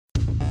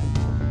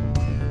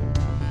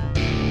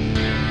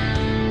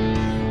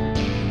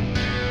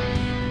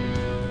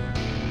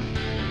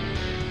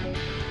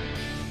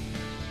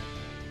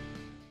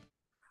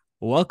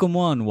Welcome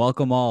one,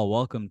 welcome all,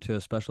 welcome to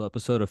a special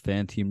episode of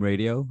Fan Team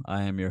Radio.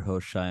 I am your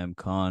host Shyam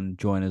Khan,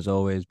 joined as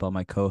always by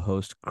my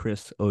co-host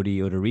Chris Odi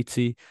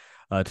Odorizzi.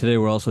 Today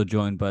we're also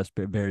joined by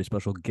a very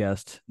special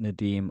guest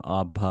Nadeem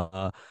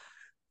Abha.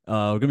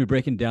 We're going to be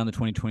breaking down the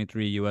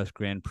 2023 U.S.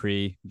 Grand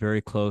Prix, very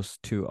close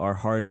to our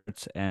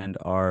hearts and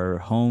our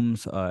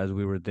homes as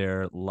we were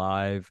there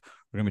live.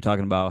 We're going to be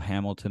talking about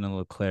Hamilton and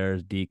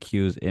Leclerc's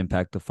DQs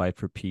impact the fight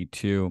for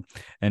P2,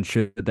 and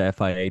should the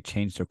FIA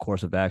change their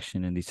course of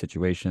action in these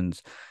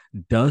situations?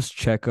 Does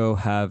Checo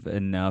have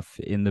enough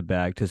in the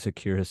bag to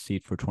secure his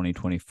seat for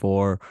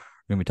 2024? We're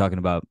going to be talking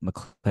about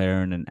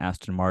McLaren and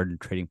Aston Martin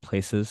trading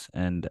places,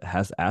 and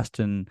has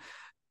Aston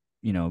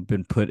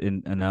been put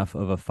in enough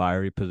of a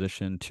fiery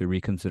position to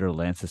reconsider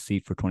Lance's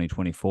seat for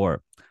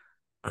 2024.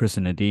 Chris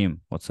and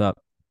Nadeem, what's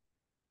up?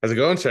 How's it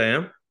going,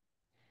 Cheyenne?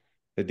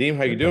 Nadeem,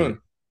 how you Good. doing?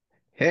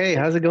 Hey,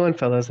 how's it going,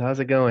 fellas? How's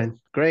it going?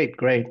 Great,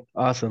 great,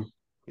 awesome.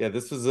 Yeah,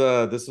 this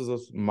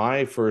was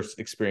my first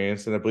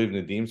experience, and I believe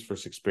Nadeem's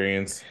first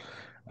experience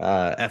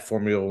at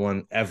Formula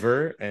One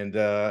ever. And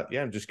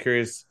yeah, I'm just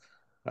curious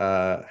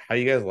how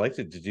you guys liked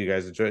it. Did you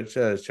guys enjoy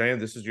it? Cheyenne,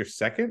 this is your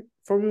second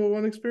Formula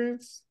One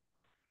experience?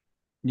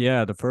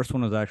 Yeah, the first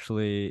one was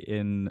actually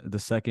in the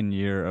second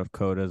year of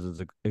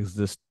Coda's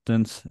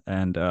existence,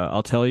 and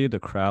I'll tell you, the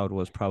crowd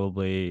was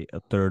probably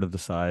a third of the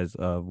size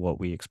of what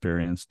we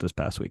experienced this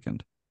past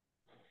weekend.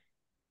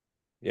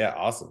 Yeah,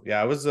 awesome.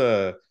 Yeah, I was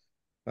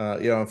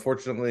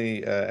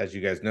unfortunately, as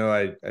you guys know,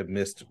 I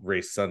missed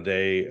race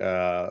Sunday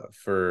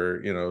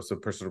for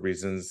some personal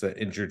reasons,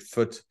 injured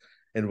foot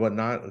and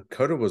whatnot.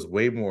 Coda was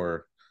way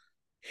more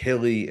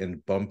hilly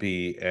and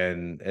bumpy,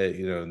 and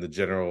and the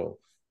general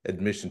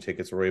admission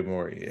tickets were way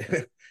more.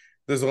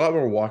 There's a lot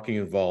more walking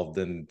involved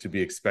than to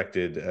be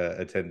expected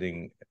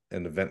attending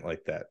an event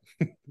like that.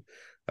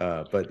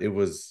 But it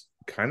was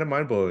kind of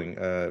mind blowing.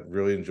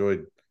 Really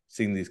enjoyed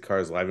seeing these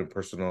cars live and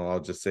personal. I'll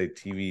just say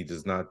TV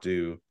does not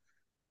do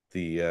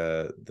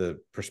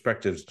the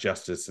perspectives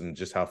justice, and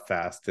just how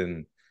fast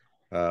and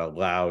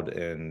loud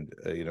and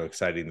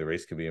exciting the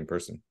race can be in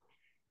person.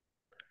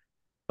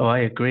 Oh, I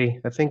agree.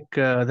 I think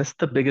that's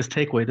the biggest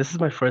takeaway. This is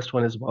my first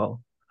one as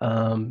well.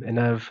 And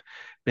I've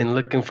been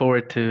looking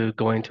forward to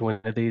going to one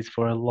of these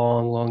for a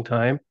long, long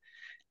time.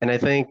 And I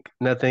think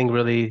nothing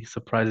really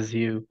surprises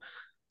you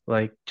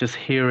like just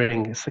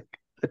hearing it's like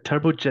a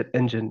turbojet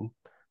engine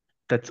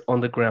that's on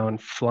the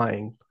ground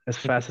flying as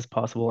fast as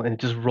possible and it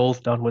just rolls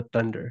down with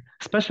thunder,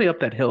 especially up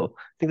that hill.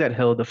 I think that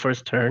hill, the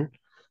first turn,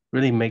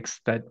 really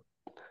makes that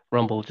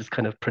rumble just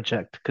kind of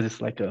project because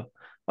it's like a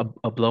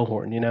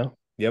blowhorn, you know?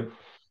 Yep.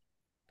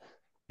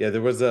 Yeah,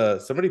 there was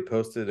somebody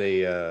posted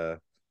a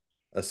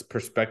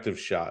perspective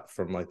shot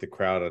from like the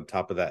crowd on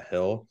top of that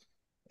hill,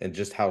 and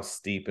just how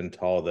steep and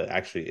tall that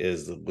actually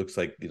is. It looks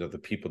like the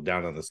people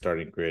down on the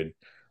starting grid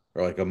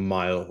are like a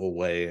mile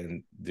away,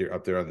 and they're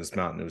up there on this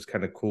mountain. It was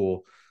kind of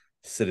cool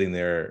sitting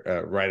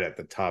there right at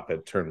the top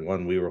at turn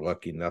one. We were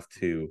lucky enough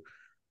to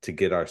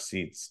get our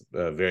seats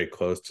very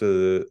close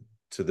to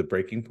the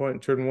breaking point in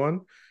turn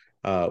one,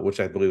 which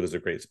I believe was a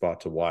great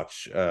spot to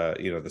watch.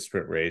 The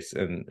sprint race,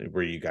 and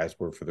where you guys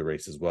were for the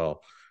race as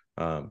well.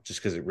 Just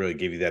because it really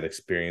gave you that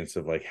experience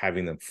of like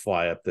having them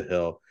fly up the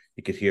hill.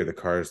 You could hear the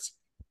cars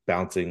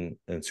bouncing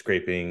and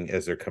scraping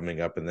as they're coming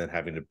up, and then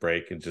having to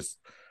brake, and just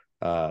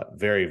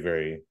very,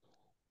 very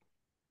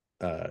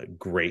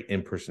great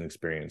in-person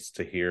experience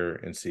to hear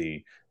and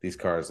see these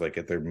cars like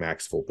at their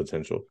max full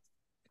potential.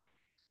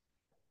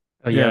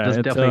 Oh yeah, Yeah, there's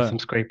it's definitely some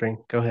scraping.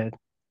 Go ahead.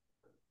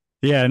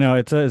 Yeah, no,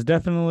 it's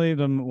definitely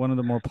one of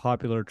the more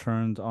popular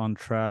turns on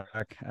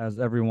track, as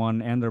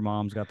everyone and their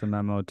moms got the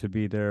memo to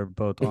be there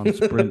both on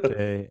sprint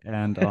day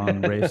and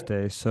on race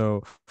day.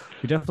 So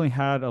we definitely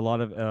had a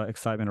lot of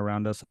excitement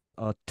around us.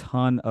 A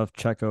ton of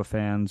Checo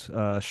fans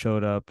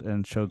showed up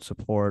and showed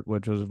support,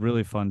 which was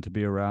really fun to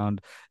be around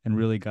and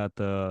really got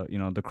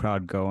the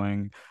crowd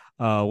going.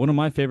 One of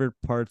my favorite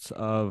parts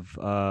of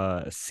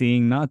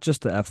seeing not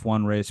just the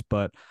F1 race,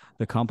 but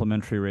the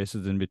complimentary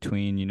races in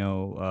between.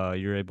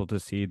 You're able to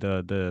see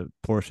the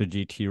Porsche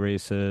GT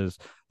races,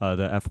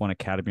 the F1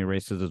 Academy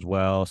races as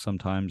well.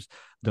 Sometimes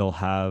they'll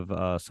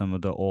have some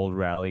of the old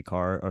rally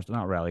car, or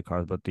not rally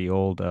cars, but the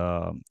old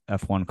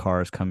F1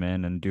 cars come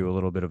in and do a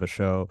little bit of a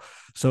show.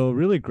 So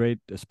really great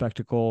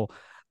spectacle.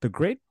 The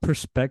great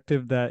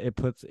perspective that it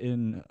puts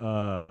in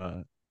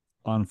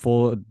on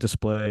full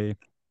display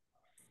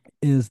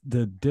is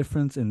the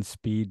difference in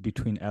speed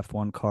between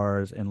F1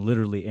 cars and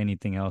literally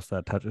anything else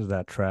that touches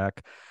that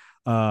track.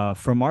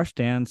 From our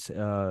stance,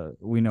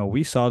 we know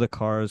we saw the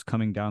cars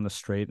coming down the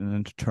straight and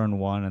into turn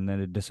one, and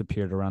then it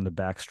disappeared around the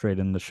back straight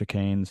in the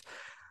chicanes.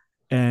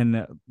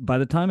 And by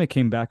the time it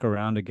came back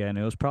around again,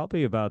 it was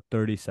probably about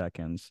 30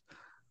 seconds.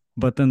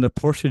 But then the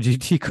Porsche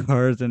GT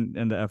cars and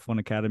the F1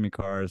 Academy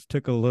cars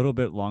took a little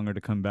bit longer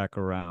to come back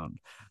around.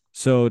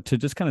 So to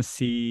just kind of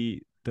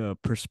see the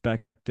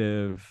perspective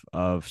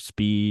of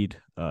speed,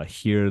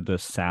 hear the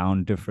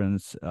sound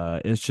difference,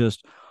 it's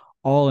just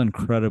all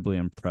incredibly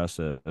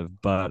impressive.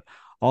 But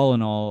all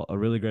in all, a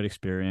really great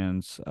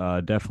experience.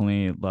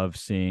 Definitely love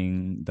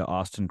seeing the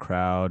Austin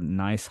crowd.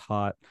 Nice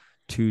hot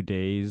 2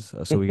 days.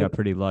 So we got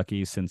pretty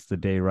lucky since the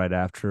day right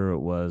after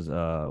was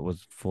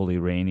fully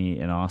rainy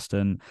in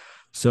Austin.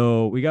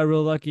 So we got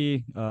real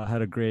lucky.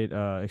 Had a great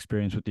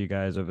experience with you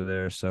guys over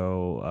there.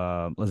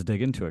 So let's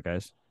dig into it,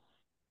 guys.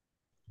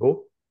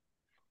 Cool.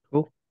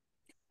 Cool.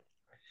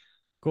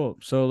 Cool.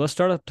 So let's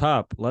start up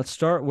top. Let's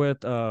start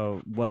with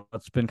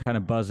what's been kind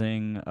of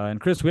buzzing. And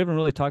Chris, we haven't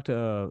really talked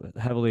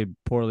heavily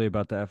poorly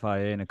about the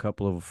FIA in a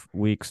couple of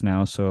weeks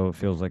now, so it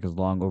feels like it's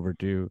long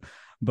overdue.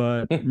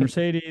 But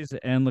Mercedes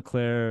and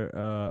Leclerc,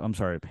 I'm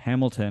sorry,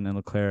 Hamilton and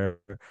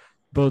Leclerc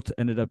both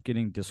ended up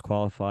getting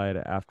disqualified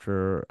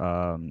after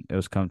it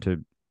was come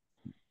to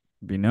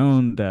be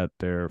known that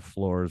their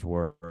floors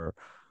were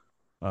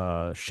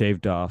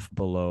shaved off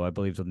below, I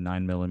believe, the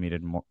 9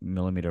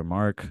 millimeter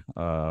mark,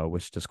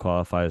 which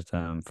disqualifies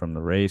them from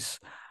the race.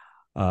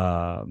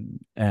 And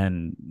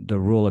the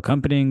rule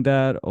accompanying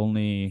that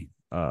only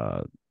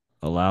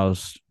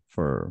allows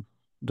for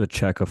the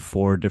check of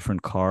four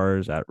different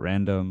cars at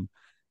random.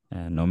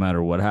 And no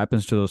matter what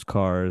happens to those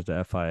cars,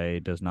 the FIA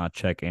does not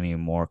check any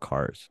more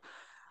cars.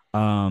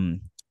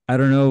 Um, I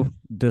don't know.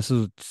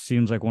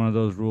 Seems like one of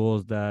those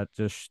rules that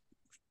just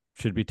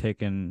should be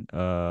taken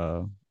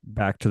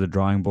back to the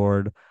drawing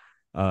board.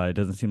 It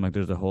doesn't seem like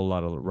there's a whole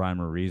lot of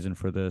rhyme or reason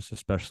for this,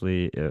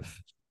 especially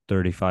if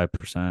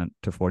 35%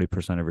 to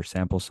 40% of your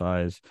sample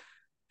size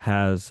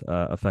has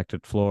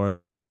affected floors.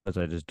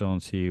 I just don't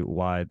see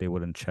why they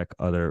wouldn't check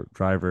other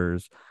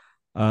drivers.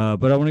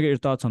 But I want to get your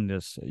thoughts on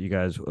this, you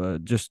guys.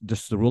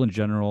 Just the rule in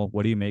general.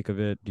 What do you make of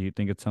it? Do you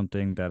think it's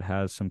something that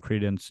has some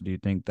credence? Do you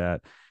think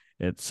that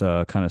it's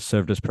kind of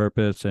served its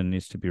purpose and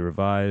needs to be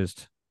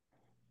revised?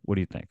 What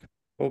do you think?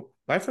 Well,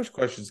 my first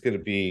question is going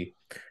to be,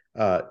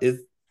 uh,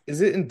 is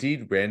is it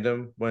indeed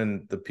random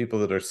when the people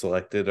that are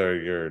selected are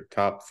your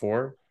top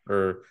four?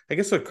 Or I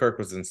guess what Kirk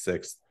was in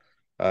sixth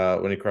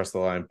when he crossed the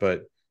line,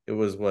 but it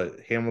was what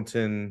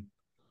Hamilton,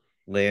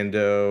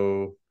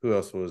 Lando, who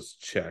else was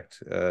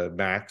checked?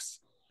 Max,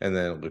 and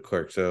then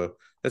Leclerc. So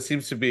that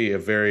seems to be a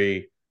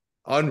very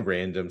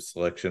unrandom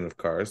selection of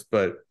cars,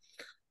 but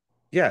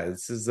yeah,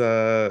 this is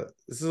a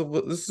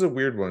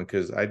weird one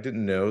because I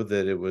didn't know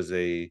that it was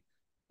a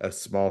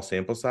small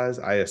sample size.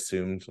 I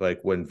assumed like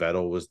when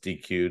Vettel was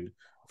DQ'd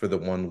for the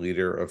 1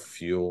 liter of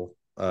fuel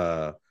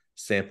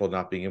sample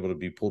not being able to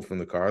be pulled from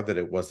the car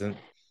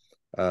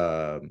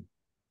um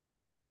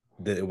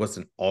that it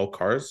wasn't all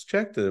cars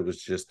checked, that it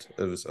was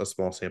a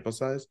small sample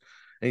size.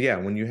 And yeah,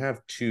 when you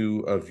have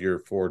two of your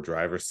four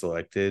drivers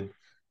selected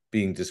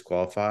being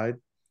disqualified,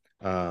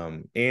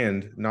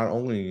 and not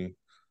only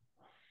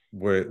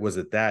where was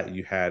it that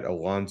you had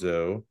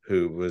Alonso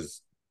who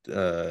was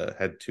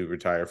had to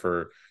retire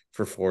for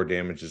floor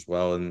damage as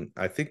well, and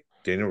I think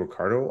Daniel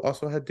Ricciardo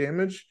also had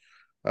damage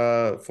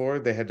for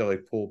they had to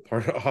like pull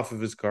part off of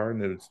his car,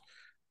 and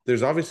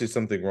there's obviously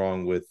something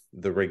wrong with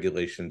the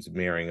regulations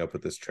marrying up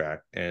with this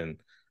track,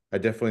 and I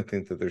definitely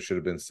think that there should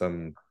have been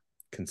some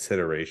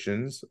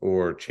considerations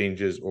or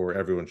changes, or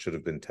everyone should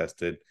have been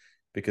tested,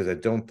 because I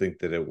don't think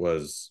that it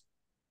was,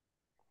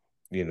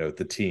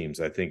 the teams.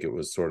 I think it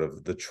was sort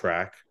of the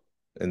track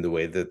and the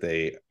way that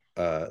it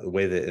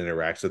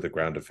interacts with the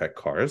ground effect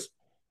cars.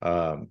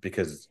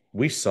 Because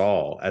we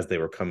saw as they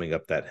were coming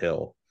up that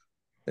hill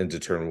into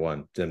turn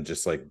one, them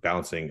just like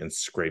bouncing and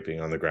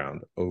scraping on the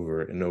ground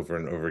over and over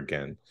and over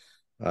again.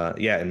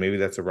 Yeah, and maybe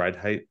that's a ride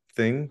height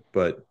thing,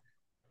 but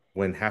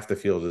when half the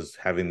field is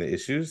having the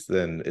issues,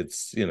 then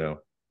it's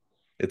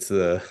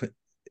the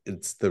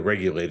it's the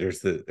regulators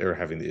that are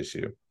having the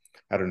issue.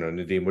 I don't know,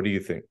 Nadeem, what do you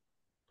think?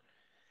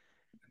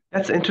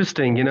 That's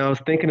interesting. I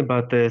was thinking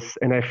about this,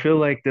 and I feel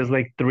like there's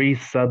like three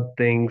sub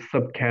things,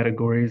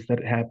 subcategories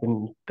that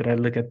happen that I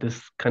look at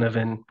this kind of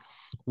in.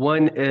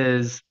 One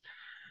is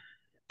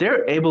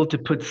they're able to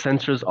put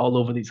sensors all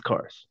over these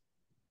cars.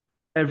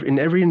 In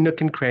every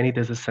nook and cranny,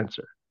 there's a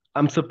sensor.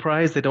 I'm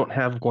surprised they don't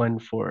have one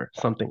for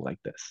something like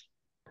this,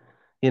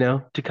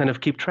 to kind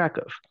of keep track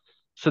of.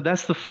 So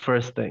that's the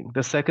first thing.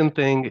 The second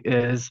thing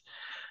is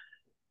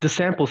the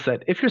sample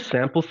set. If your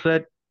sample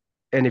set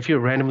and if you're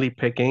randomly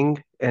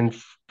picking and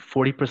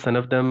 40%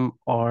 of them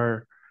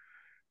are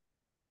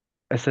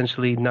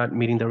essentially not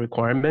meeting the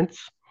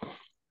requirements,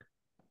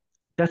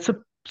 that's a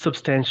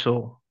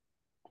substantial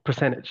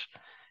percentage.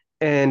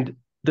 And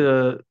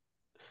the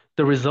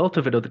the result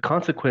of it, or the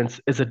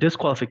consequence, is a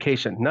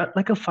disqualification, not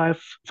like a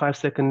five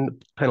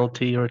second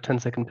penalty or a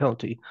 10-second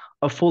penalty,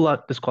 a full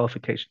out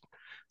disqualification.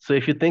 So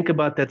if you think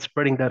about that,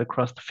 spreading that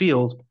across the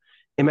field,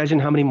 imagine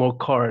how many more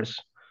cars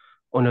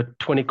on a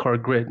 20 car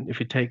grid. If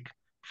you take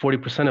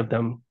 40% of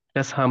them,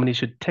 that's how many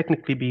should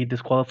technically be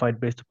disqualified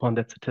based upon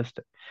that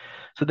statistic.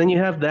 So then you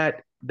have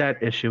that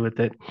issue with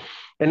it.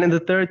 And then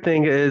the third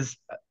thing is,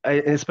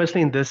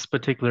 especially in this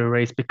particular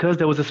race, because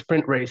there was a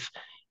sprint race,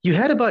 you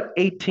had about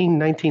 18,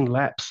 19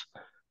 laps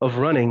of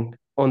running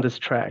on this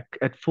track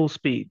at full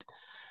speed,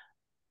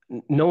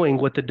 knowing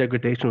what the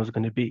degradation was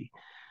going to be.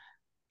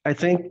 I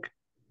think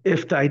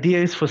if the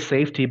idea is for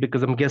safety,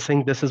 because I'm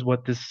guessing this is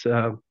what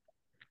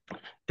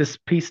this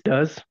piece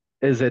does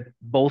is it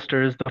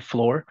bolsters the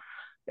floor,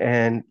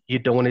 and you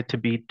don't want it to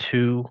be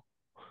too,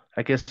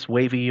 I guess,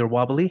 wavy or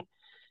wobbly.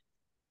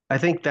 I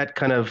think that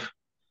kind of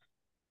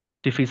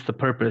defeats the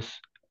purpose,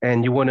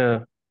 and you want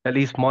to at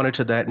least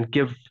monitor that and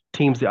give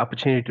teams the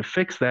opportunity to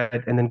fix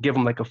that, and then give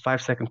them like a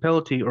 5 second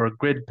penalty or a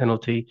grid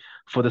penalty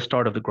for the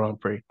start of the Grand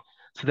Prix.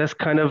 So that's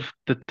kind of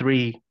the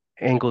three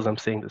angles I'm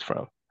seeing this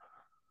from.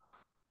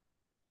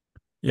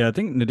 Yeah, I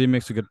think Nadeem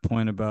makes a good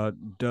point about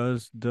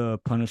does the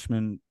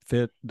punishment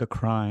fit the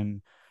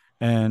crime?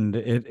 And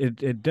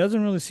it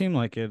doesn't really seem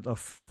like it a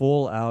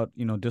full out,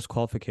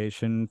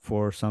 disqualification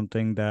for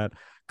something that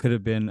could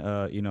have been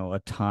a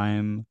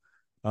time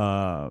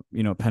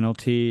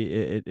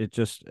penalty. It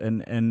just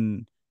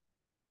and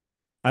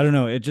I don't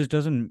know, it just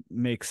doesn't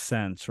make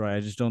sense, right? I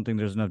just don't think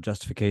there's enough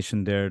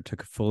justification there to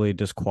fully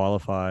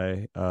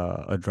disqualify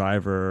a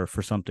driver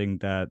for something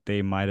that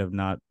they might have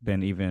not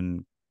been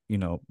even,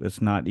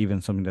 it's not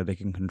even something that they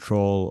can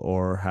control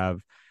or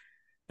have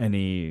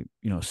any,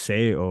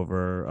 say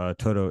over.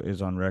 Toto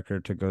is on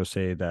record to go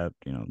say that,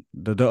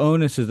 the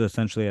onus is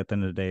essentially at the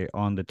end of the day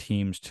on the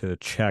teams to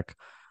check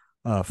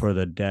for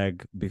the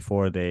deg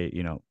before they,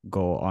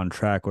 go on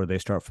track or they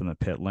start from the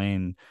pit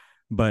lane.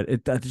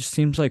 But that just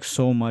seems like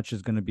so much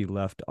is going to be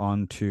left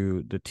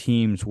onto the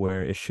teams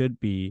where it should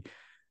be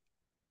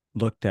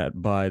looked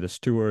at by the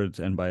stewards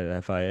and by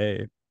the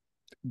FIA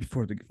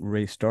before the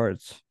race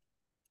starts.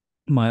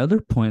 My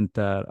other point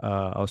that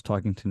I was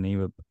talking to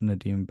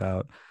Nadeem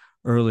about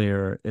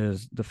earlier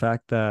is the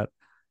fact that,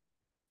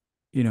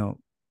 you know,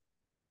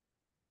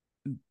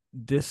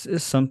 this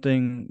is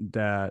something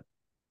that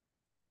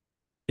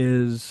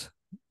is,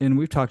 and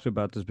we've talked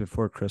about this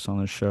before, Chris, on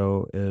the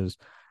show, is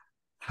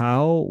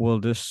how will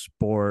this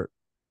sport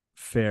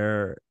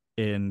fare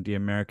in the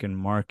American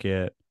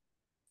market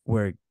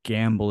where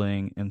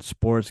gambling and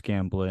sports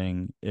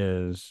gambling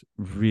is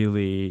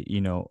really,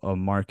 a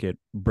market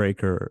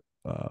breaker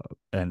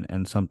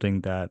and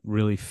something that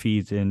really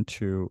feeds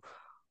into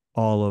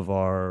all of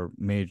our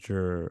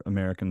major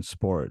American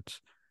sports.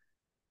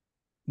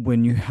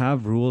 When you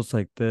have rules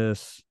like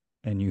this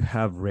and you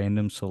have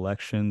random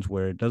selections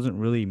where it doesn't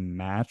really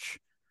match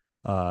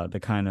the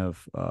kind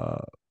of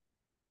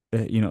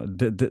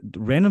the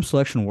random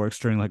selection works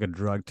during like a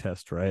drug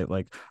test, right?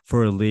 Like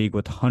for a league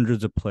with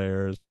hundreds of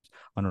players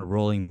on a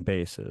rolling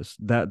basis.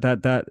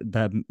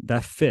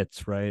 That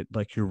fits, right?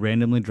 Like you're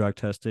randomly drug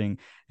testing,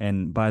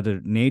 and by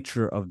the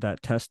nature of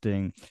that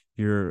testing,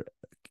 you're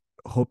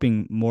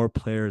hoping more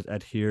players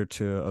adhere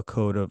to a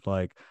code of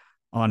like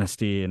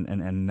honesty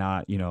and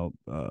not,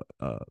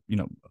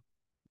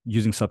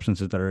 using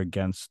substances that are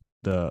against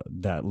the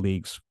that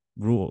league's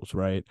rules,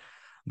 right?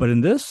 But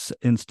in this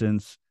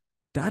instance,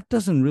 that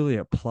doesn't really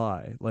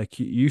apply. Like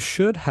you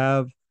should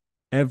have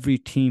every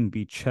team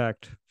be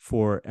checked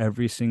for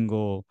every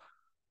single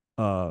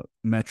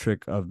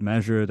metric of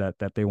measure that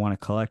they want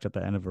to collect at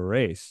the end of a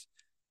race.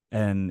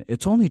 And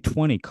it's only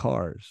 20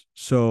 cars.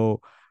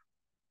 So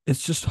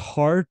it's just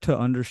hard to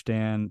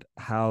understand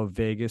how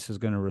Vegas is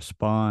going to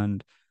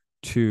respond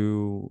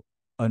to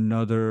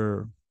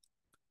another,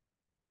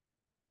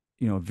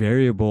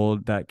 variable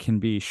that can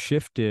be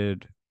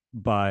shifted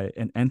by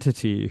an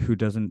entity who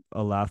doesn't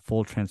allow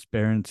full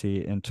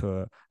transparency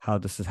into how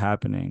this is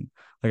happening.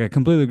 Like I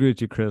completely agree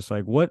with you, Chris.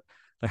 Like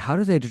how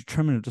do they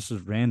determine if this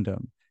is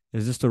random?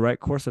 Is this the right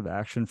course of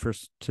action for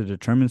to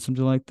determine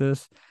something like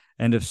this?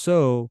 And if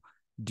so,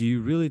 do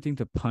you really think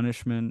the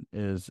punishment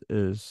is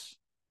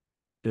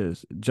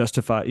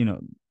justified,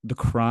 the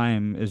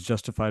crime is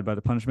justified by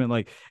the punishment?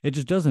 Like it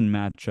just doesn't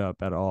match up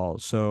at all.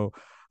 So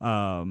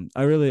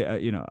I really,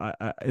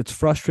 it's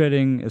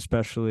frustrating,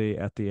 especially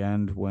at the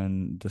end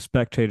when the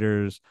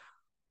spectators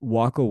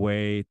walk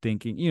away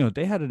thinking,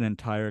 they had an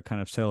entire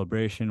kind of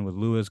celebration with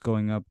Lewis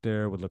going up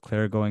there, with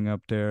Leclerc going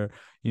up there.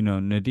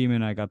 Nadim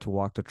and I got to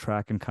walk the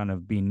track and kind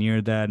of be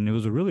near that, and it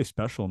was a really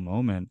special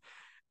moment.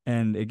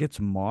 And it gets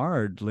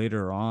marred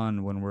later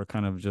on when we're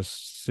kind of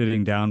just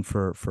sitting down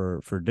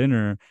for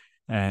dinner,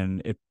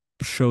 and it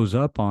shows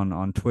up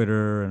on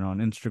Twitter and on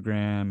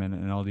Instagram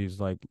and all these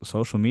like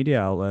social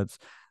media outlets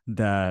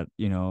that,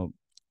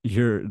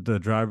 you're the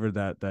driver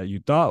that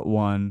you thought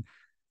won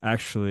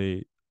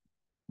actually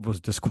was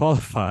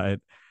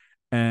disqualified.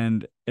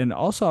 And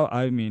also,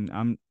 I mean,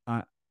 I'm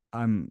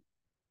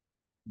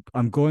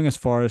I'm going as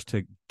far as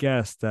to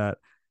guess that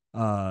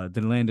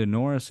the Lando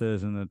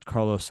Norrises and the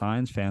Carlos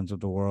Sainz fans of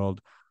the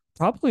world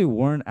probably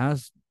weren't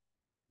as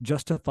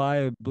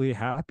justifiably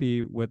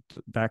happy with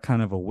that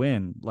kind of a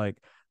win. Like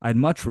I'd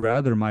much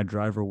rather my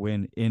driver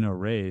win in a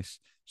race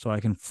so I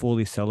can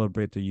fully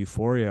celebrate the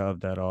euphoria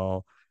of that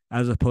all,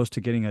 as opposed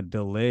to getting a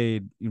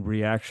delayed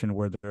reaction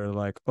where they're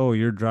like, "Oh,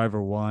 your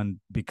driver won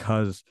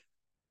because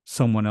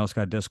someone else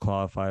got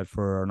disqualified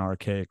for an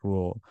archaic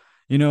rule."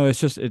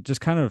 It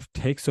just kind of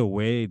takes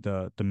away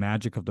the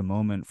magic of the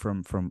moment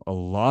from a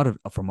lot of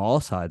from all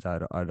sides.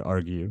 I'd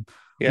argue. What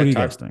Yeah, do you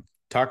guys talk think?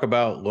 talk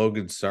about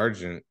Logan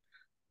Sargent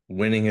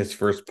winning his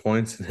first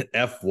points in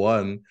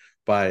F1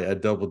 by a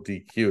double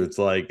DQ. It's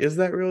like, is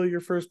that really your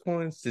first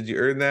points? Did you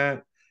earn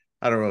that?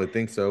 I don't really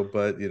think so,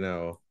 but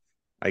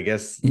I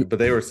guess, Y- but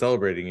they were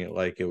celebrating it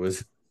like it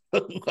was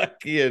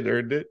like he had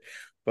earned it.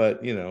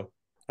 But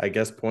I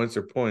guess points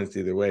are points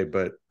either way.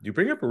 But you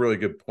bring up a really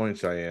good point,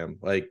 Cheyenne.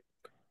 Like,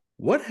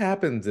 what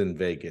happens in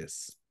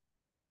Vegas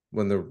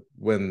when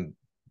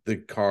the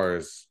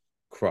cars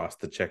cross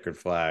the checkered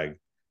flag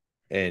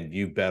and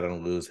you bet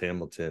on Lewis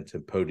Hamilton to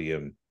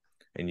podium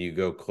and you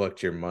go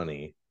collect your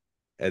money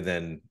and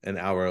then an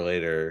hour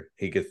later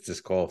he gets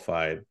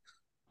disqualified?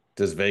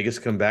 Does Vegas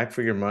come back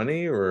for your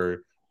money,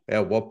 or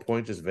at what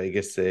point does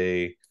Vegas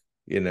say,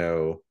 you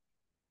know,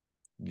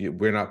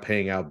 we're not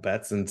paying out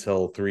bets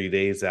until 3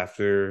 days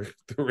after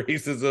the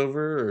race is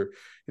over?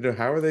 Or,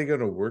 how are they going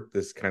to work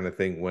this kind of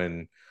thing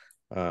when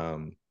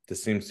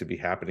this seems to be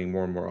happening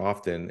more and more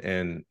often?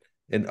 And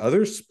in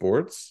other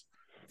sports,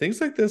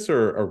 things like this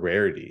are a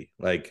rarity.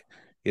 Like,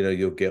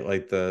 you'll get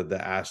like the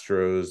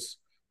Astros,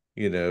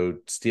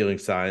 stealing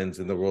signs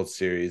in the World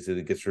Series and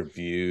it gets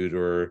reviewed,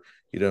 or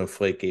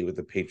Flakegate with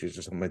the Patriots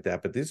or something like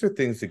that. But these are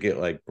things that get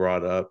like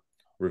brought up,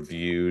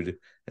 reviewed,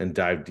 and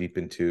dive deep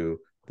into.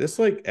 This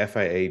like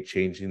FIA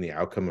changing the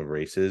outcome of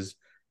races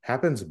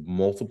happens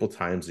multiple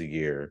times a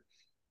year,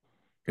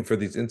 and for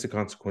these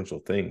inconsequential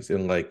things.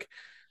 And like,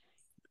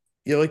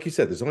 like you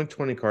said, there's only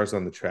 20 cars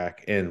on the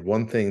track. And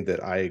one thing that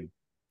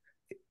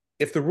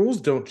if the rules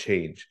don't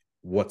change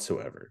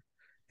whatsoever,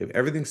 if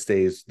everything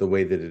stays the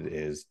way that it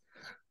is,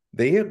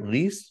 they at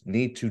least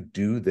need to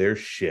do their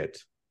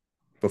shit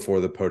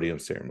before the podium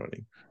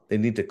ceremony. They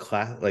need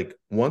to like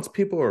once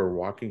people are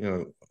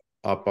walking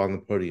up on the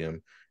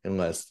podium,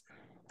 unless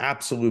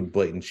absolute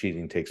blatant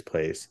cheating takes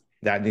place,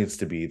 that needs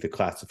to be the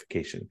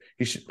classification.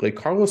 He should, like,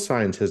 Carlos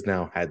Sainz has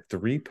now had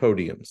 3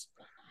 podiums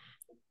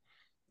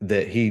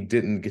that he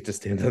didn't get to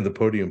stand on the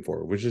podium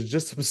for, which is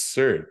just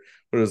absurd.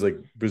 But it was like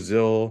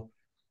Brazil,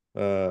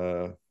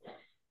 uh,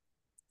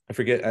 I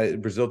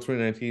forget, Brazil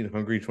 2019,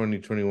 Hungary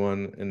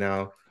 2021, and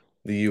now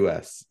the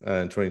U.S.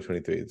 In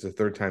 2023. It's the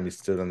third time he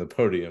stood on the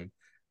podium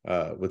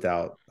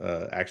without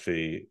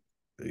actually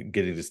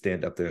getting to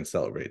stand up there and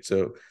celebrate.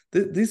 So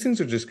these things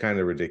are just kind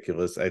of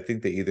ridiculous. I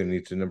think they either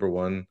need to, number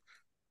one,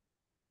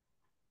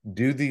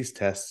 do these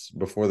tests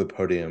before the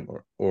podium,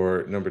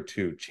 or number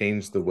two,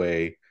 change the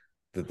way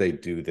that they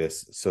do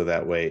this so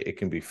that way it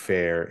can be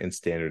fair and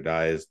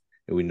standardized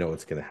and we know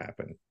what's going to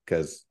happen.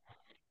 Because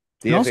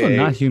and the also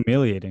not FAA,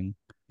 humiliating.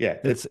 yeah,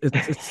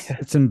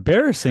 It's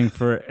embarrassing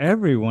for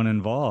everyone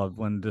involved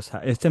when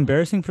it's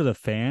embarrassing for the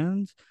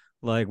fans.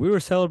 Like we were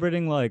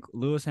celebrating like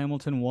Lewis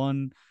Hamilton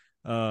won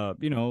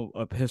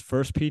his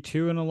first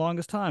P2 in the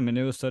longest time, and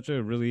it was such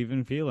a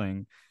relieving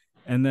feeling.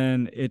 And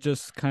then it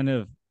just kind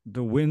of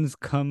the winds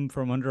come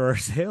from under our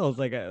sails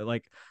like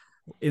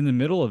in the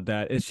middle of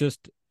that. It's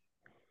just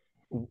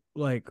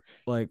like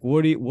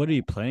what are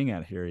you playing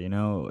at here,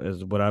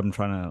 is what I'm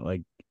trying to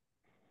like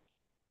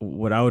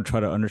what I would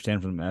try to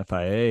understand from the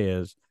FIA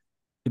is,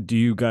 do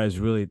you guys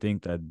really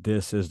think that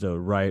this is the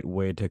right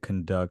way to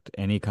conduct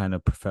any kind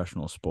of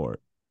professional sport?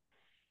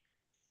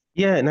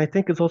 Yeah, and I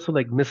think it's also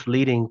like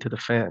misleading to the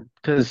fan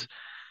because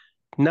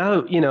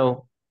now,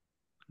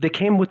 they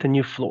came with a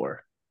new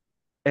floor.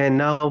 And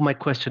now my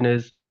question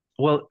is,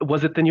 well,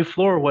 was it the new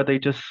floor or were they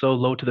just so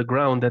low to the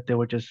ground that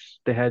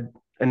they had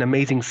an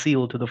amazing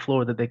seal to the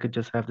floor that they could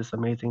just have this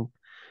amazing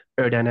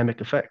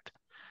aerodynamic effect?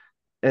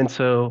 And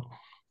so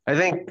I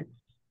think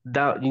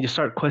that you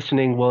start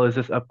questioning, well, is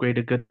this upgrade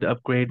a good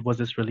upgrade? Was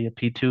this really a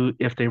P2?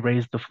 If they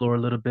raised the floor a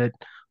little bit,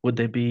 would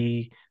there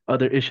be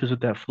other issues with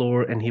that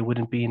floor and he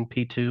wouldn't be in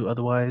P2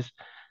 otherwise?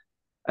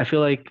 I feel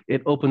like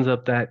it opens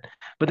up that.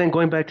 But then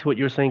going back to what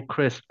you're saying,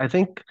 Chris, I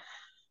think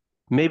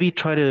maybe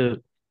try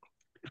to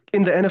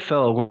in the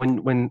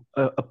NFL when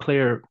a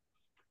player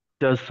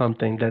does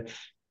something that's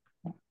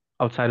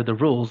outside of the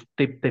rules,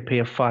 they pay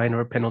a fine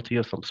or a penalty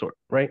of some sort,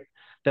 right?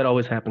 That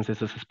always happens.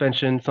 It's a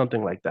suspension,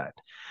 something like that.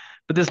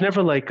 But there's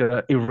never like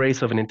a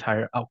erase of an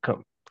entire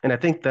outcome. And I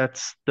think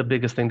that's the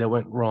biggest thing that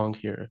went wrong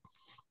here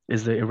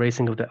is the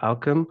erasing of the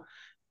outcome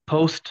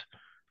post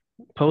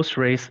post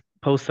race,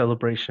 post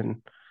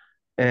celebration.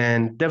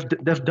 And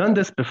they've done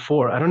this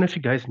before. I don't know if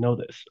you guys know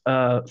this.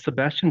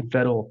 Sebastian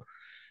Vettel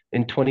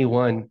in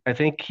 21, I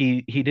think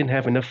he didn't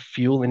have enough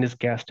fuel in his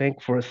gas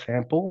tank for a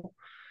sample,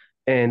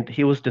 and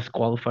he was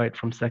disqualified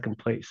from second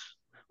place,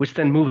 which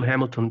then moved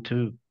Hamilton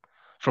to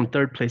from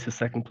third place to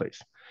second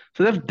place.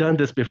 So they've done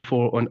this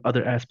before on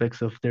other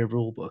aspects of their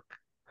rule book.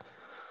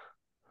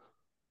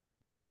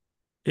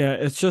 Yeah,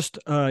 it's just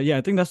yeah,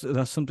 I think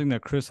that's something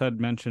that Chris had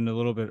mentioned a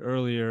little bit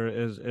earlier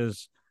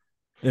is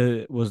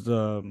it was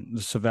the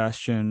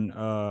Sebastian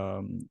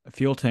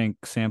fuel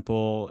tank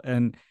sample,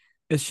 and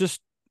it's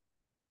just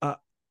uh,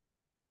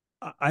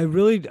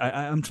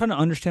 I'm trying to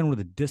understand where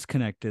the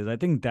disconnect is. I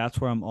think that's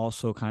where I'm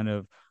also kind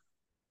of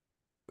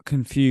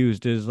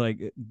confused, is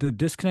like the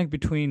disconnect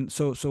between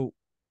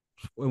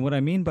and what I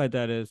mean by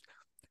that is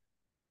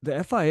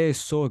the FIA is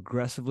so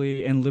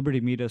aggressively, and Liberty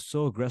Media is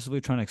so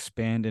aggressively trying to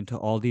expand into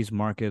all these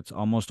markets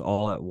almost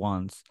all at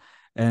once.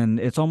 And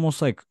it's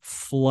almost like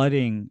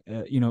flooding,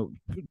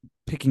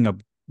 picking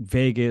up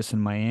Vegas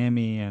and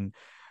Miami, and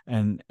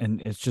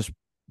it's just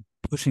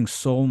pushing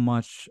so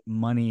much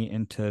money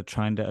into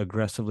trying to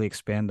aggressively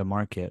expand the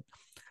market.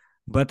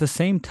 But at the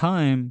same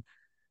time,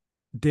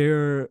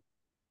 they're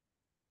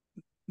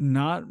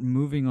not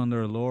moving on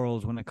their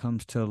laurels when it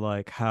comes to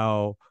like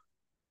how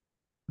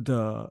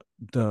the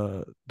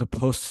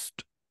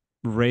post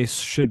race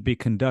should be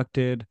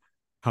conducted,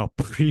 how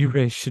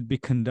pre-race should be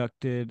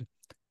conducted,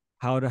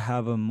 how to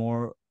have a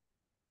more,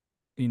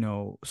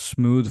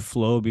 smooth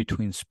flow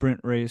between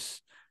sprint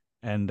race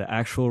and the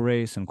actual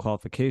race and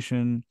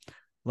qualification.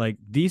 Like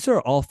these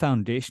are all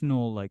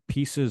foundational like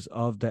pieces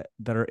of that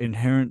are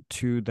inherent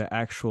to the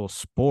actual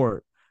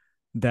sport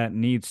that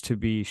needs to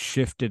be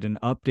shifted and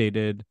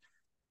updated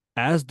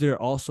as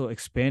they're also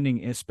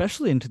expanding,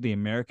 especially into the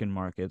American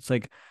markets.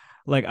 Like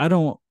I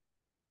don't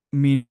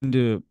mean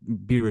to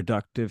be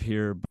reductive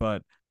here,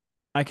 but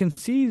I can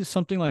see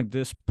something like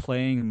this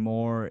playing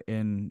more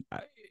in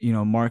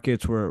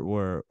markets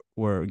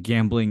where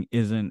gambling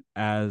isn't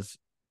as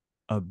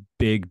a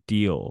big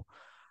deal.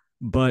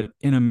 But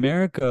in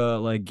America,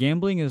 like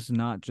gambling is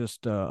not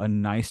just a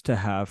nice to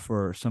have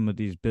for some of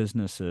these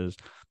businesses.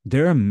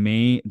 They're a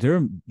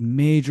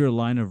major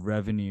line of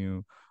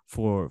revenue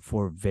for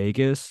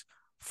Vegas,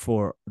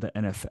 for the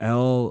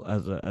NFL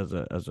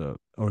as a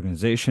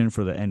organization,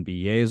 for the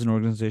NBA as an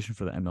organization,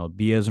 for the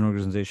MLB as an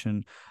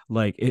organization.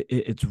 Like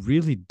it's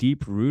really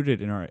deep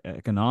rooted in our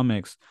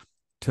economics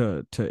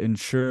to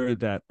ensure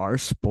that our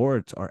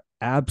sports are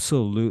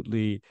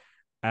absolutely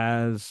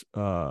as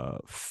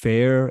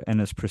fair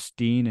and as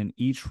pristine, and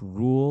each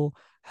rule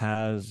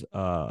has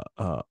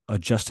a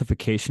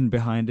justification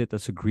behind it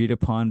that's agreed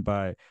upon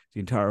by the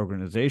entire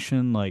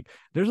organization. Like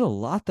there's a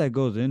lot that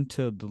goes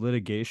into the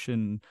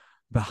litigation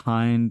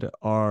behind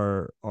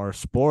our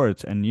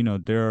sports, and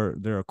there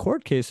are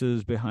court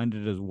cases behind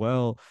it as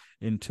well,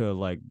 into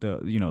like the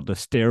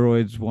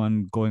steroids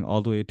one going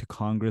all the way to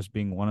Congress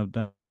being one of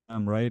them,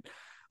 right?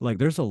 Like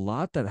there's a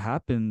lot that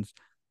happens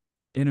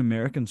in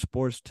American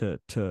sports to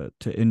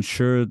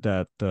ensure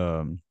that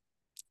the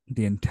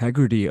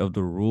integrity of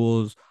the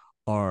rules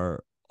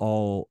are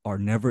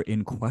never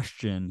in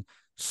question.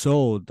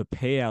 So the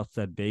payouts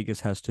that Vegas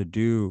has to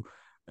do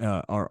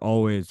are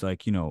always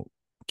like,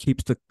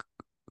 keeps the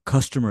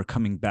customer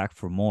coming back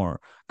for more.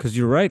 Because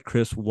you're right,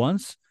 Chris.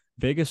 Once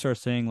Vegas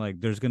starts saying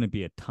like there's going to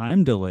be a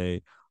time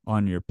delay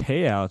on your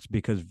payouts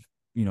because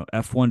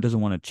F1 doesn't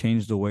want to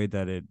change the way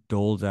that it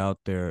doles out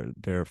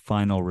their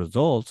final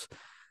results,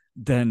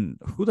 then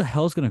who the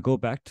hell's going to go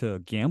back to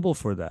gamble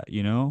for that?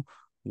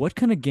 What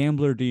kind of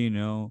gambler do you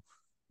know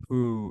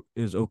who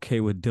is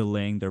okay with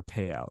delaying their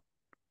payout?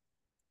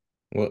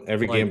 Well,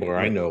 every Like, gambler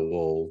I know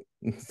will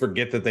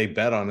forget that they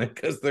bet on it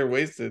because they're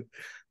wasted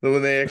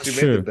when they that's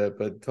actually made the true. bet.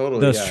 But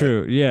totally, That's yeah,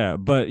 true. Yeah,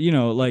 but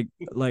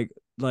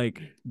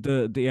like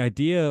the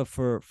idea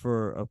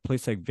for a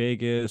place like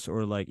Vegas,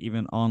 or like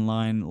even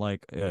online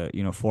like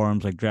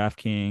forums like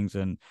DraftKings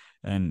and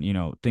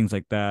things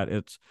like that.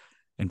 It's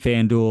and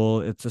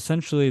FanDuel. It's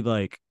essentially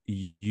like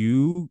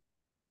you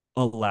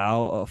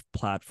allow a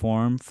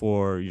platform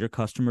for your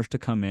customers to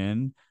come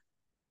in,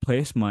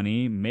 place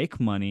money, make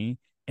money,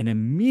 and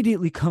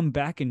immediately come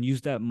back and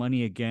use that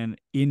money again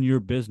in your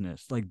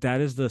business. Like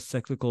that is the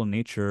cyclical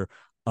nature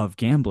of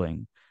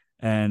gambling.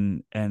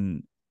 And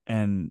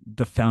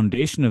the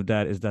foundation of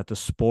that is that the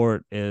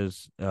sport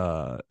is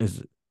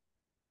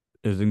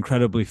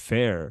incredibly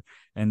fair,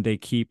 and they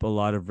keep a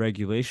lot of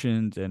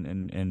regulations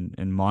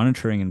and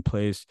monitoring in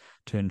place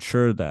to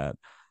ensure that.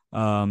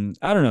 I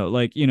don't know,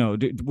 like,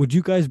 would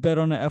you guys bet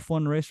on an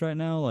F1 race right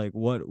now? Like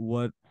what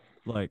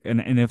like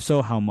and if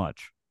so, how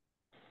much?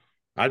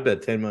 I'd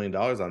bet $10 million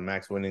on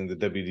Max winning the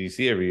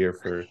WDC every year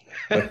for.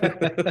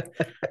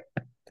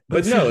 But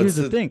But see, no, here's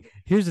it's the thing.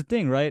 Here's the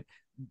thing, right?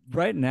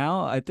 Right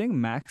now, I think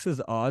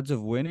Max's odds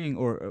of winning,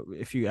 or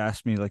if you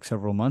asked me like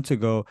several months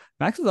ago,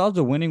 Max's odds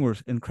of winning were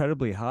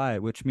incredibly high,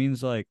 which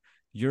means like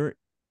you're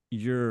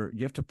you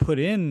have to put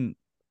in,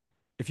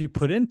 if you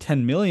put in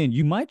 10 million,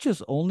 you might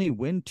just only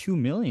win 2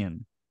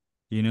 million,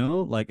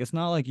 Like it's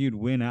not like you'd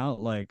win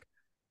out like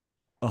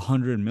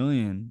 100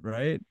 million,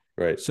 right?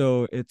 right.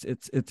 So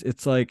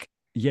it's like,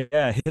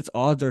 yeah, his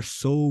odds are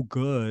so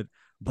good.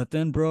 But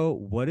then, bro,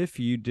 what if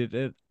you did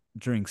it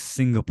during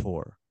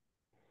Singapore?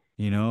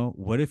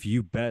 What if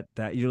you bet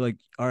that you're like,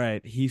 all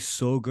right, he's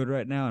so good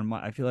right now, and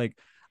I feel like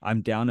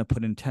I'm down to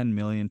put in 10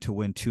 million to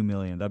win 2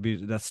 million.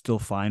 That's still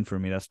fine for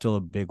me. That's still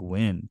a big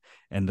win.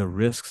 And the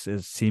risks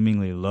is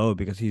seemingly low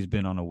because he's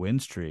been on a win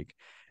streak.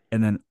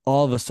 And then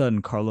all of a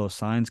sudden Carlos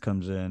Sainz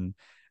comes in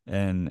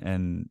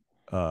and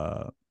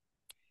uh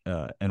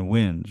and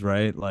wins,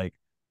 right? Like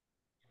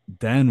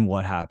then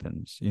what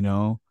happens,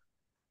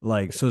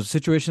 Like so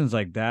situations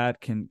like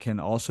that can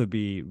also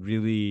be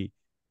really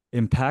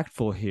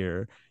impactful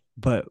here.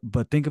 But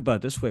think about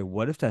it this way.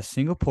 What if that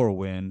Singapore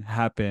win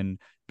happened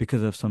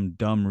because of some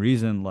dumb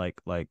reason, like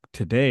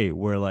today,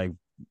 where like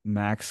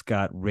Max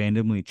got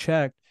randomly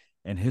checked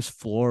and his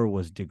floor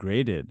was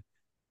degraded,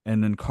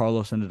 and then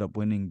Carlos ended up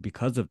winning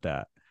because of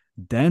that?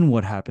 Then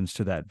what happens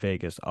to that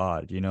Vegas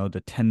odd?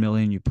 The 10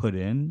 million you put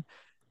in,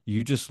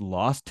 you just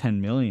lost 10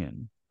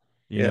 million.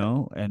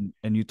 Yeah, and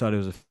you thought it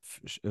was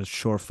a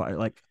surefire,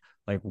 like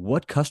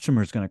what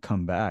customer is going to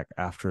come back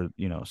after,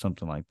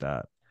 something like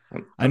that? I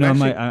I'm know I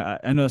might,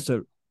 actually. I know.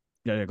 So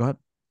yeah, yeah, go ahead.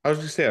 I was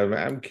just saying,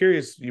 I'm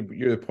curious.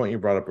 You're the point you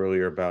brought up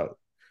earlier about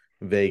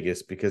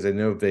Vegas, because I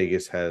know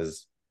Vegas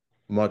has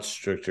much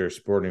stricter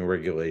sporting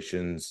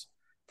regulations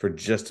for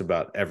just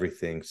about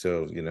everything.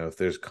 So, if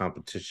there's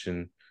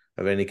competition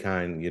of any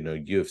kind,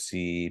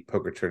 UFC,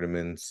 poker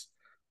tournaments,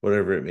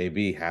 whatever it may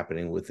be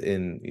happening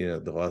within,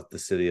 the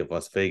city of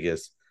Las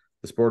Vegas,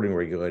 the sporting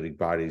regulating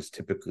bodies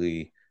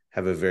typically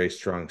have a very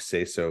strong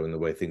say so in the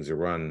way things are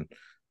run.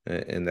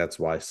 And that's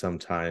why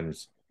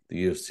sometimes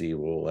the UFC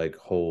will like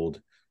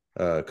hold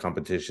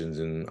competitions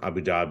in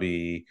Abu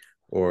Dhabi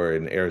or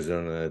in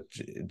Arizona,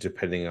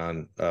 depending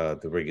on the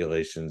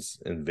regulations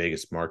in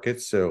Vegas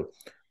markets. So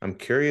I'm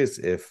curious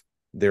if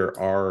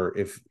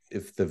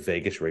if the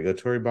Vegas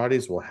regulatory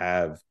bodies will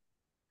have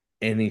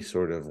any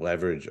sort of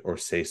leverage or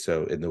say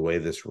so in the way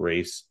this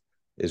race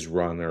is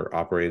run or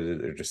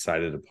operated or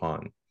decided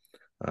upon.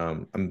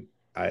 I'm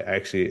I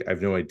actually I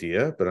have no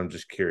idea, but I'm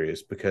just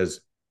curious because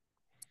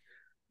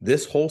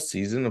this whole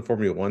season of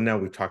Formula One, now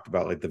we've talked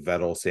about like the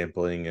Vettel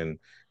sampling and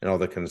all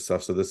that kind of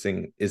stuff. So this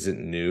thing isn't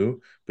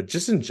new, but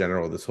just in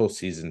general, this whole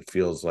season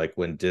feels like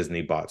when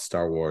Disney bought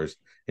Star Wars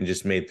and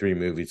just made three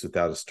movies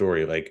without a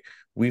story. Like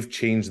we've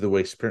changed the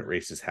way sprint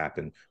races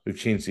happen. We've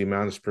changed the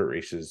amount of sprint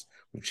races.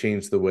 We've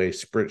changed the way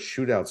sprint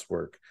shootouts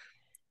work,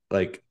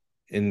 like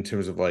in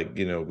terms of like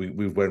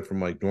we went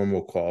from like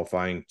normal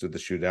qualifying to the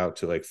shootout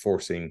to like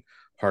forcing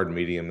hard,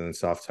 medium, and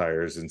soft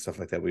tires and stuff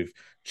like that. We've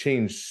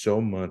changed so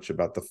much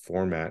about the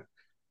format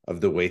of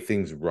the way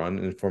things run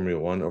in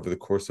Formula One over the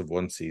course of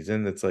one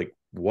season. It's like,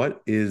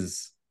 what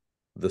is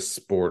the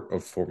sport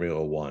of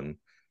Formula One?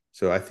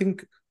 So I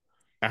think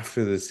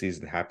after this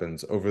season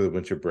happens over the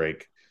winter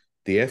break,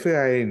 the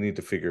FAI need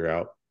to figure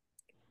out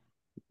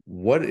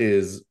what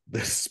is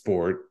this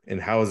sport and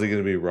how is it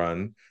going to be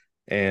run,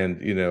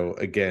 and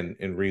again,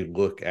 and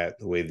re-look at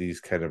the way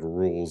these kind of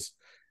rules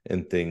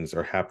and things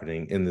are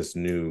happening in this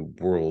new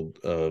world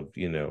of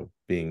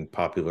being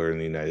popular in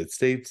the United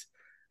States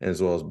as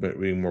well as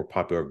being more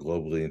popular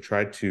globally, and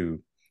try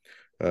to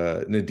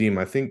Nadim,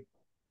 I think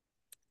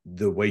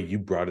the way you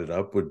brought it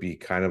up would be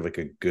kind of like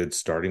a good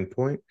starting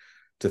point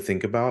to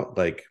think about,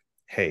 like,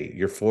 hey,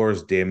 your floor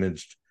is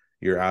damaged,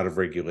 you're out of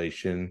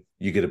regulation,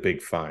 you get a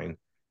big fine,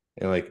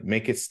 and like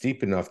make it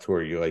steep enough to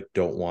where you like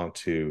don't want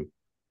to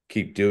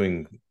keep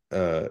doing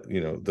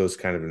those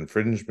kind of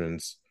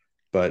infringements,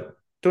 but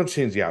don't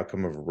change the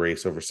outcome of a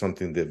race over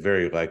something that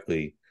very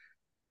likely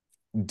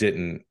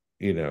didn't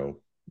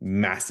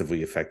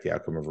massively affect the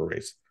outcome of a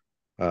race.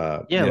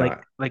 Yeah,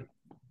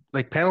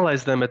 like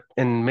penalize them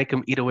and make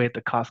them eat away at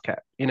the cost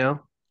cap,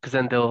 because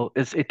then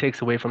it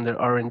takes away from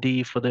their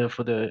R&D for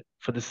the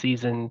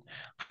season,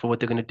 for what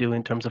they're going to do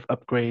in terms of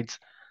upgrades.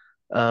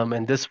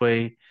 And this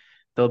way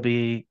they'll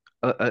be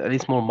at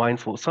least more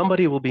mindful.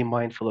 Somebody will be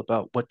mindful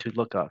about what to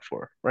look out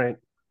for, right?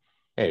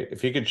 Hey,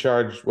 if you could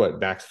charge what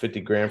max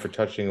 50 grand for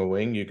touching a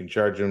wing, you can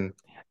charge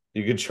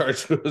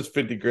those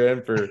 50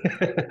 grand for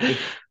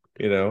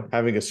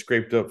having a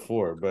scraped up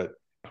floor. But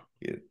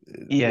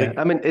Yeah, like,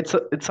 I mean it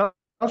sounds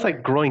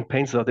like growing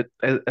pains though, that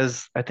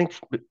as I think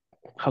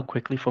how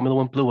quickly Formula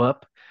One blew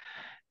up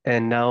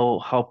and now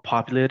how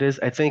popular it is.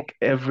 I think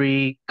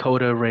every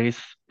COTA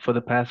race for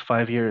the past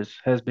 5 years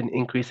has been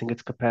increasing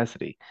its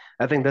capacity.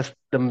 I think that's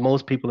the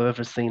most people have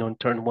ever seen on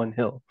turn one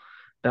hill.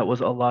 That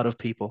was a lot of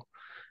people.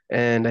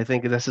 And I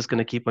think that's just going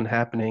to keep on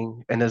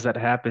happening. And as that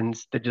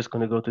happens, they're just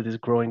going to go through these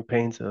growing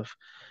pains of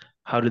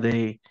how do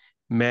they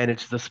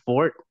manage the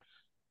sport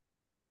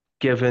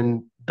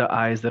given the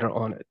eyes that are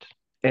on it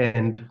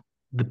and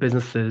the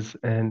businesses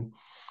and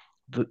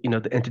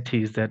the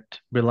entities that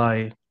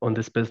rely on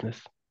this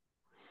business.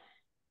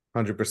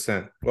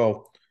 100%.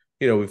 Well,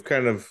 we've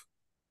kind of,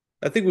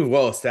 I think we've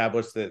well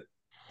established that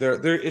there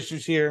are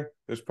issues here.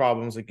 There's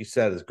problems, like you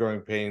said, there's growing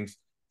pains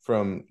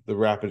from the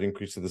rapid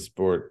increase of the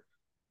sport.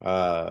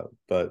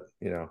 But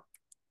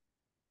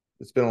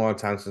it's been a long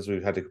time since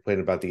we've had to complain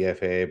about the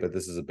FAA, but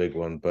this is a big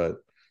one. But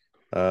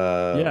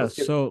Yeah, let's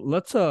get so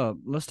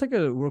let's take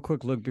a real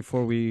quick look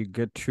before we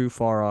get too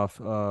far off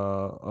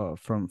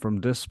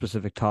from this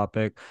specific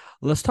topic.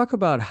 Let's talk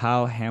about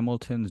how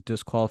Hamilton's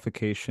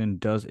disqualification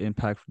does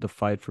impact the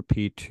fight for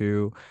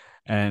P2,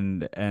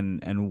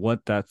 and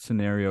what that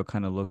scenario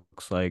kind of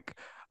looks like.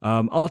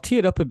 I'll tee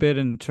it up a bit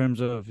in terms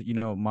of,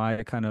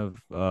 my kind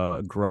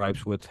of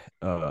gripes with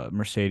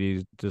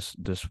Mercedes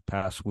this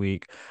past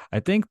week. I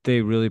think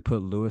they really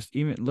put Lewis,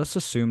 even let's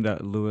assume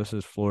that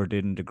Lewis's floor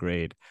didn't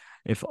degrade.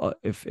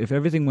 If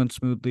everything went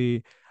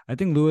smoothly, I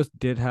think Lewis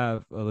did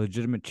have a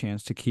legitimate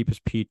chance to keep his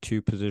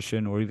P2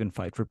 position or even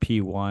fight for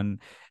P1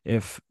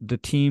 if the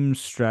team's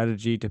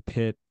strategy to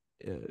pit,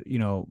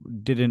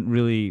 didn't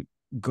really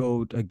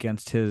go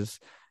against his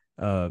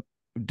uh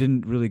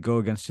didn't really go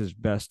against his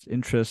best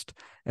interest.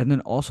 And then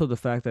also the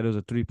fact that it was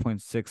a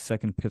 3.6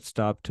 second pit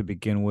stop to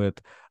begin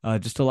with,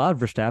 just allowed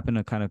Verstappen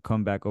to kind of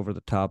come back over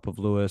the top of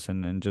Lewis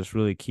and just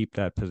really keep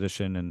that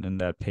position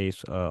and that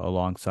pace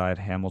alongside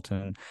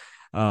Hamilton.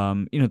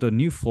 The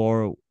new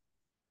floor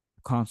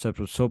concept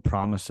was so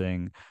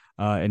promising,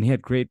 and he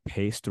had great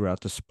pace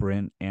throughout the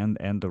sprint and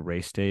the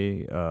race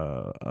day,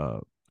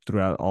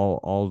 throughout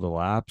all the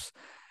laps.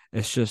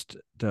 It's just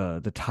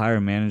the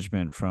tire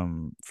management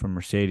from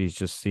Mercedes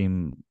just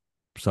seemed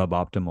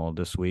suboptimal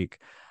this week.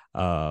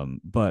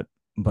 But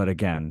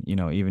again,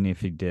 even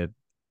if he did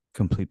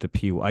complete the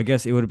P1, I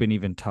guess it would have been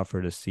even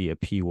tougher to see a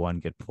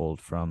P1 get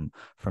pulled from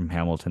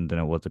Hamilton than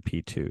it was a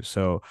P2.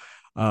 So,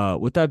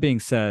 with that being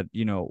said,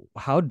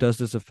 how does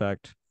this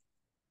affect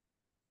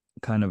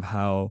kind of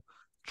how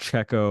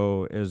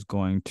Checo is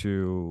going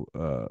to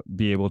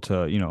be able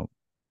to,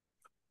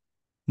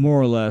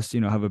 more or less,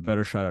 have a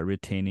better shot at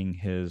retaining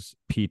his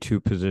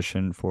P2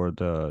 position for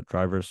the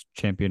drivers'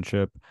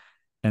 championship,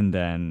 and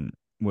then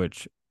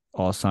which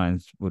all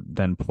signs would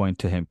then point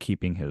to him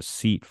keeping his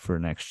seat for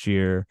next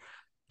year.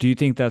 Do you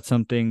think that's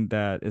something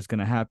that is going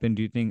to happen?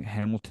 Do you think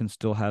Hamilton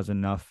still has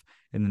enough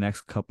in the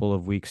next couple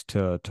of weeks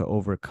to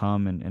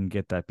overcome and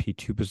get that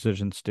P2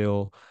 position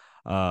still?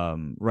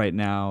 Right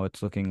now,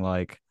 it's looking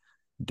like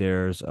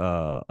there's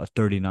a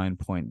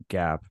 39-point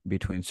gap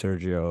between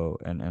Sergio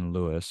and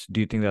Lewis.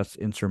 Do you think that's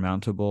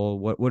insurmountable?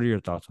 What are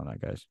your thoughts on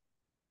that, guys?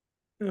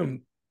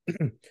 Um,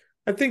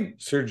 I think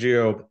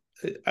Sergio,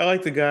 I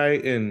like the guy,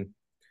 and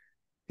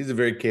he's a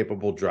very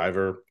capable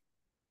driver.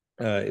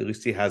 At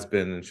least he has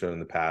been and shown in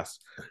the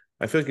past.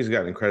 I feel like he's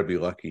gotten incredibly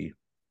lucky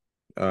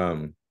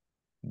um,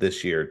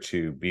 this year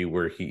to be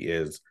where he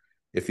is.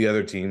 If the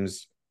other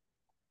teams,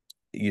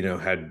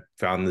 had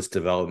found this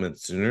development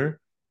sooner,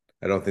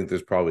 I don't think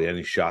there's probably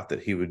any shot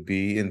that he would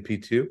be in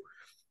P2.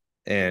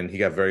 And he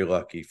got very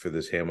lucky for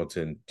this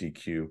Hamilton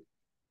DQ,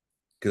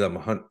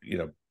 because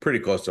pretty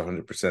close to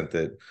 100%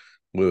 that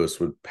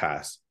Lewis would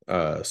pass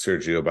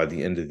Sergio by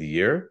the end of the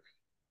year.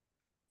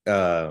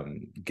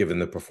 Given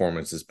the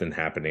performance that's been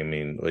happening, I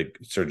mean, like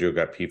Sergio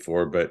got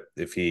P4, but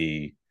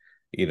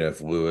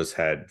if Lewis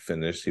had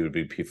finished, he would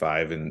be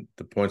P5, and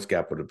the points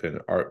gap would have been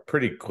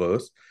pretty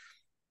close.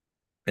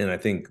 And I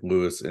think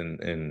Lewis and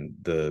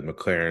the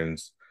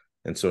McLarens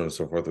and so on and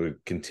so forth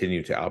would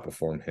continue to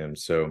outperform him.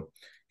 So,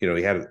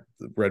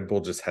 Red Bull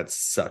just had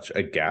such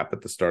a gap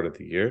at the start of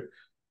the year.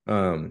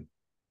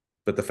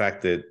 But the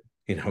fact that,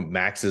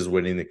 Max is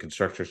winning the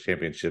Constructors'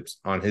 Championships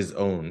on his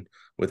own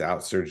without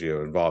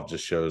Sergio involved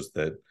just shows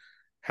that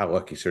how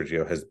lucky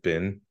Sergio has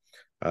been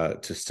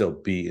to still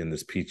be in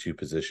this P2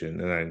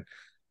 position. And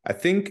I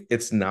think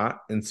it's not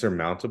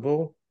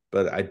insurmountable,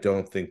 but I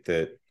don't think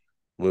that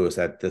Lewis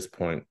at this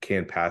point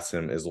can pass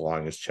him as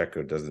long as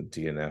Checo doesn't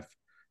DNF.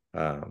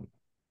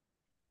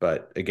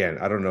 But again,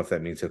 I don't know if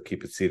that means he'll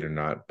keep his seat or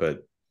not, but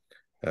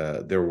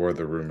there were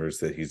the rumors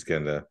that he's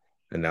going to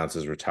announce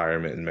his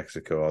retirement in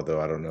Mexico, although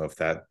I don't know if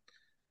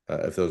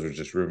those are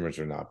just rumors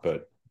or not.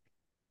 But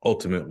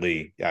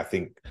ultimately, I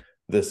think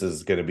this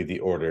is going to be the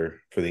order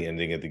for the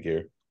ending of the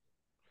year.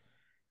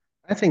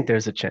 I think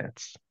there's a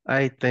chance.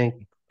 I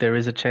think there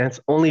is a chance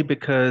only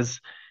because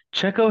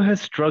Checo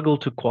has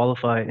struggled to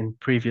qualify in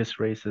previous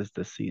races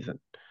this season,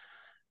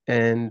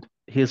 and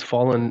he has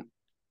fallen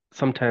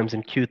sometimes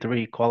in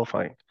Q3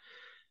 qualifying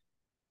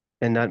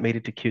and not made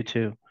it to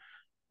Q2.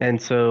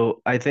 And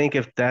so I think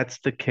if that's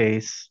the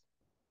case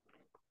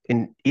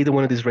in either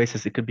one of these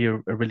races, it could be a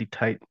really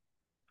tight,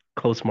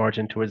 close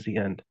margin towards the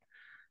end.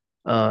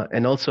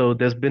 And also,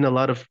 there's been a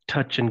lot of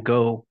touch and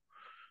go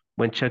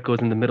when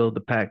Checo's in the middle of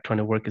the pack trying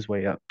to work his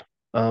way up.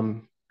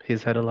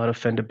 He's had a lot of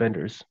fender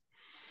benders.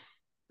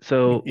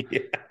 So Yeah.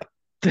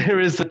 there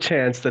is a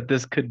chance that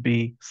this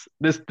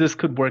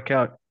could work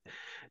out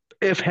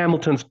if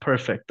Hamilton's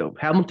perfect, though.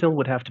 Hamilton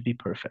would have to be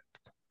perfect.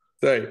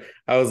 Sorry,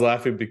 I was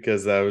laughing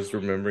because I was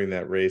remembering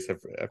that race.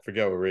 I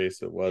forgot what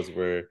race it was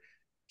where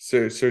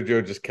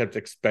Sergio just kept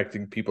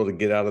expecting people to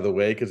get out of the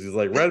way because he's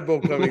like Red Bull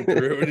coming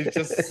through, and he's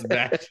just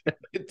smashing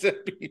into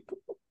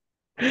people.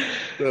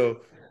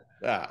 So,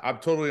 I'm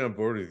totally on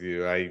board with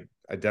you. I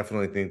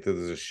definitely think that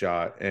there's a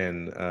shot,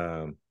 and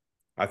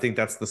I think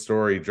that's the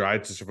story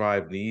Drive to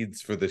Survive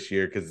needs for this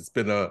year, because it's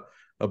been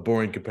a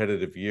boring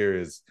competitive year.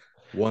 Is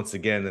once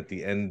again at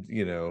the end,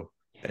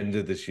 end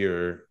of this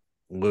year,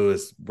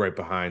 Lewis right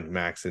behind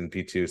Max in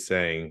P2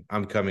 saying,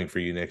 "I'm coming for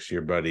you next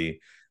year,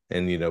 buddy,"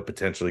 and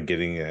potentially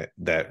getting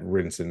that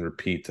rinse and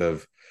repeat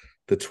of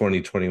the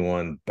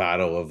 2021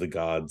 battle of the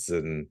gods.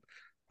 And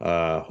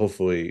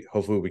hopefully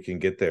we can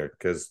get there,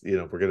 because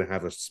we're going to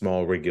have a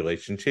small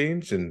regulation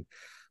change. And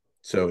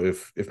so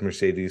if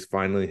Mercedes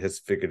finally has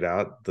figured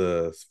out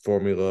the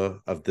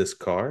formula of this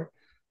car,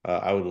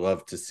 I would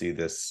love to see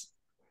this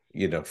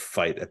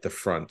fight at the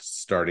front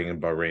starting in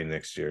Bahrain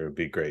next year. It would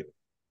be great.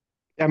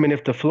 I mean,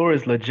 if the floor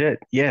is legit,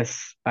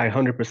 yes, I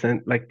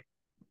 100% like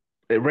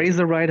raise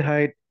the ride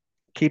height,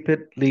 keep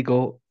it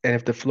legal, and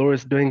if the floor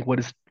is doing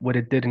what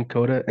it did in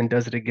Coda and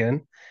does it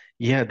again,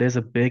 yeah, there's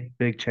a big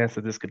chance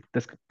that this could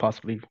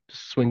possibly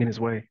swing in his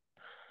way.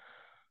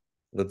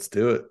 Let's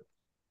do it.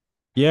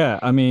 Yeah,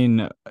 I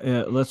mean,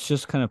 let's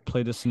just kind of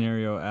play the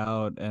scenario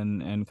out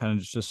and kind of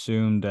just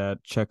assume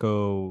that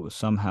Checo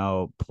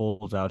somehow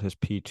pulls out his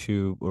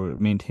P2 or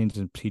maintains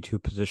his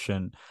P2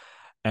 position.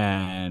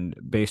 And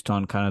based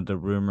on kind of the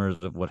rumors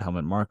of what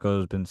Helmut Marko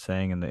has been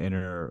saying in the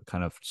inner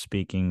kind of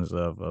speakings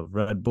of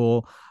Red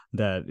Bull,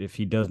 that if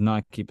he does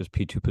not keep his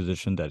P2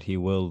 position, that he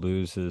will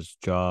lose his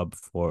job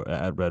for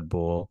at Red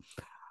Bull,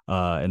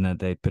 and that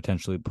they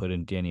potentially put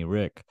in Danny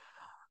Rick.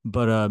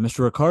 But Mr.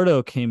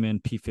 Ricardo came in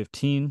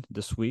P15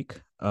 this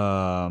week,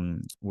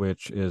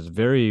 which is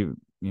very,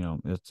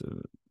 it's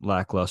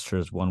lackluster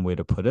is one way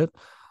to put it.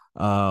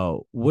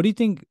 What do you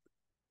think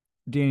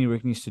Danny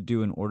Rick needs to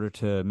do in order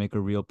to make a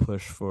real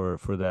push for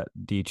that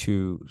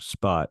D2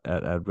 spot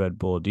at Red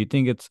Bull? Do you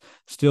think it's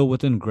still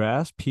within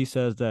grasp? He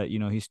says that,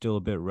 he's still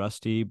a bit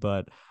rusty,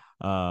 but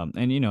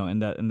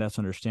and that's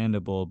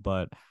understandable,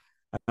 but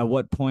at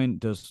what point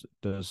does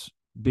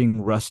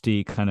being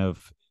rusty kind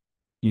of,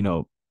 you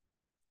know,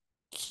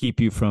 keep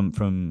you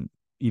from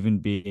even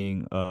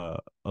being a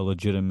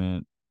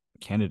legitimate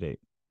candidate?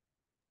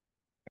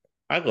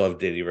 I love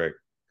Danny Rick.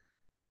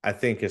 I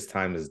think his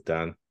time is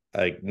done.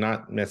 Like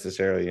not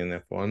necessarily in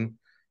F1.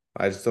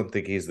 I just don't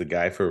think he's the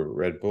guy for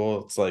Red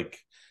Bull. It's like,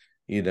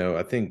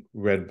 I think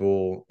Red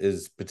Bull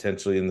is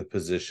potentially in the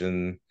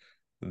position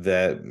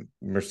that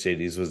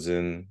Mercedes was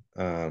in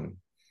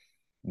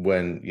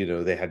when,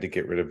 they had to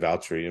get rid of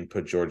Valtteri and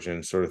put George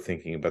in, sort of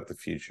thinking about the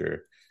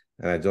future.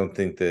 And I don't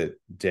think that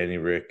Danny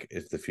Rick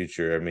is the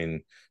future. I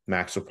mean,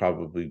 Max will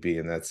probably be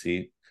in that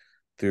seat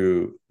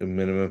through a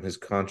minimum his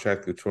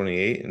contract through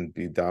 28 and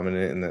be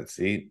dominant in that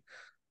seat.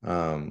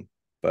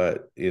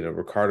 But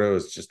Ricardo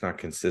is just not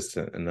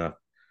consistent enough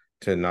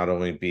to not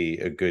only be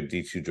a good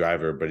D2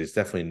 driver, but he's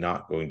definitely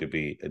not going to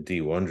be a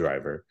D1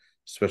 driver,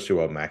 especially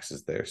while Max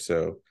is there.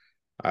 So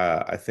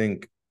I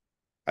think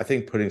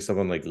putting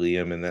someone like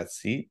Liam in that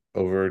seat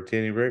over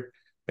Danny Rick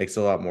makes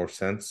a lot more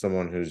sense.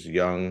 Someone who's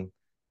young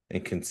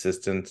and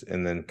consistent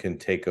and then can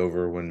take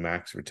over when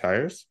Max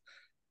retires.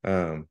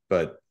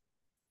 But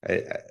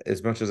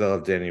as much as I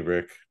love Danny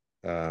Rick,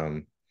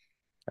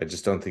 I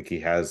just don't think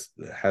he has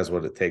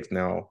what it takes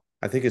now.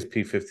 I think his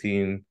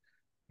P15,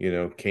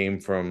 came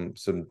from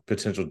some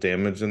potential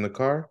damage in the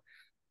car.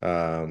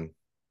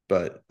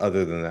 But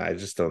other than that, I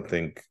just don't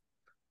think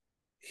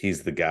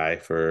he's the guy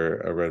for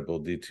a Red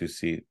Bull D2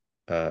 seat.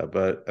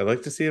 But I'd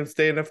like to see him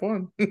stay in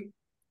F1.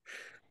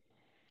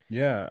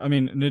 Yeah, I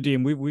mean,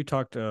 Nadeem, we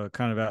talked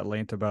kind of at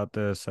length about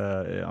this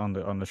on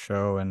the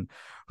show, and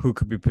who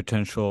could be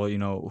potential,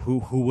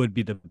 who would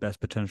be the best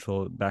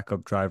potential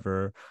backup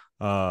driver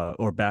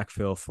or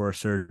backfill for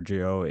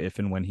Sergio if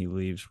and when he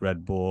leaves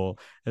Red Bull,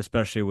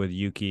 especially with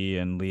Yuki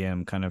and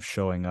Liam kind of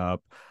showing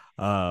up.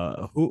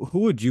 Who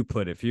would you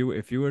put if you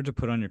were to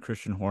put on your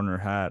Christian Horner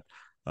hat?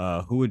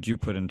 Who would you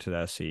put into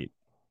that seat?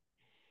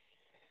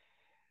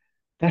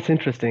 That's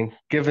interesting,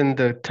 given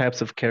the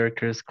types of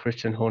characters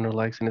Christian Horner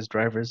likes in his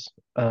drivers.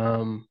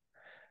 Um,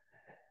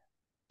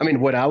 I mean,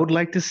 what I would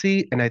like to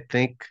see, and I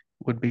think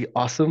would be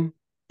awesome,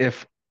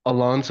 if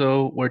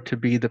Alonso were to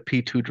be the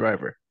P2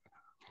 driver.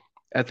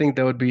 I think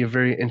that would be a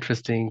very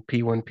interesting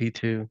P1,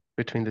 P2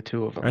 between the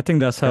two of I them. think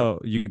that's And how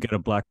you get a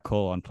black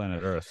hole on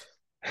planet Earth.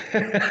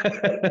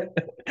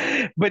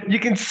 but you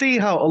can see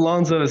how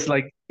Alonso is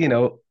like,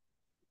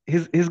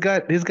 he's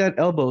got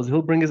elbows.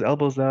 He'll bring his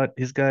elbows out.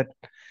 He's got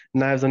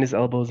knives on his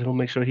elbows. He'll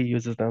make sure he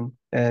uses them.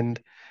 And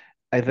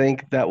I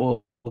think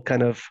that'll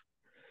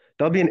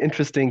be an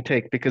interesting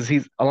take because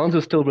he's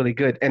Alonso's still really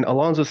good and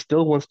Alonso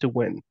still wants to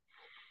win.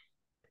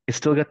 He's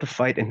still got the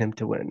fight in him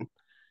to win.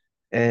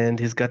 And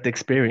he's got the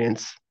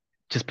experience.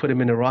 Just put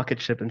him in a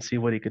rocket ship and see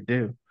what he could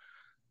do.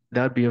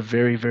 That would be a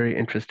very, very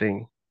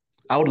interesting.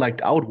 I would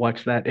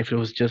watch that if it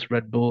was just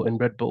Red Bull and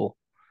Red Bull.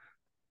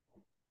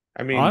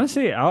 I mean,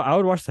 Honestly, I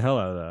would watch the hell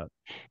out of that.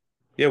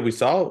 yeah, we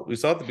saw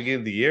at the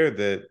beginning of the year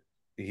that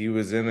he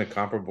was in a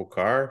comparable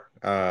car,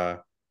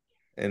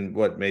 and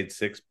what made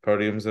six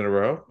podiums in a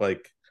row.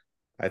 Like,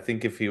 I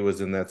think if he was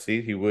in that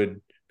seat, he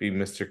would be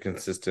Mr.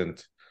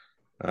 Consistent.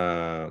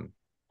 Um,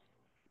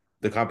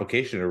 the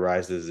complication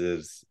arises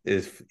is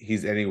if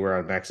he's anywhere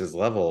on Max's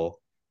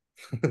level,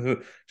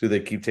 do they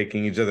keep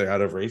taking each other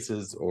out of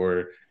races,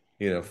 or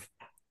you know,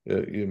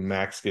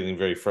 Max getting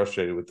very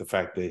frustrated with the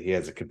fact that he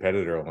has a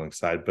competitor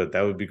alongside? But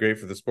that would be great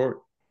for the sport.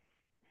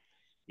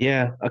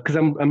 Yeah, because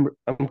I'm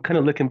kind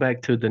of looking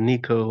back to the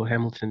Nico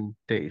Hamilton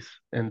days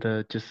and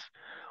the just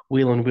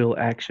wheel on wheel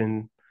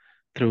action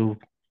through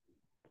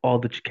all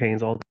the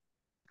chicanes, all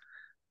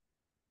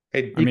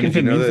Hey, I you mean, can did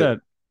you know that?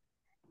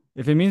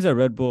 if it means that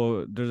Red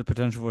Bull, there's a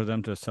potential for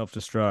them to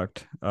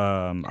self-destruct,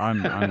 I'm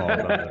all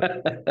about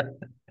it.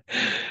 Hey,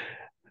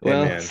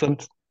 well, man. some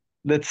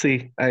let's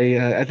see.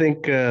 I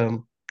think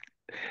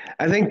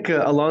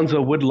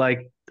Alonso would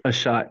like a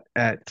shot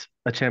at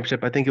a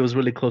championship. I think it was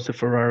really close to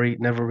Ferrari,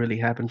 never really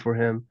happened for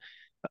him.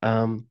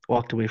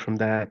 Walked away from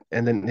that,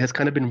 and then has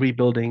kind of been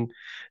rebuilding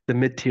the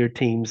mid-tier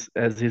teams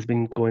as he's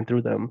been going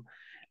through them.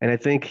 And I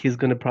think he's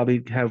going to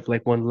probably have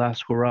like one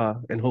last hurrah,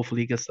 and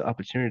hopefully he gets the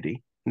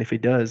opportunity. And if he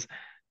does,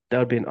 that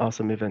would be an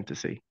awesome event to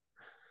see.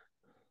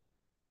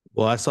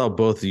 Well, I saw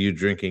both of you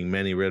drinking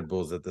many Red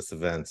Bulls at this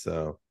event,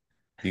 so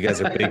you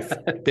guys are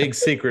big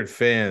secret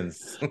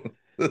fans,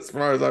 as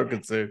far as I'm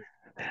concerned.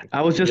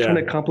 I was just trying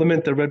Yeah. to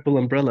compliment the Red Bull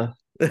umbrella.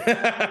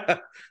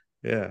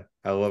 Yeah,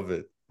 I love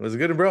it. It was a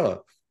good umbrella.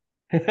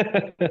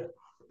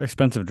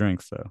 Expensive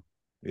drinks though.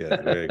 Yeah,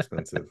 it's very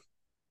expensive.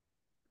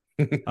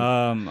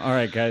 All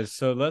right, guys.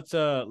 So let's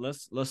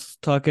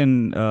talk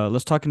in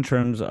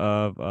terms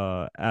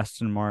of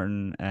Aston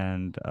Martin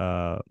and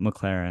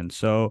McLaren.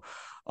 So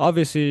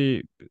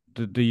obviously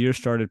the year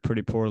started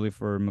pretty poorly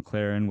for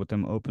McLaren, with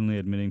them openly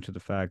admitting to the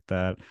fact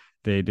that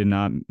they did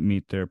not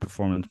meet their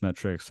performance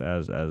metrics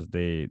as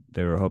they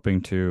were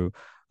hoping to.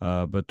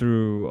 But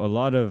through a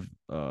lot of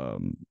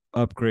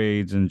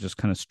upgrades and just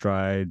kind of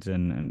strides,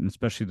 and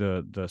especially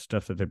the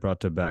stuff that they brought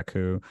to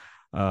Baku,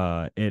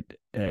 it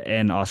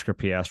and Oscar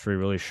Piastri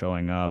really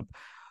showing up.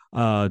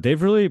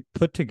 They've really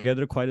put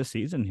together quite a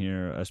season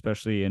here,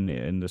 especially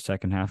in the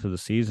second half of the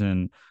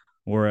season.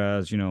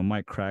 Whereas,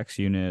 Mike Crack's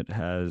unit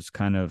has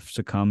kind of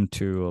succumbed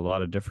to a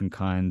lot of different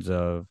kinds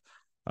of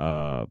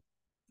uh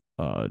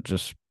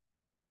just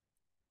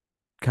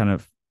kind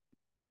of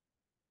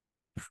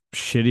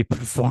shitty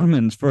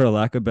performance, for a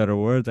lack of better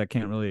words. I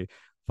can't really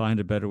find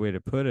a better way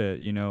to put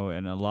it,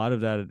 and a lot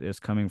of that is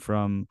coming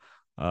from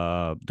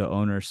the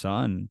owner's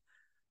son.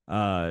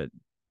 uh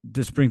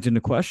this brings into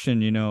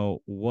question,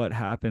 what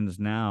happens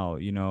now.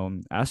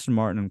 Aston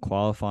Martin in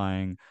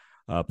qualifying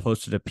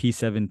posted a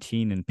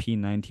P17 and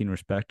P19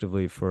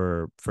 respectively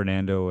for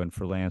Fernando and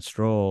for Lance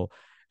Stroll.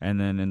 And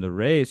then in the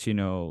race,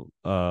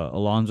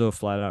 Alonso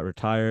flat out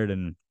retired,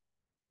 and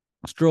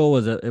Stroll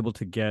was able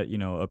to get,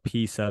 a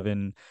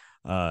P7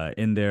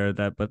 in there,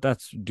 but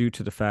that's due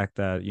to the fact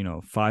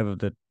that, five of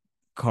the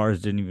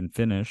cars didn't even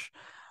finish.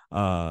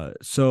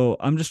 So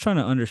I'm just trying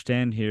to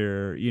understand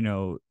here,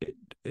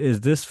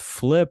 is this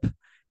flip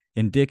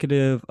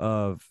indicative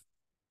of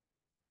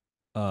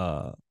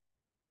uh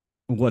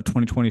what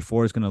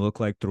 2024 is going to look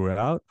like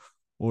throughout,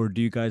 or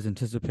do you guys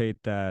anticipate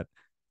that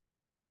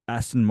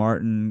Aston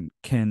Martin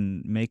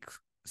can make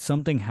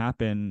something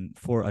happen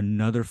for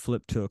another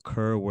flip to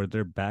occur where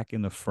they're back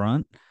in the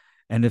front?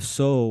 And if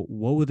so,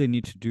 what would they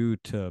need to do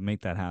to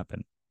make that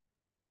happen?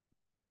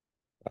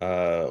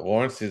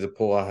 Lawrence needs to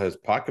pull out his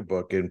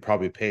pocketbook and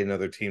probably pay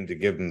another team to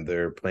give them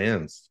their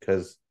plans.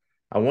 Because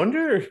I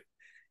wonder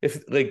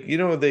if, like,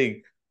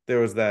 there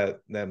was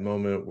that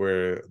moment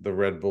where the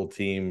Red Bull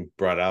team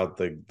brought out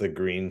the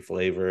green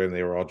flavor and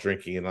they were all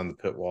drinking it on the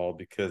pit wall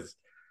because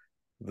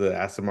the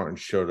Aston Martin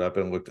showed up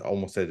and looked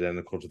almost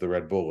identical to the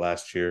Red Bull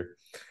last year.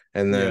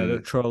 And Yeah, they're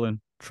then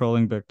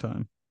trolling big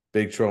time.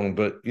 big trolling.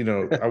 But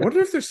I wonder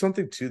if there's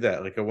something to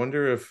that. Like, I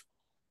wonder if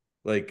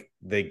like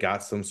they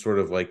got some sort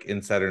of like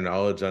insider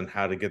knowledge on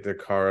how to get their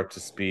car up to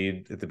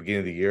speed at the beginning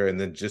of the year and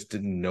then just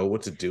didn't know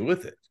what to do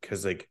with it.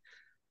 Because like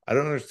I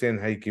don't understand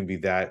how you can be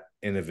that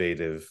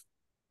innovative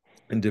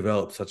and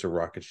develop such a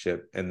rocket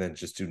ship and then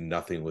just do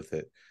nothing with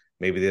it.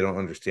 Maybe they don't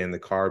understand the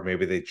car.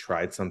 Maybe they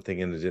tried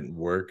something and it didn't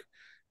work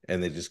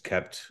and they just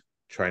kept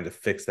trying to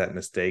fix that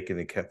mistake and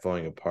it kept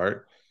falling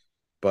apart.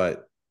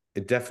 But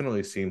it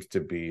definitely seems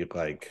to be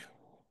like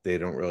they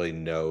don't really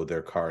know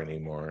their car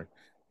anymore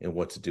and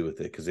what to do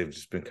with it because they've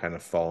just been kind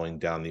of falling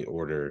down the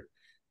order,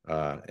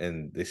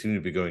 and they seem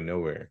to be going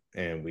nowhere.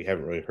 And we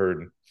haven't really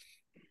heard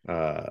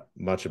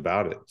much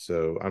about it.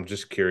 So I'm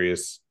just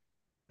curious.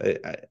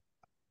 I,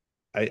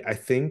 I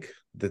think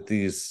that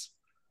these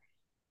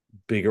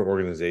bigger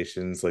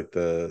organizations like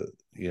the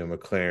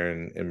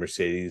McLaren and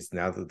Mercedes,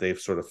 now that they've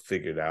sort of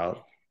figured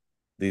out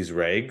these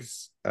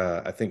regs,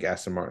 I think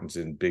Aston Martin's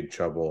in big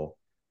trouble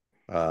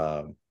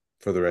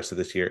for the rest of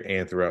this year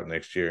and throughout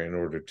next year in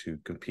order to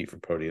compete for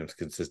podiums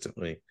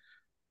consistently.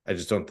 I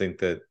just don't think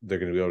that they're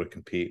going to be able to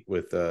compete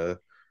with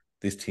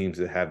these teams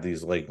that have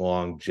these like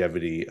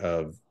longevity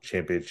of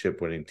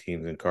championship winning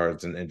teams and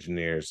cars and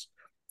engineers.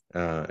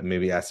 And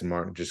maybe Aston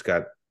Martin just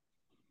got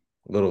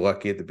a little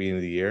lucky at the beginning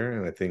of the year,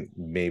 and I think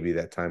maybe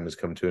that time has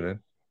come to an end.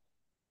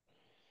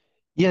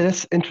 Yeah,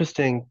 that's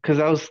interesting because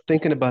I was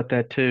thinking about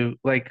that too.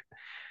 Like,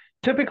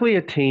 typically,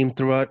 a team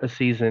throughout a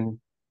season,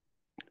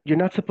 you're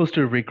not supposed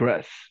to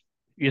regress.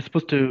 You're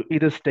supposed to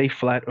either stay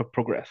flat or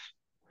progress.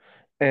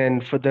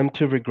 And for them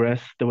to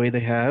regress the way they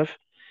have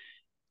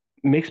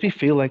makes me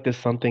feel like there's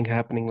something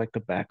happening like the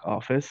back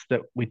office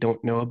that we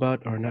don't know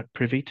about or not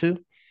privy to.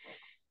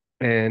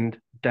 And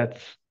that's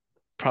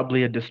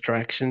probably a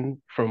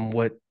distraction from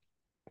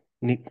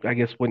I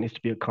guess what needs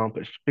to be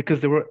accomplished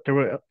because they were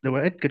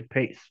at good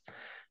pace.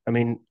 I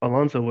mean,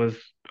 Alonso was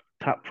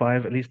top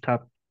five, at least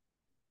top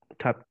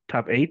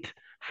eight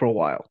for a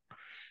while.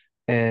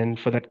 And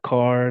for that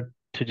car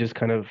to just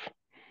kind of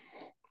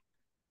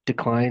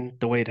decline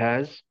the way it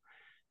has,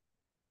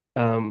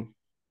 um,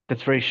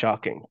 that's very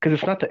shocking because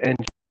it's not the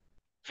engine,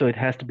 so it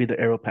has to be the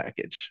aero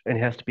package and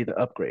it has to be the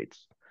upgrades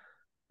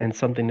and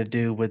something to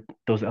do with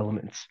those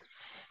elements.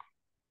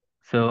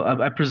 So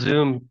I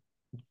presume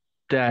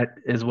that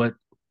is what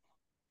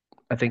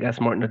I think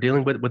Aston Martin are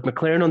dealing with. With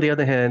McLaren, on the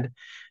other hand,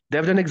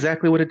 they've done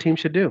exactly what a team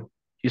should do.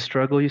 You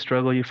struggle, you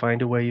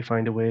find a way,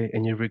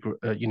 and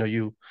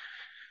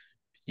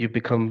you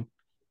become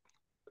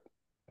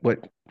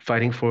what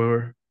fighting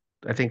for.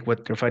 I think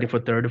what they're fighting for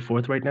third or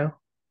fourth right now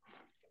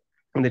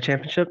in the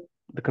championship,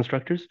 the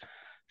constructors.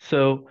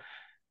 So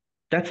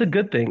That's a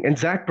good thing. And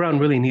Zach Brown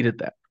really needed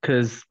that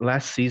because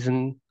last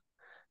season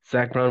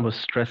Zach Brown was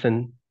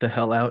stressing the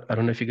hell out. I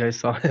don't know if you guys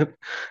saw him,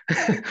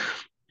 Yeah,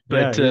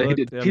 but he he looked.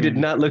 did he did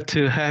not look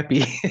too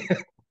happy.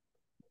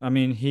 I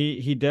mean,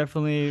 he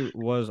definitely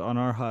was on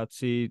our hot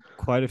seat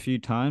quite a few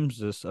times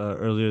this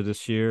earlier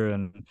this year,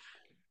 and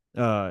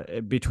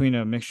between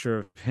a mixture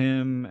of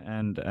him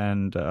and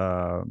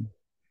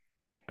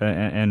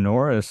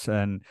Norris,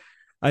 and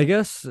I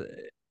guess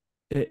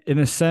in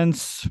a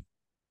sense,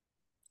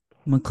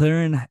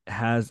 McLaren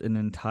has an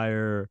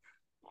entire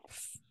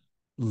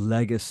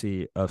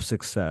legacy of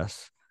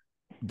success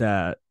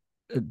that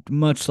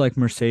much like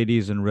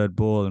Mercedes and Red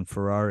Bull and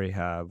Ferrari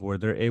have, where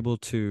they're able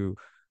to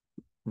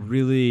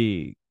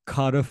really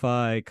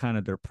codify kind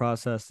of their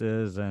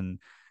processes and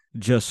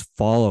just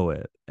follow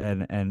it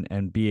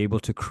and be able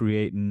to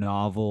create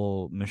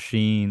novel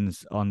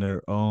machines on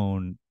their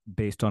own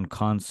based on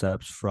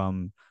concepts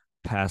from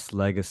past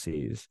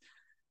legacies.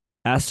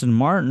 Aston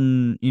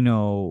Martin,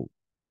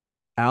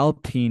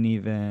 Alpine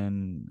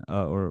even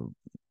or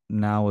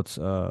now it's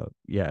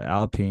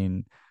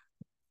Alpine,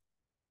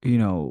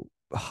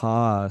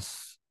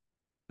 Haas,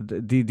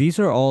 these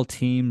are all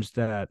teams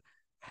that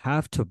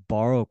have to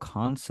borrow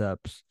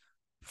concepts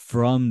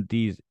from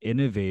these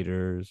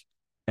innovators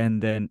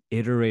and then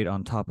iterate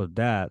on top of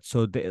that.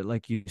 So they,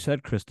 like you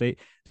said, Chris, they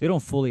don't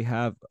fully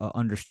have an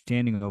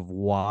understanding of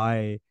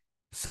why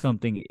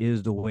something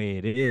is the way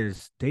it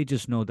is. They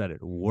just know that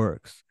it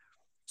works.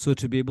 So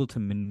to be able to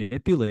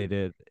manipulate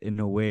it in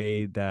a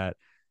way that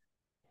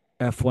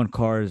F1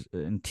 cars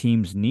and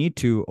teams need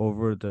to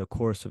over the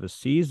course of a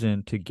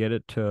season to get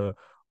it to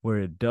where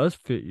it does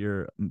fit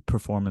your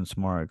performance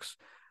marks,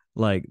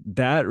 like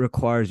that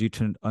requires you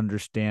to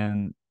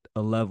understand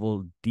a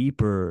level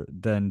deeper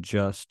than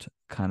just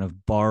kind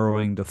of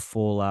borrowing the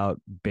full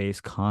out base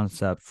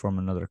concept from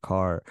another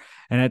car.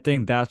 And I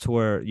think that's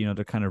where,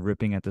 they're kind of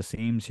ripping at the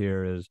seams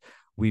here is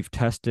we've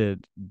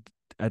tested.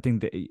 I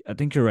think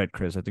you're right,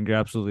 Chris. I think you're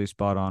absolutely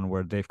spot on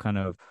where they've kind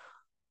of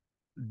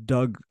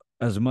dug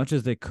as much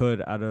as they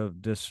could out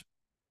of this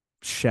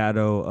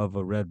shadow of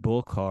a Red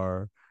Bull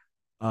car,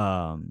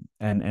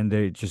 and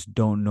they just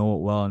don't know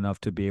it well enough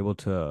to be able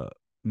to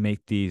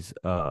make these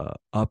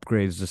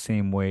upgrades the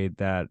same way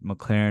that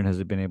McLaren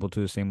has been able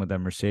to, the same way that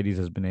Mercedes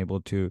has been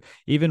able to,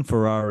 even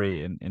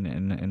Ferrari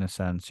in a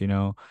sense,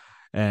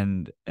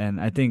 and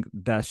I think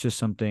that's just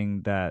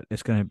something that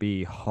it's going to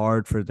be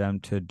hard for them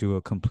to do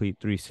a complete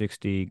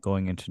 360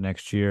 going into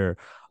next year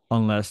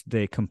unless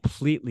they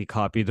completely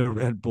copy the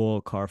Red Bull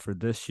car for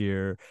this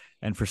year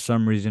and for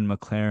some reason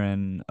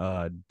McLaren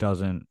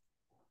doesn't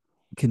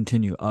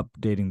continue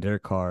updating their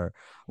car,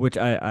 which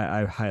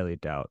I highly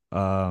doubt.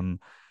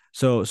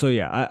 So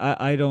yeah,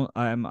 I don't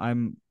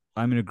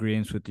I'm in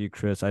agreement with you,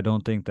 Chris. I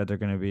don't think that they're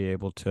going to be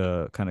able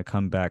to kind of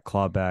come back,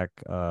 claw back,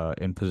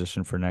 in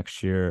position for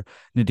next year.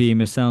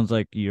 Nadeem, it sounds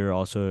like you're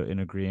also in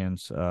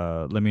agreement.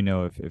 Let me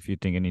know if you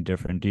think any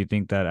different. Do you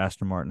think that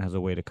Aston Martin has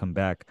a way to come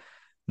back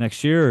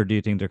next year, or do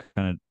you think they're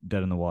kind of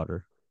dead in the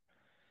water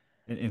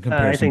in I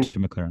comparison think to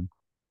McLaren?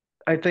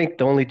 I think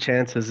the only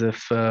chance is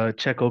if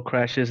Checo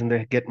crashes and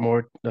they get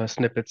more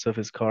snippets of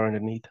his car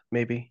underneath,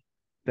 maybe.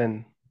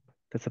 Then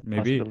that's a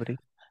Maybe. possibility.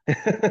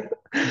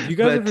 Do you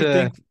guys But ever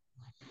think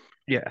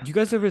yeah, Do you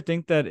guys ever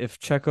think that if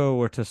Checo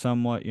were to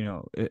somewhat,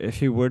 if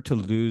he were to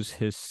lose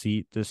his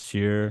seat this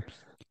year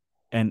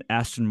and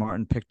Aston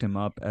Martin picked him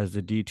up as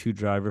the D2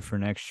 driver for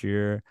next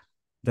year,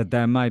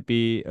 that might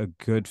be a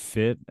good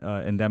fit,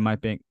 and that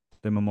might make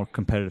them a more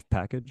competitive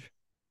package?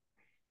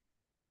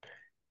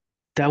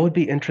 that would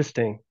be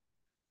interesting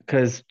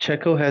because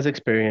Checo has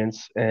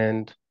experience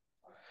and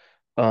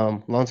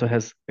Alonso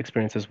has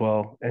experience as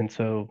well. And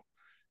so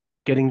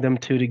getting them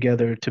two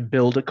together to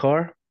build a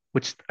car,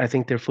 which I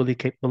think they're fully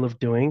capable of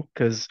doing,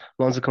 because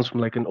Alonso comes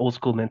from like an old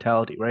school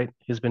mentality, right?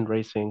 He's been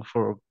racing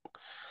for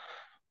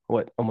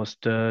what,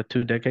 almost 2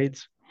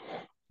 decades.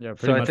 Yeah, So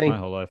pretty I much my think,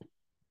 whole life.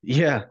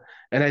 yeah.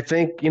 And I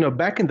think,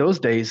 back in those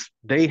days,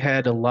 they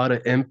had a lot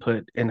of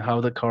input in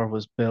how the car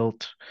was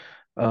built,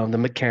 the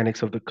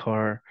mechanics of the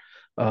car,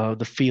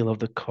 the feel of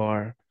the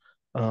car,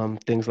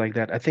 things like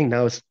that. I think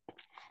now it's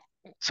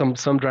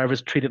some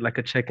drivers treat it like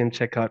a check in,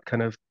 check out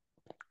kind of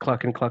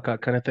clock in, clock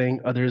out kind of thing.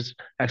 Others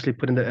actually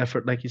put in the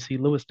effort like you see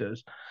Lewis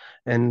does.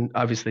 And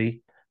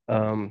obviously,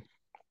 um,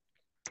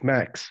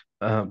 Max.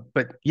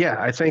 But yeah,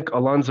 I think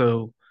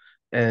Alonso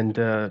and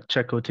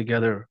Checo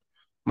together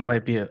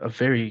might be a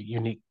very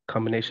unique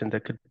combination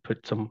that could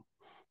put some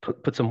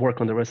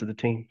work on the rest of the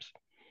teams.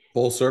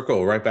 Full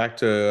circle, right back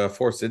to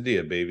Force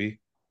India, baby.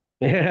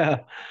 Yeah.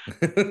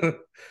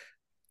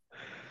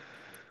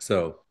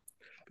 So,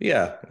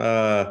 yeah,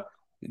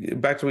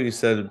 back to what you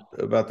said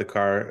about the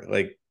car,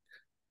 like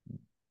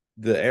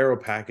the aero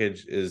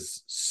package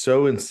is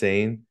so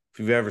insane. If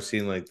you've ever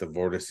seen like the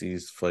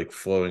vortices like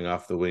flowing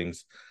off the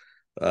wings,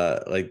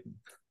 like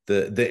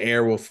the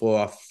air will flow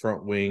off the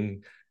front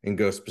wing and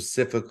go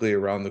specifically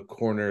around the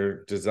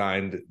corner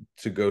designed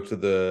to go to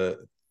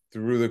the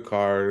through the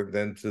car,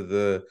 then to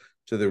the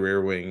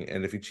rear wing.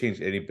 And if you change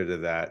any bit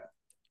of that,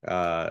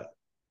 uh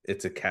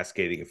it's a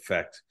cascading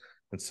effect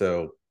And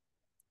so,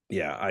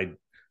 yeah,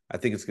 I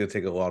think it's going to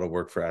take a lot of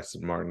work for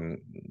Aston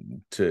Martin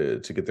to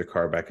get their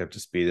car back up to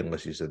speed,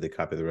 unless you said they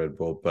copy the Red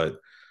Bull. But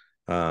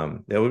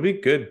it would be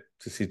good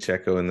to see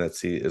Checo in that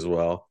seat as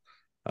well.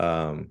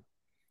 Um,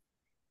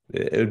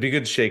 it would be a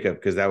good shakeup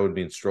because that would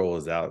mean Stroll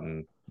is out,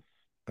 and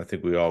I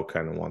think we all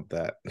kind of want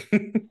that.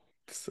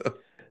 So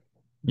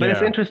But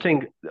it's Yeah.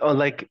 interesting,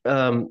 like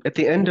at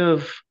the end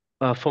of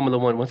Formula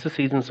One, once the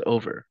season's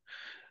over,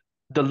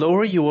 the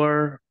lower you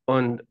are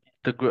on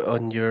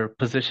on your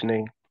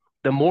positioning,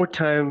 the more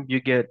time you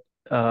get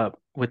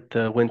with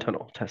the wind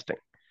tunnel testing.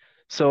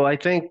 So I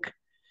think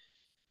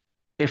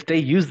if they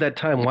use that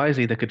time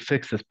wisely, they could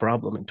fix this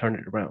problem and turn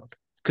it around.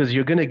 Because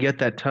you're going to get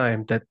that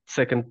time that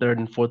second, third,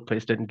 and fourth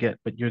place didn't get,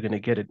 but you're going to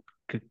get it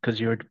because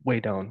you're way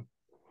down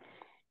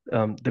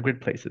the grid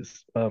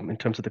places in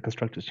terms of the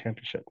Constructors'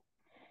 Championship.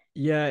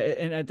 Yeah,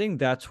 and I think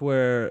that's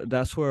where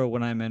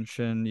when I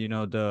mentioned,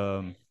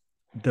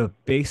 the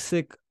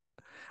basic,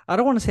 I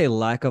don't want to say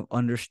lack of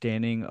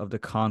understanding of the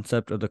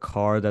concept of the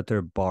car that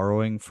they're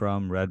borrowing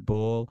from Red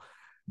Bull,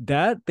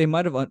 that they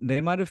might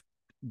have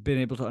been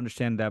able to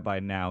understand that by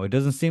now. It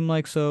doesn't seem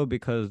like so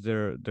because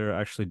they're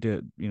actually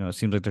did, it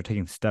seems like they're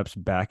taking steps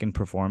back in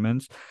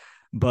performance.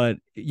 But,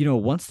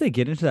 once they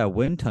get into that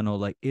wind tunnel,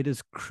 like it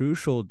is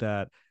crucial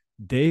that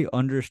they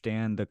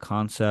understand the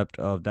concept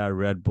of that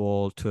Red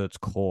Bull to its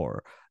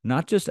core,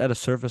 not just at a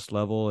surface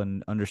level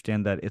and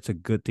understand that it's a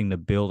good thing to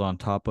build on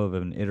top of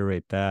and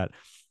iterate that.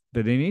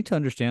 But they need to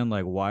understand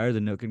like why are the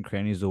nook and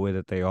crannies the way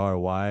that they are?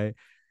 Why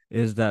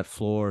is that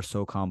floor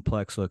so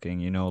complex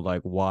looking?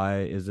 Like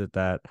why is it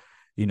that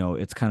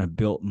it's kind of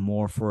built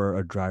more for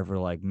a driver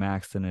like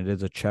Max than it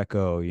is a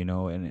Checo,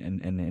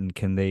 and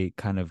can they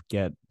kind of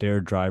get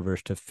their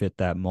drivers to fit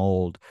that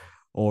mold?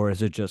 Or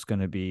is it just going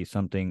to be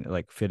something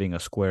like fitting a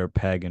square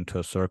peg into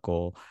a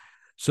circle?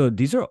 So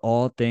these are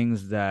all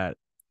things that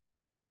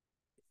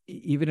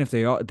even if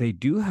they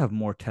do have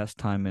more test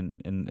time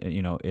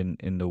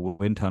in the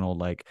wind tunnel,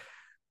 like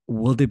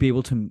will they be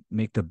able to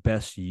make the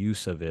best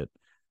use of it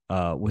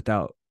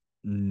without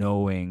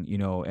knowing,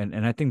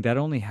 and I think that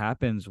only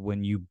happens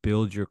when you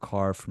build your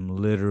car from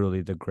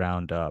literally the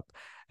ground up.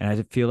 And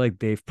I feel like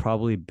they've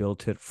probably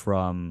built it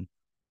from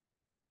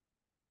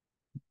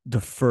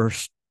the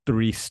first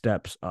three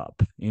steps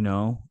up,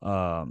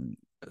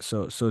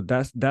 so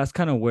that's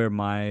kind of where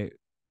my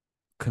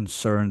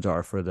concerns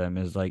are for them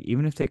is like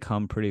even if they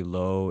come pretty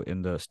low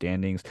in the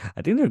standings,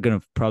 I think they're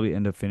gonna probably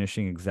end up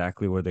finishing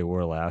exactly where they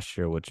were last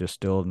year, which is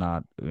still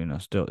not,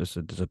 still it's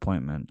a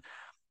disappointment.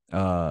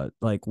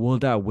 Like will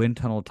that wind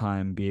tunnel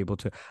time be able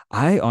to,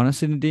 I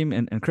honestly, Nadeem,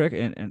 and correct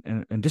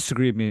and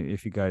disagree with me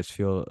if you guys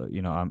feel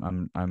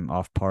I'm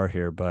off par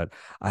here, but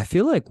I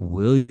feel like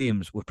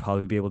Williams would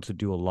probably be able to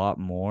do a lot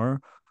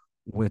more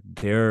with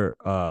their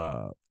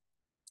uh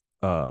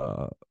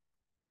um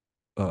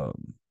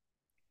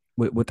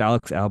with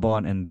Alex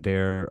Albon and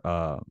their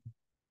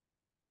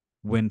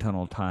wind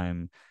tunnel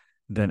time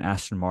than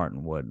Aston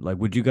Martin would. Like,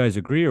 would you guys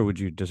agree or would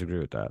you disagree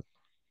with that?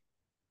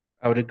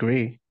 I would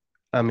agree.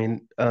 I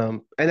mean,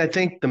 and I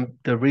think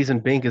the reason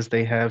being is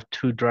they have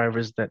two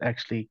drivers that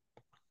actually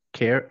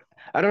care.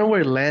 I don't know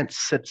where Lance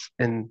sits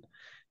in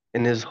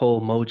his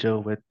whole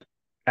mojo with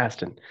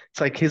Aston.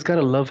 It's like he's got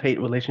a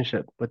love-hate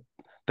relationship with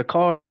the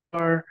car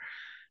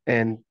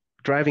and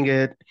driving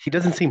it. He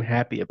doesn't seem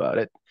happy about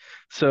it.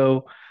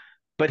 So,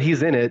 but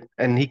he's in it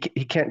and he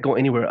can't go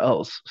anywhere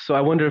else. So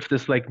I wonder if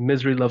this like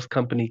misery loves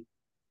company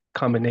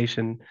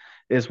combination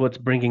is what's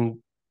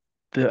bringing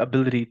the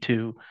ability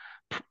to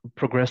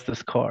progress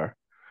this car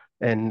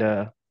and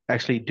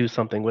actually do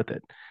something with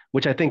it,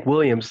 which I think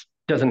Williams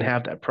doesn't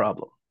have that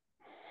problem.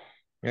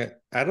 yeah,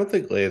 I don't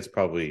think Lance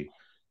probably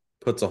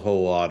puts a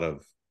whole lot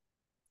of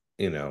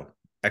you know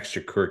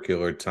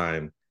extracurricular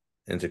time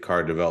into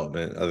car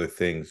development, other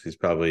things. He's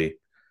probably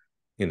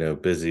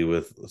busy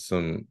with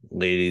some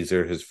ladies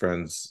or his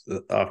friends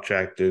off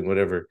track doing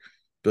whatever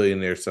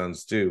billionaire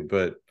sons do.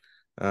 But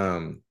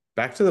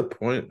back to the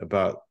point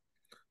about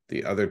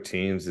the other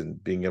teams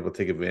and being able to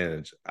take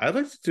advantage. I'd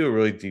like to do a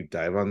really deep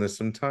dive on this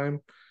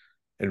sometime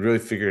and really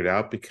figure it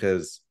out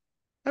because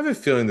I have a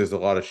feeling there's a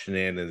lot of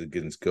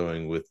shenanigans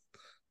going with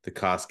the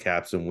cost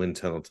caps and wind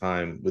tunnel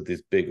time with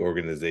these big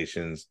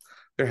organizations.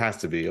 There has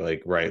to be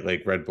like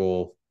Red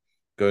Bull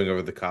going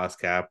over the cost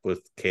cap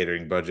with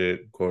catering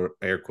budget, quote,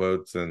 air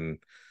quotes, and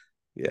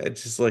yeah,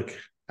 it's just like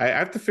I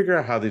have to figure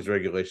out how these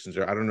regulations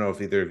are. I don't know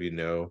if either of you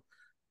know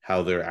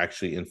how they're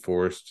actually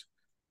enforced,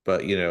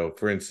 but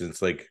for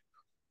instance, like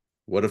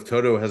what if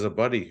Toto has a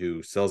buddy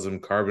who sells him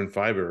carbon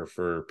fiber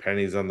for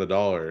pennies on the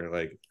dollar?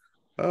 Like,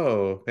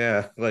 oh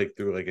yeah, like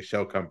through like a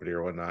shell company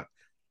or whatnot.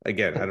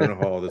 Again, I don't know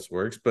how all this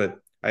works, but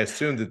I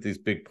assume that these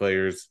big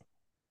players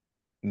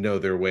know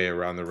their way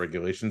around the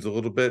regulations a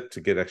little bit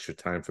to get extra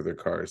time for their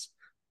cars.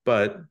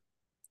 But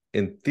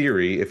in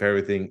theory, if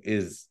everything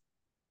is,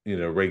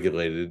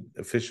 regulated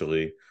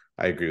officially,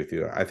 I agree with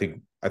you. I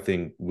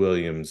think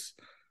Williams,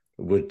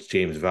 with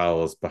James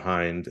Vowles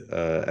behind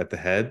at the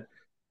head,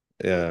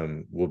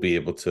 will be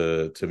able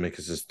to make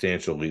a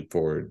substantial leap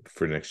forward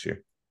for next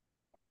year.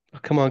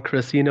 Come on,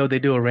 Chris, you know they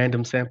do a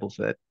random sample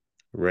set.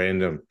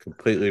 Random,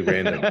 completely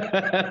random.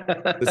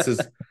 This is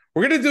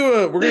we're gonna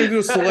do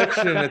a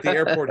selection at the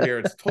airport here.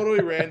 It's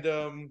totally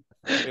random,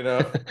 you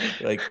know,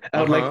 like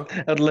uh-huh.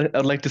 I'd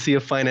like to see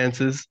your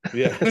finances.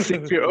 Yeah. See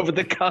if you're over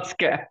the cost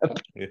cap.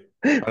 Yeah,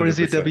 Where's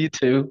your 100%.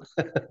 W-2?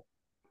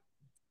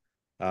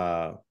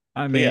 Uh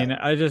I but yeah, mean,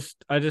 I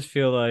just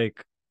feel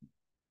like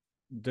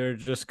they're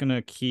just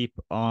gonna keep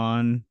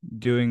on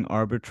doing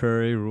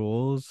arbitrary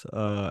rules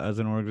as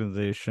an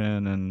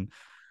organization and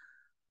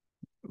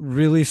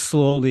really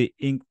slowly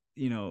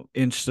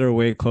inch their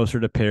way closer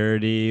to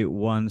parity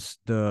once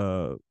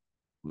the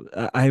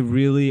I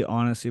really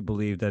honestly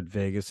believe that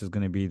Vegas is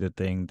going to be the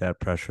thing that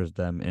pressures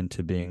them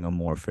into being a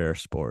more fair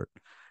sport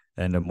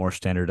and a more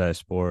standardized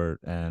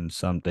sport and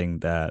something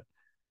that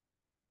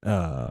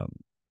uh,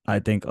 I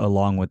think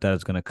along with that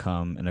is going to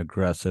come an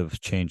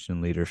aggressive change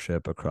in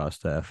leadership across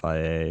the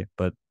FIA.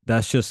 But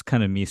that's just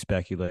kind of me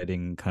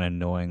speculating, kind of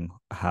knowing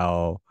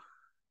how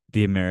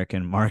the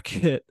American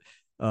market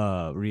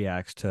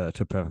reacts to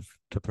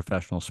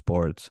professional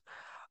sports.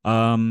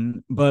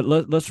 But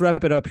let's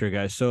wrap it up here,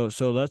 guys. So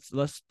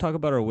let's talk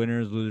about our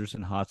winners, losers,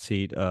 and hot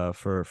seat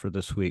for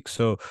this week.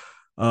 So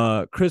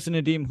Chris and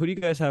Nadeem, who do you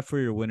guys have for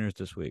your winners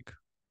this week?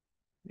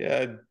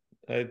 yeah,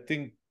 I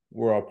think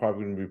we're all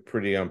probably gonna be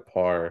pretty on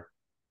par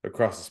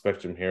across the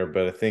spectrum here,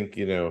 but I think,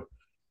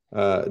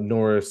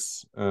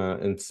 Norris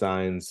and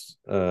Signs,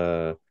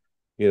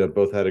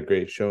 both had a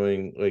great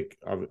showing. Like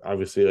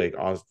obviously, like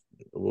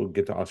we'll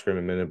get to Oscar in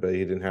a minute, but he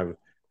didn't have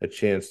a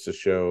chance to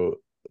show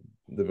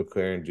the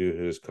McLaren due to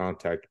his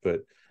contact.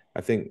 But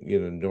I think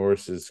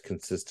Norris's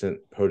consistent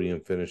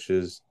podium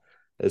finishes,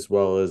 as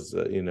well as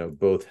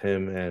both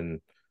him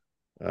and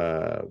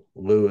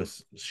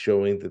Lewis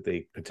showing that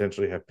they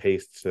potentially have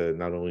pace to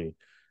not only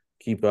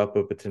keep up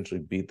but potentially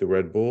beat the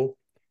Red Bull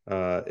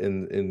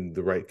in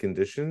the right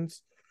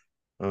conditions.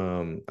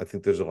 I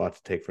think there's a lot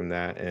to take from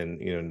that, and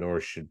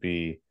Norris should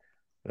be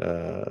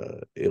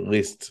at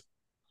least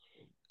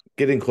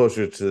getting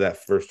closer to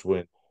that first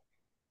win.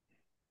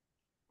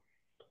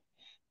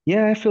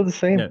 Yeah, I feel the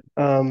Yeah,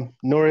 same.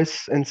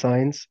 Norris and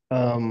Sainz.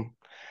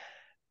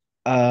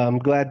 I'm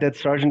glad that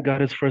Sargent got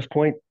his first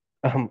point.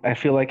 I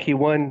feel like he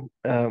won.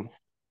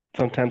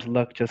 Sometimes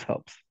luck just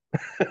helps.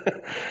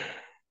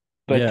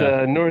 But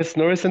yeah, Norris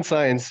and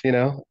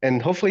Sainz,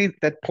 and hopefully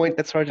that point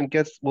that Sargent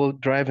gets will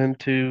drive him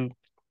to,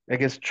 I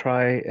guess,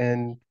 try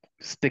and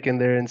stick in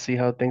there and see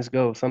how things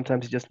go.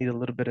 Sometimes you just need a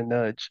little bit of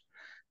nudge,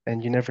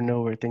 and you never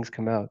know where things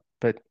come out.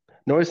 But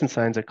Norris and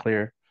Sainz are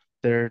clear.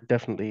 They're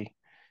definitely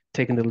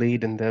taking the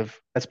lead, and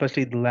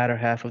especially the latter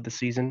half of the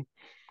season,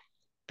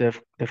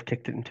 they've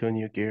kicked it into a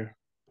new gear.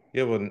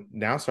 Yeah, well,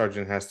 now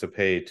Sargent has to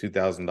pay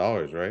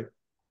 $2,000, right?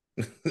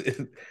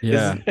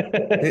 yeah.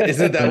 Isn't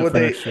isn't that what For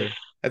they? next year.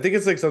 I think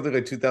it's like something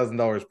like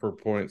 $2,000 per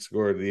point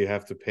scored that you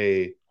have to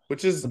pay,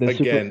 which is The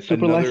again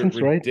super another license,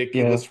 right? Yeah.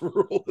 ridiculous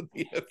rule in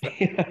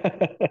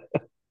the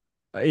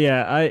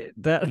Yeah, I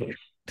that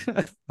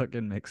that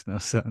fucking makes no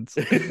sense.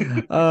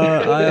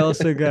 I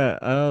also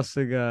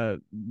got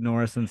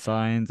Norris and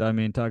Signs. I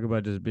mean, talk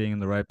about just being in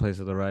the right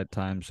place at the right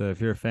time. So if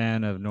you're a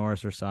fan of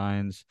Norris or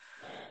Signs,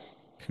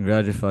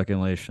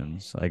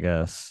 congratulations, I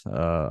guess.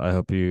 I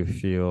hope you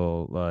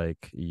feel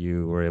like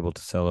you were able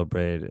to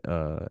celebrate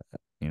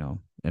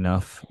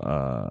enough.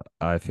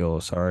 I feel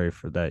sorry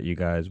for that you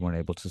guys weren't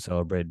able to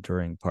celebrate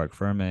during Park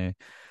Ferme.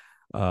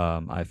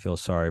 I feel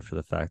sorry for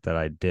the fact that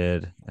I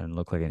did and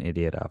look like an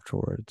idiot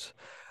afterwards.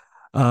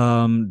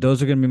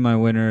 Those are gonna be my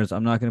winners.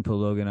 I'm not gonna put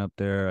Logan up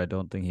there. I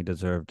don't think he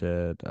deserved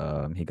it.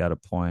 He got a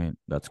point.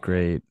 That's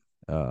great.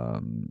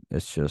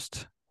 It's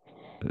just,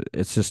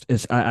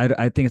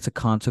 I think it's a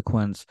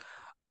consequence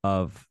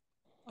of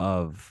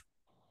of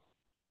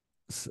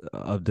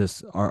of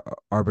this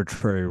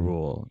arbitrary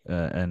rule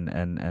and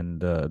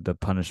the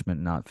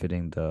punishment not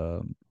fitting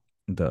the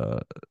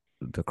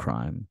the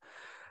crime.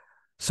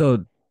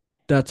 So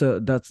that's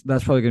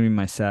probably gonna be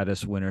my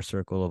saddest winner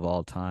circle of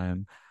all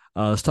time.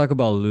 Let's talk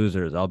about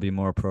losers. I'll be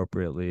more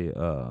appropriately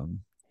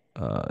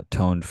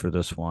toned for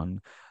this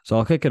one. So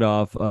I'll kick it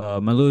off.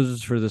 My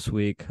losers for this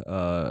week,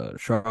 Charles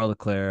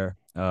Leclerc.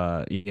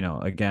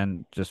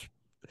 Again, just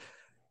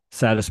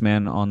saddest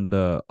man on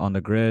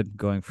the grid,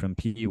 going from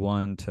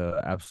P1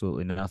 to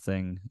absolutely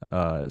nothing.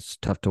 It's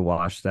tough to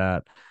watch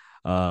that.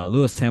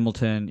 Lewis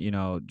Hamilton,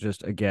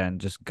 just again,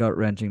 just gut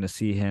wrenching to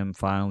see him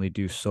finally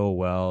do so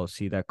well,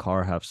 see that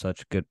car have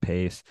such good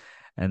pace,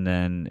 and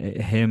then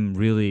him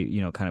really,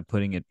 kind of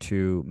putting it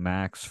to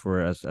Max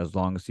for as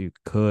long as he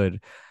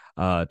could,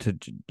 to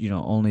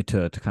only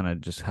to kind of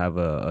just have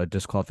a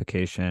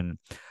disqualification.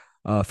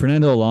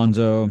 Fernando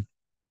Alonso,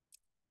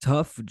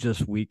 tough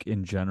just week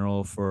in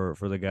general for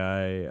the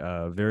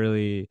guy.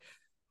 Very,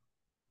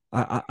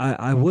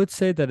 I would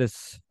say that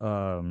it's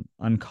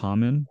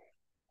uncommon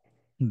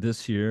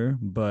this year,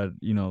 but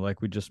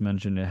like we just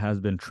mentioned, it has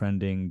been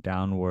trending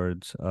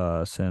downwards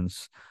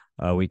since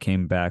we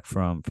came back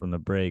from the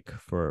break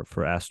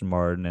for Aston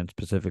Martin and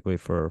specifically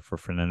for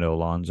Fernando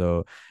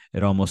Alonso.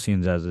 It almost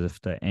seems as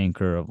if the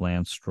anchor of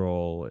Lance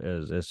Stroll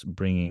is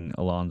bringing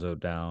Alonso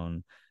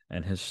down,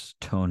 and his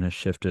tone has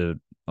shifted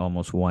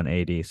almost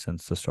 180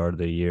 since the start of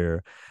the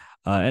year.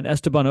 And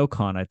Esteban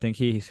Ocon, I think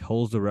he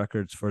holds the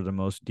records for the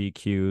most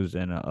DQs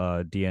and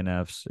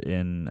DNFs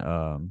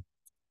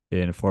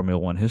in Formula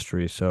One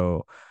history.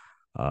 So,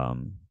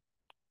 um,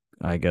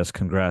 I guess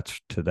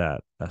congrats to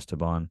that,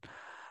 Esteban.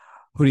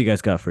 Who do you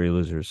guys got for your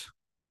losers?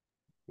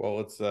 Well,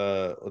 let's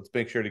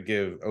make sure to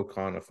give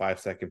Ocon a 5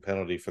 second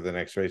penalty for the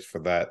next race for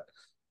that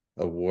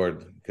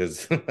award,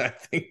 because I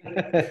think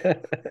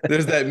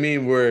there's that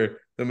meme where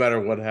no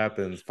matter what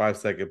happens, 5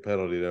 second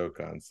penalty to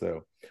Ocon.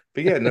 So,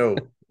 but yeah, no,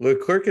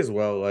 Leclerc as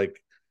well.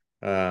 Like,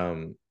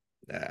 um,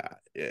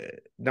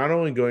 not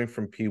only going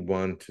from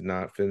P1 to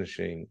not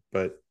finishing,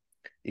 but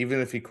even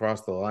if he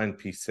crossed the line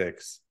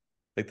P6,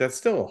 like that's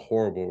still a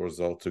horrible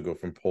result to go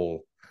from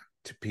pole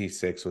to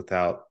P6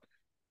 without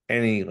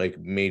any like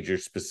major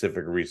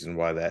specific reason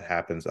why that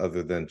happens,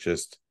 other than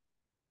just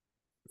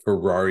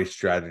Ferrari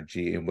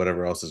strategy and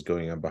whatever else is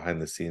going on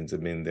behind the scenes. I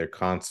mean, they're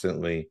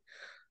constantly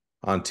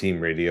on team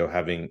radio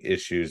having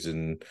issues.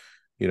 And,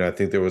 I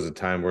think there was a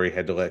time where he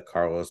had to let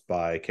Carlos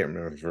by. I can't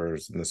remember if it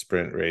was in the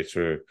sprint race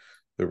or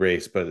the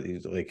race, but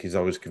he's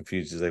always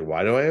confused. He's like,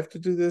 why do I have to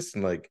do this?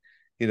 And like,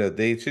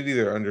 they should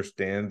either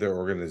understand their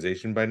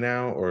organization by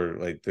now, or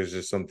like there's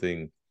just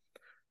something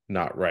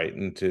not right.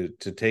 And to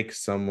take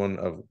someone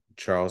of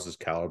Charles's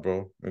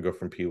caliber and go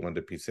from P1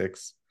 to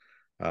P6,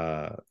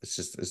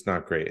 it's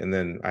not great. And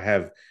then I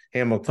have Oh,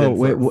 Hamilton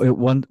wait, for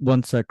wait,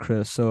 one sec,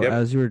 Chris. So yep.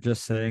 as you were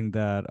just saying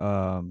that,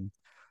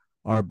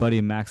 our buddy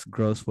Max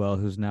Grosswell,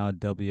 who's now at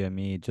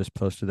WME, just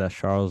posted that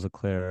Charles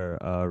Leclerc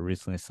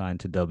recently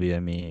signed to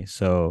WME.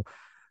 So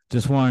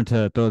just wanted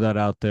to throw that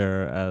out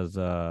there as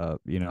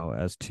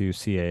as two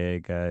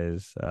CAA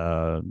guys.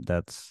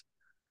 That's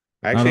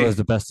not always Actually,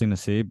 the best thing to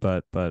see,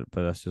 but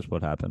that's just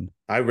what happened.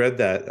 I read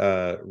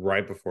that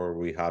right before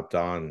we hopped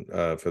on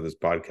for this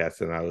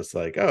podcast, and I was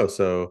like, oh,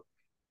 so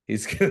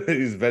he's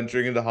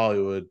venturing into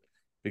Hollywood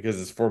because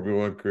his Formula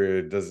One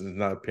career doesn't is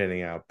not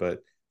panning out. But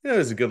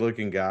he's a good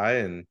looking guy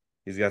and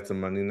he's got some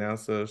money now,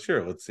 so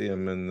sure, let's see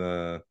him in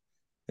the.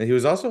 And he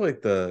was also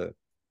like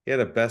he had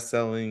a best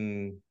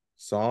selling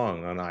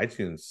song on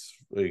iTunes.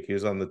 Like he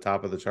was on the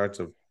top of the charts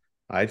of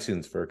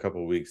iTunes for a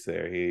couple of weeks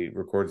there. He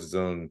records his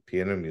own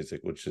piano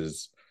music, which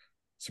is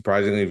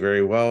surprisingly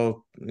very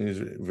well. He's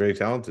very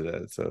talented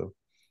at it. So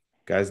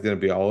guy's going to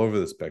be all over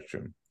the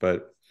spectrum.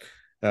 But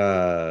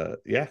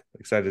yeah,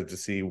 excited to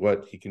see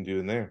what he can do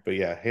in there. But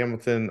yeah,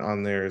 Hamilton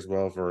on there as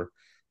well for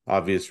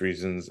obvious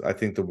reasons. I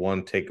think the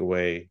one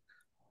takeaway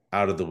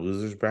out of the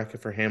losers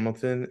bracket for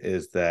Hamilton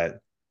is that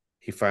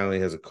he finally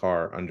has a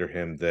car under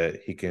him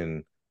that he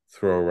can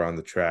throw around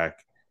the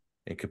track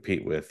and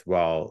compete with.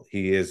 While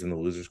he is in the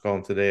losers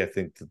column today, I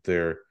think that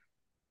there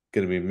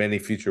going to be many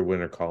future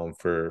winner column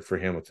for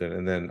Hamilton,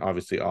 and then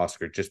obviously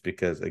Oscar, just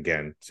because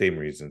again, same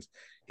reasons.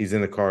 He's in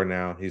the car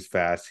now. He's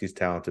fast. He's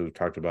talented. We've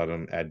talked about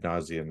him ad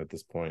nauseum at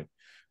this point.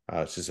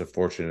 It's just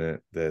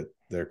unfortunate that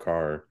their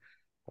car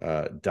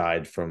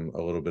died from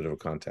a little bit of a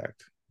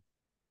contact.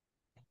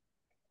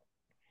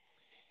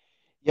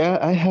 Yeah,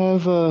 I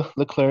have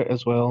Leclerc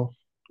as well.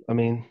 I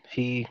mean,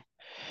 he,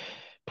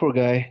 poor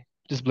guy,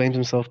 just blames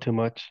himself too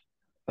much.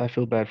 I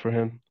feel bad for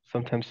him.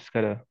 Sometimes he's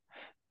gotta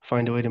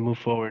find a way to move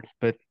forward.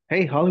 But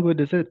hey, Hollywood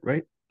is it,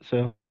 right?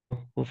 So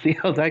we'll see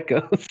how that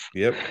goes.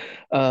 Yep.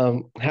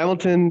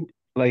 Hamilton,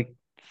 like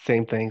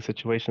same thing,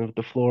 situation with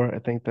the floor. I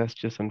think that's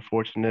just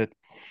unfortunate.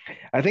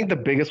 I think the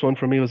biggest one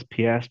for me was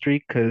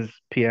Piastri because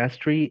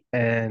Piastri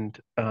and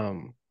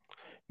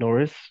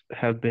Norris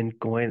have been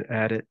going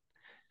at it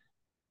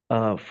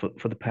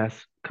for the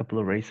past couple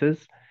of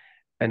races,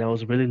 and I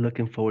was really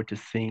looking forward to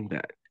seeing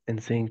that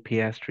and seeing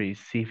Piastri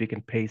see if he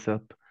can pace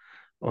up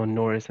on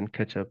Norris and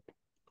catch up.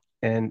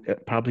 And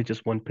probably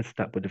just one pit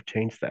stop would have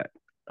changed that.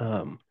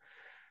 Um,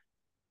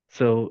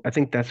 so I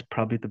think that's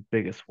probably the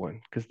biggest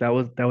one because that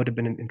would have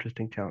been an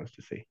interesting challenge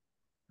to see.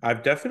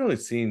 I've definitely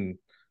seen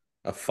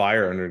a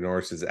fire under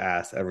Norris's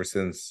ass ever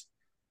since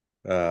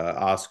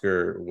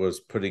Oscar was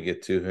putting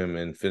it to him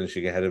and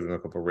finishing ahead of him a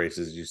couple of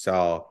races. You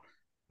saw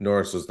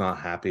Norris was not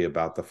happy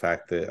about the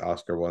fact that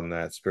Oscar won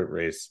that sprint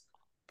race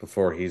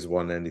before he's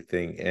won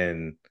anything.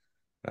 And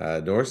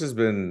Norris has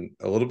been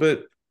a little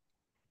bit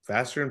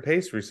faster in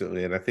pace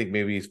recently. And I think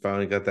maybe he's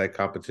finally got that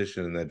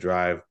competition and that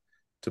drive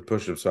to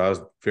push him. So I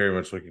was very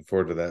much looking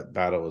forward to that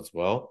battle as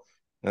well.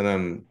 And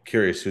I'm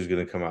curious who's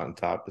going to come out on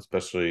top,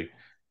 especially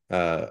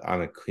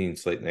on a clean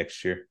slate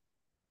next year.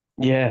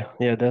 Yeah,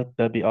 yeah,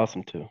 that'd be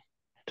awesome to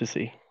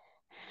see.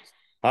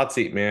 Hot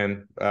seat,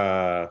 man.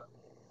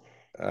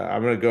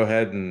 I'm gonna go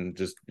ahead and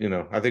just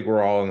I think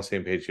we're all on the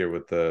same page here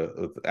with the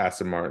with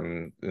Aston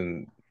Martin,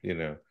 and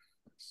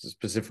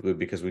specifically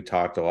because we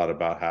talked a lot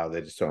about how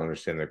they just don't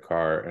understand their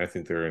car, and I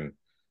think they're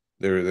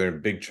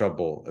in big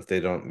trouble if they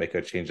don't make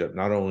a change up.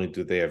 Not only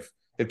do they have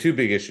two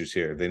big issues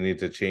here, they need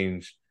to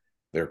change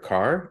their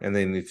car and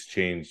they need to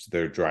change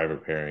their driver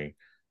pairing.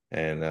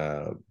 and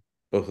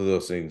both of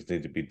those things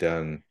need to be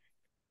done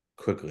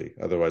quickly.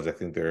 Otherwise, I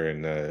think they're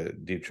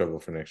in deep trouble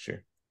for next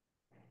year.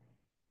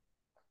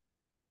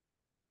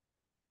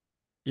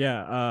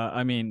 Yeah,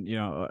 I mean,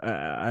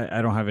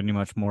 I don't have any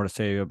much more to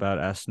say about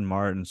Aston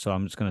Martin, so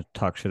I'm just gonna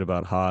talk shit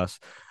about Haas.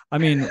 I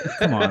mean,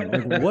 come on,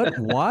 like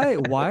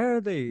why are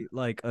they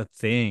like a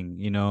thing,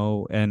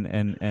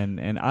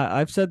 And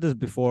I've said this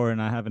before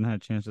and I haven't had a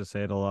chance to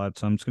say it a lot,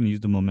 so I'm just gonna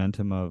use the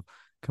momentum of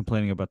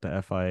complaining about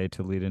the FIA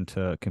to lead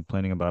into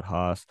complaining about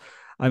Haas.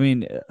 I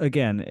mean,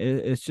 again,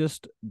 it's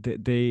just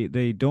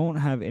they don't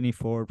have any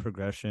forward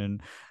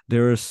progression.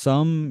 There is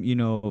some,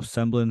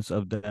 semblance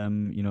of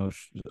them,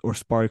 or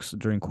sparks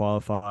during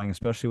qualifying,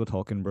 especially with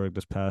Hulkenberg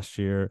this past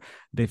year.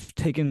 They've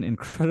taken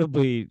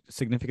incredibly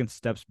significant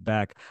steps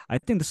back. I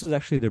think this is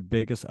actually their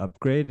biggest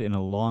upgrade in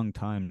a long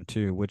time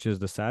too, which is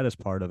the saddest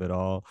part of it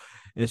all.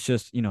 It's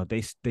just,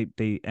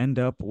 they end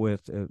up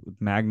with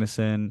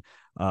Magnussen,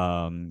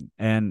 and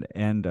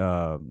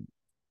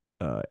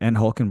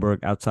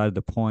Hulkenberg outside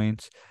the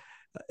points.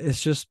 It's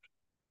just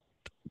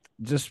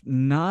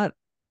not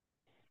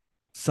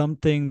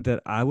something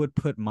that I would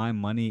put my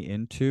money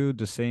into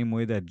the same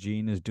way that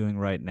Gene is doing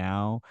right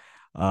now.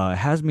 It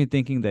has me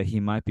thinking that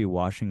he might be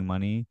washing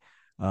money,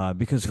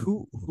 because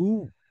who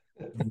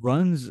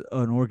runs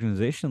an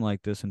organization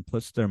like this and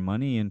puts their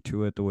money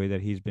into it the way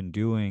that he's been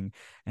doing?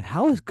 And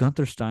how is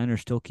Gunther Steiner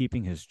still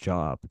keeping his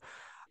job?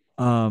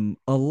 A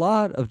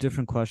lot of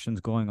different questions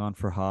going on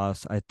for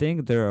Haas. I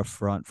think they're a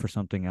front for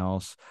something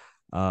else.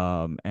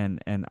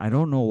 And I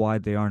don't know why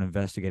they aren't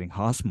investigating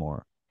Haas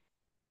more.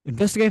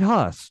 Investigate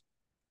Haas.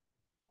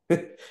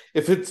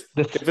 if it's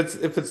This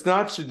if it's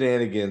not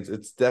shenanigans,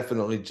 it's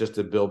definitely just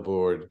a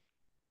billboard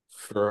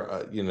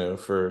for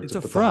for It's to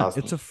a put the front.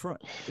 hospital.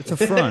 It's a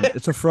front.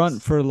 It's a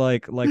front for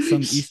like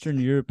some Eastern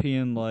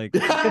European like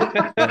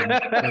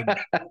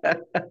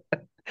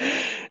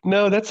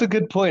No, that's a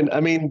good point. I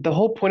mean, the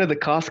whole point of the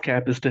cost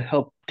cap is to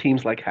help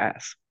teams like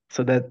Haas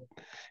so that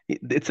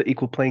it's an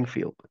equal playing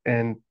field.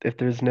 And if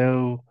there's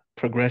no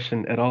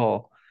progression at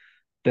all,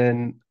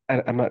 then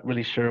I'm not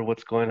really sure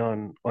what's going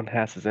on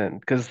Haas's end.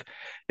 Because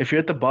if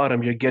you're at the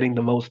bottom, you're getting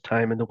the most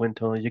time in the wind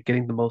tunnel, you're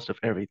getting the most of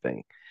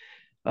everything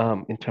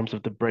in terms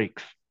of the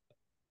brakes.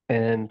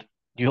 And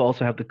you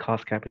also have the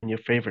cost cap in your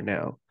favor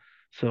now.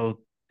 So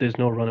there's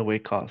no runaway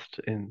cost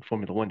in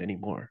Formula One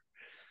anymore.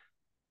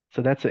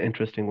 So that's an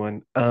interesting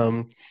one.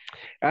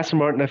 Aston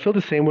Martin, I feel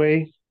the same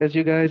way as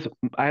you guys.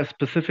 I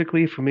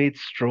specifically, for me, it's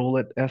Stroll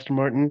at Aston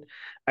Martin.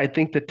 I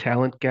think the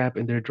talent gap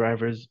in their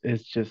drivers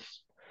is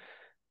just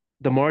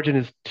the margin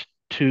is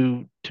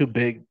too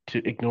big to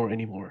ignore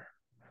anymore.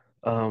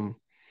 Um,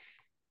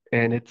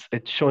 and it's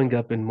showing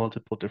up in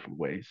multiple different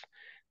ways.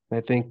 And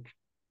I think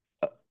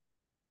a,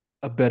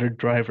 a better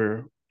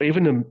driver,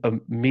 even a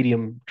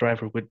medium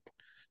driver, would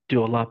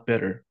do a lot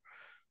better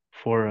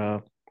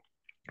for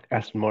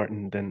Aston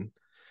Martin than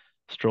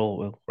Stroll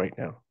will right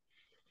now.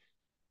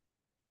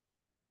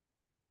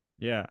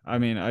 Yeah, I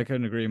mean, I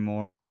couldn't agree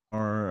more.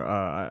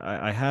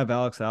 I have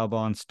Alex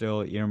Albon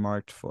still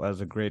earmarked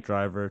as a great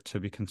driver to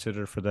be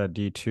considered for that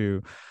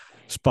D2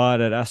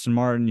 spot at Aston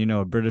Martin.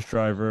 A British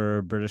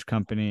driver, British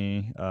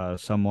company,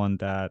 someone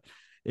that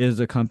is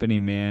a company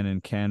man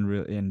and can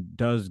really and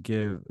does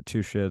give two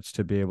shits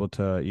to be able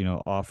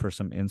to, offer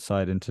some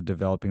insight into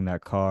developing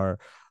that car.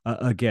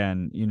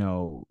 Again,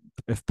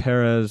 if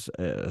Perez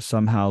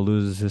somehow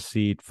loses his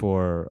seat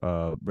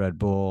for Red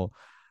Bull,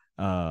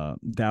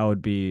 that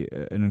would be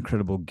an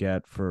incredible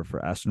get for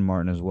Aston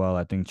Martin as well.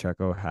 I think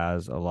Checo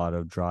has a lot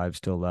of drive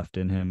still left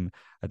in him.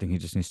 I think he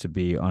just needs to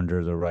be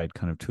under the right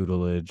kind of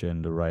tutelage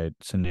and the right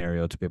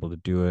scenario to be able to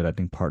do it. I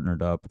think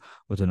partnered up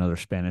with another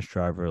Spanish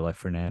driver like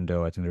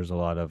Fernando, I think there's a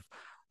lot of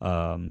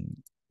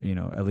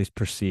at least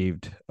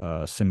perceived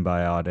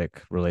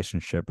symbiotic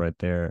relationship right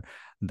there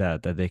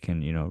that they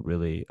can,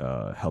 really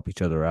help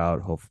each other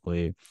out,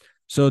 hopefully.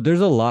 So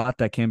there's a lot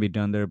that can be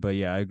done there, but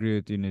yeah, I agree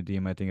with you,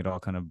 Nadeem. I think it all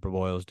kind of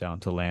boils down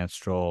to Lance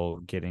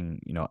Stroll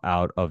getting,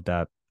 out of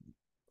that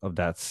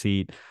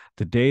seat.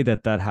 The day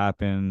that that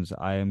happens,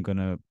 I am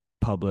gonna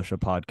publish a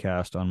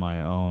podcast on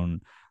my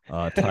own,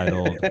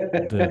 titled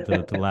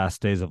 "The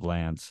Last Days of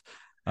Lance,"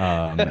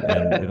 and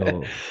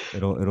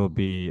it'll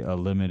be a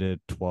limited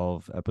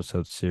 12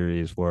 episode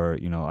series where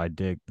I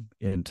dig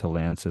into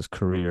Lance's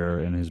career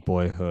and his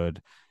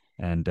boyhood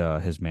and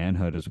his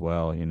manhood as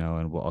well, and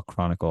I'll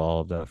chronicle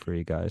all of that for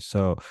you guys.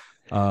 So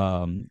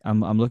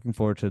I'm looking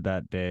forward to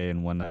that day,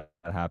 and when that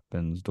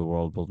happens, the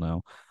world will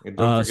know. And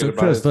don't forget So about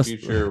Chris, his let's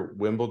future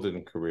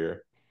Wimbledon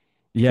career.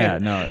 yeah,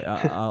 no,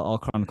 I'll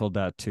chronicle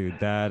that too.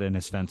 That and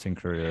his fencing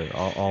career,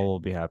 all will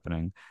be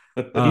happening.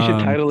 Um,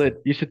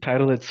 You should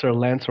title it Sir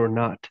Lance or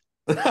Not.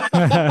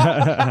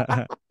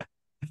 that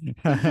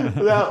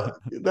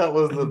that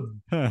was the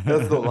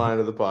that's the line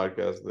of the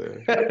podcast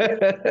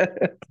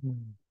there.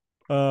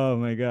 Oh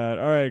my God.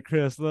 All right,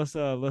 Chris, let's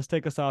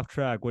take us off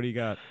track. What do you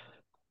got?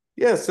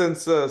 Yeah,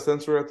 since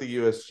we're at the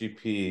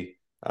USGP,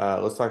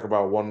 let's talk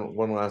about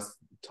one last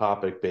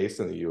topic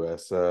based in the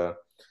US. The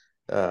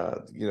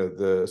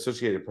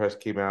Associated Press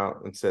came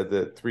out and said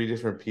that three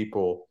different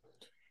people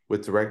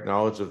with direct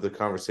knowledge of the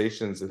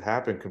conversations that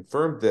happened,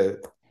 confirmed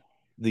that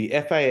the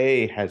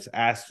FIA has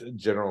asked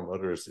General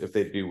Motors if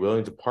they'd be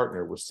willing to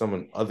partner with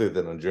someone other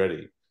than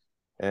Andretti.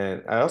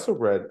 And I also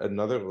read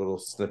another little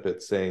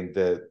snippet saying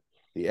that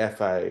the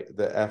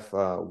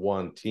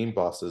F1 team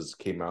bosses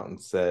came out and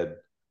said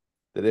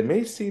that it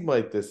may seem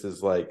like this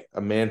is like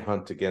a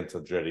manhunt against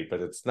Andretti,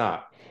 but it's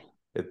not.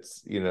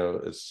 It's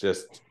it's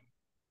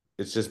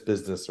just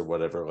business or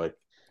whatever. Like,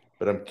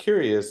 but I'm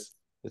curious.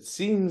 It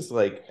seems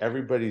like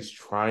everybody's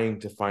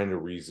trying to find a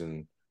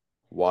reason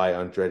why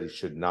Andretti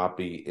should not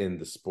be in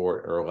the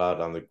sport or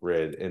allowed on the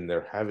grid, and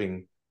they're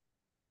having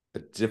a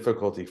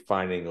difficulty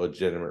finding a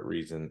legitimate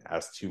reason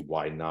as to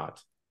why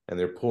not, and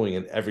they're pulling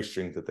in every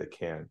string that they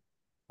can,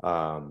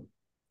 and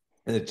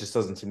it just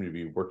doesn't seem to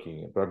be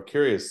working. But I'm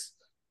curious,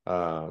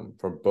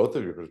 from both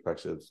of your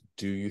perspectives,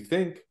 do you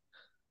think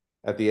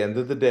at the end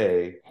of the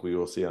day we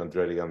will see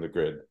Andretti on the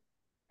grid?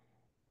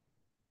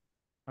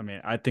 I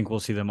mean, I think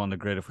we'll see them on the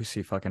grid if we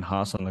see fucking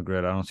Haas on the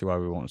grid. I don't see why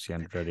we won't see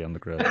Andretti on the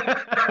grid.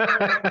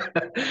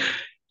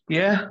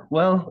 Yeah,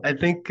 well, I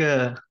think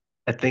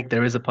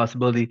there is a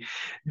possibility.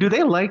 Do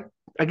they like,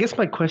 I guess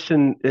my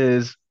question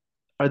is,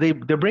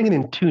 they're bringing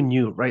in two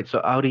new, right? So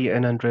Audi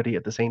and Andretti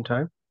at the same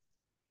time?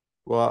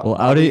 Well, Well,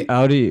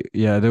 Audi,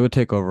 Yeah, they would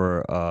take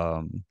over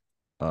uh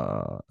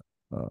uh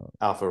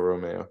Alfa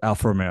Romeo.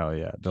 Alfa Romeo.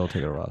 Yeah, they'll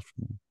take it over Alfa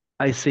Romeo.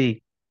 I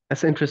see.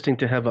 That's interesting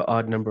to have an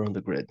odd number on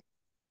the grid.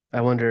 I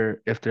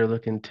wonder if they're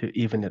looking to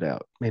even it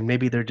out. I mean,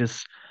 maybe they're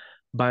just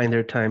buying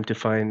their time to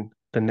find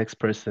the next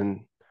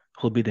person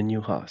who'll be the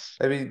new Haas.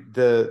 I mean,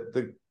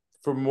 the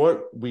from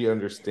what we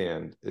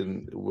understand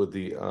in with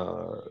the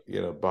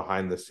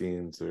behind the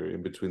scenes or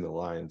in between the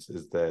lines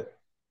is that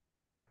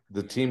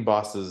the team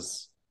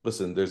bosses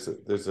listen. There's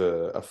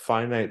a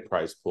finite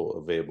prize pool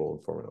available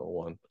in Formula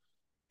One,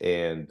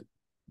 and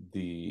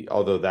the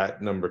although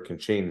that number can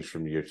change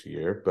from year to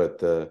year, but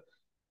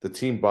the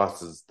team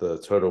bosses, the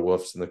Toto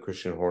Wolffs and the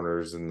Christian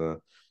Horners and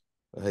the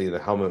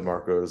Helmut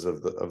Marcos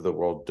of the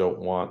world don't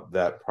want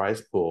that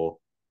prize pool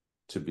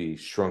to be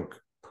shrunk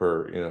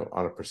per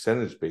on a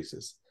percentage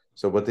basis.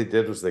 So what they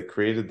did was they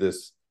created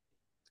this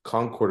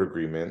Concord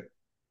agreement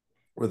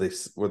where they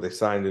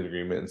signed an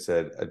agreement and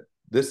said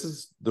this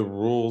is the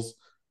rules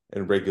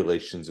and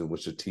regulations in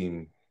which a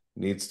team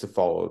needs to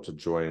follow to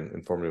join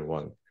in Formula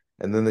One.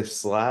 And then they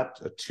slapped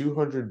a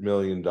 $200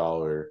 million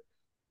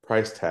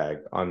price tag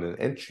on an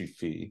entry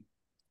fee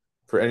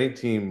for any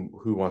team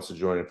who wants to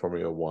join in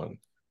Formula One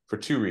for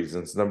two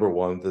reasons. Number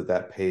one,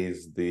 that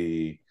pays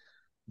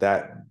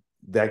that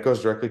that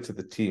goes directly to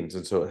the teams,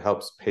 and so it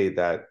helps pay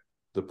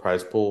the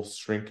prize pool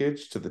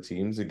shrinkage to the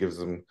teams. It gives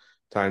them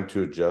time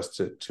to adjust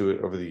to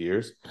it over the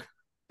years,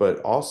 but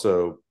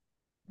also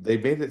they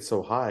made it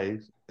so high,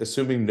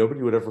 assuming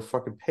nobody would ever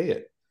fucking pay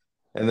it.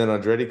 And then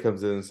Andretti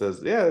comes in and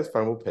says, "Yeah, that's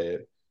fine, we'll pay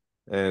it."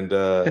 And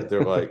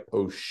they're like,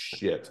 "Oh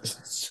shit!"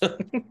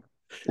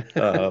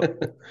 uh,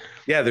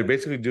 yeah, they're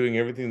basically doing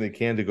everything they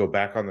can to go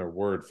back on their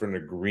word for an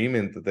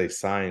agreement that they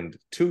signed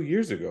 2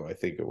 years ago, I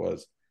think it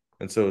was.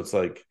 And so it's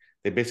like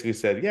they basically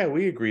said, "Yeah,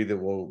 we agree that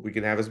we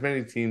can have as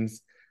many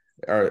teams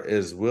are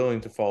is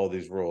willing to follow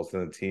these rules."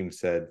 And the team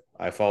said,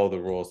 "I follow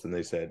the rules," and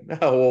they said, "No,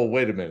 well,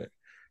 wait a minute."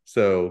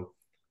 So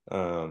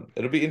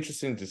it'll be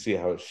interesting to see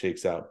how it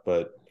shakes out,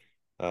 but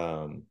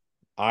um,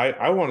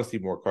 I want to see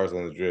more cars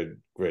on the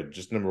grid.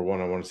 Just number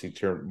one, I want to see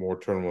more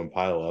turn one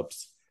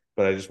pileups,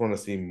 but I just want to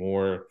see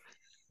more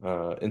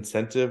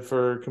incentive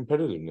for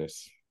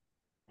competitiveness.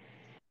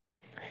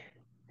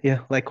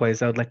 Yeah,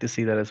 likewise, I would like to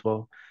see that as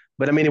well.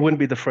 But I mean, it wouldn't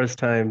be the first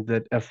time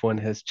that F1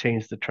 has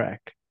changed the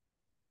track.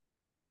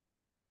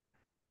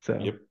 So,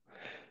 Yep.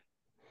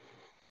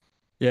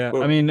 Yeah, I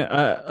Well, mean,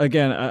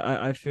 again,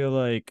 I feel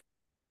like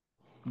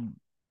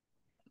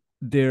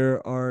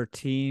there are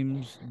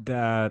teams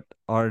that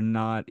are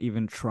not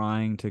even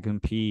trying to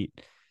compete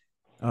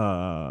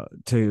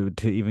to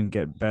even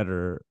get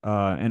better.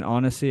 And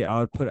honestly, I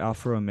would put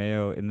Alfa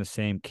Romeo in the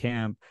same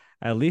camp.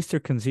 At least they're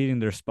conceding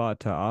their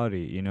spot to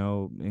Audi,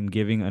 and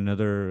giving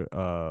another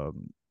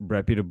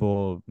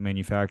reputable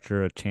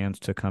manufacturer a chance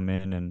to come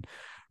in and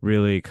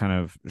really kind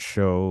of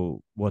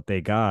show what they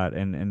got,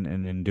 and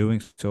in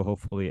doing so,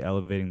 hopefully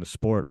elevating the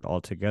sport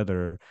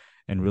altogether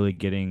and really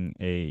getting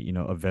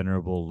a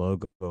venerable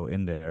logo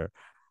in there.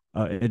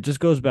 It just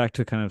goes back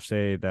to kind of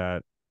say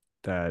that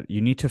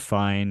you need to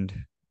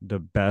find the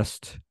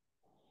best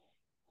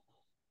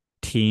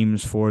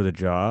teams for the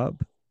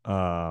job.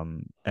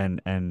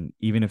 And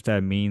even if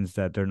that means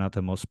that they're not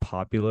the most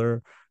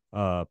popular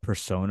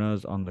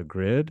personas on the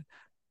grid,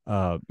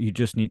 you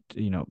just need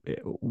to,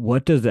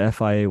 what does the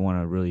FIA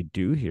want to really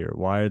do here?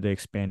 Why are they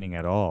expanding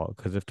at all?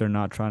 Because if they're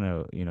not trying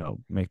to,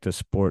 make the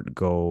sport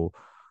go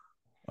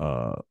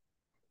uh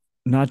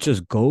not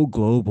just go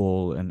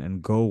global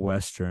and go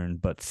Western,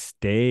 but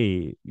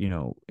stay,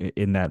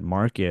 in that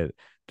market,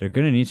 they're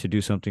going to need to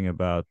do something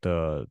about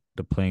the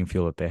playing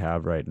field that they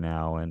have right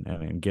now,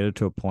 and get it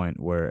to a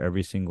point where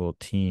every single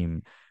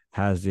team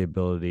has the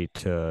ability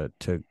to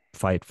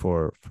fight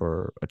for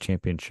a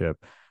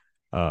championship,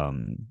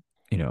 um,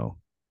 you know,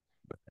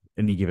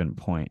 any given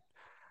point.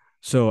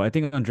 So I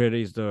think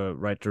Andretti is the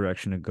right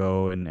direction to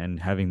go, and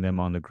having them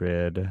on the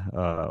grid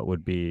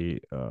would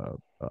be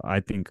I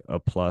think a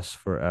plus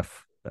for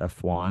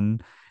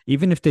F1.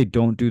 Even if they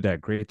don't do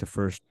that great the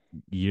first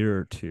year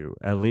or two,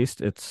 at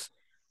least it's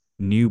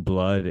new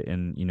blood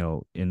in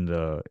in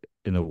the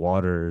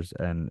waters,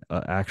 and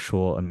an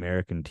actual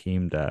American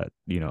team that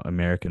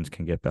Americans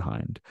can get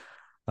behind.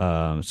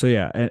 So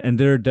yeah, and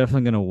they're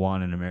definitely going to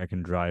want an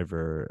American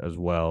driver as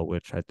well,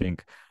 which I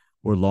think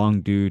we're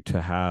long due to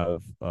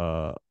have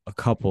a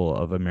couple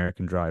of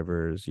American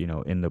drivers,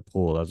 in the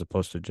pool, as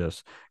opposed to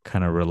just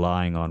kind of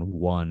relying on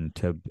one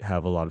to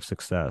have a lot of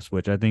success,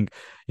 which I think,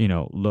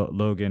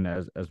 Logan,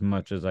 as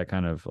much as I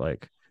kind of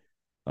like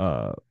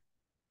uh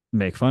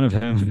make fun of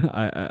him.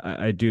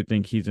 I do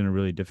think he's in a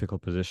really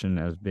difficult position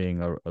as being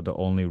the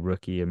only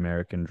rookie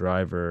American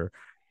driver,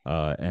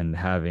 and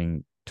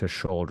having to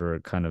shoulder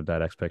kind of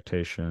that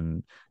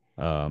expectation.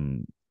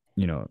 Um,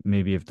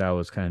 maybe if that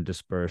was kind of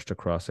dispersed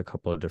across a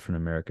couple of different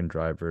American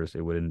drivers,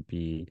 it wouldn't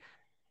be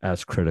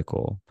as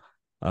critical.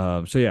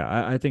 So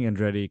yeah, I think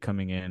Andretti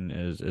coming in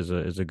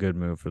is a good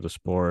move for the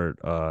sport,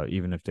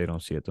 even if they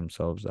don't see it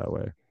themselves that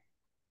way.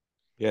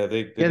 Yeah,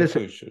 they Yeah, this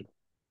definitely should.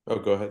 Oh,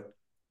 go ahead.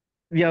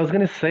 yeah, I was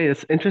gonna say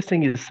it's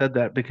interesting you said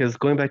that because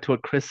going back to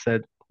what Chris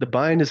said, the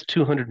buy-in is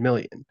 200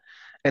 million.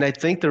 And I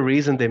think the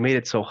reason they made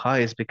it so high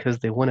is because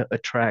they want to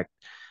attract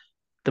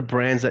the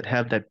brands that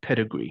have that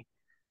pedigree.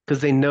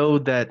 Because they know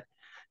that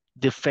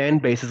the fan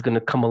base is going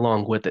to come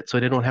along with it, so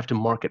they don't have to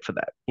market for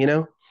that, you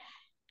know?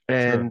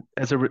 Sure. And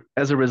as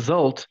a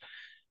result,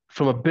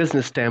 from a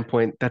business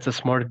standpoint, that's a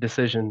smarter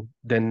decision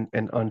than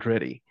an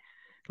Andretti.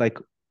 Like,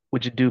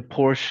 would you do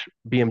Porsche,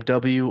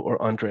 BMW, or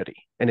Andretti?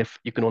 And if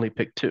you can only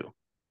pick two,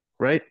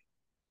 right?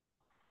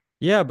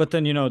 Yeah, but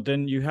then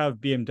then you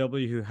have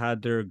BMW who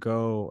had their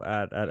go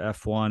at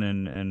F1,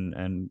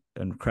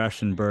 and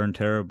crashed and burned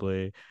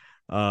terribly.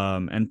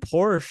 And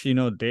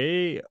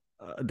Porsche,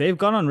 they've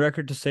gone on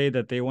record to say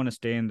that they want to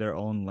stay in their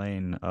own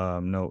lane.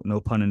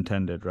 No pun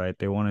intended, right?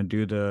 They want to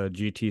do the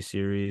GT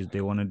series,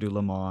 they want to do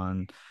Le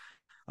Mans.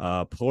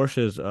 Porsche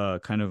is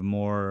kind of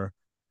more,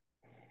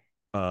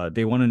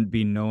 they want to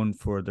be known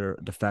for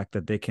the fact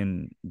that they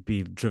can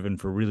be driven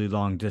for really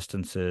long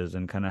distances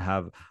and kind of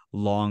have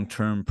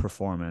long-term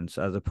performance,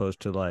 as opposed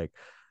to like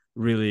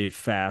really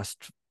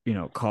fast,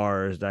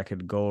 cars that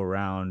could go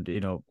around,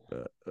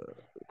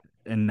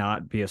 and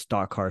not be a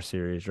stock car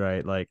series,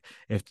 right? Like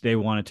if they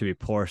want it to be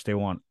Porsche, they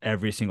want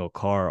every single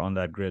car on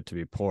that grid to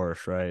be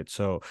Porsche, right?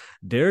 So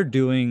they're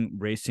doing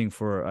racing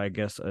for, I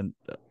guess,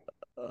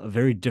 a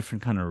very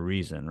different kind of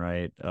reason,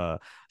 right?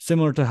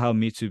 Similar to how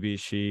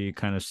Mitsubishi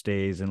kind of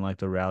stays in like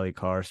the rally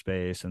car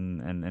space,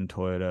 and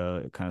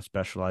Toyota kind of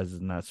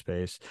specializes in that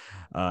space.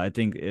 I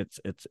think it's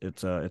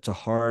a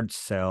hard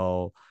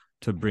sell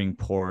to bring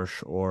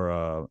Porsche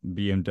or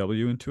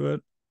BMW into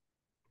it,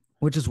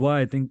 which is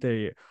why I think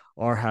they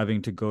are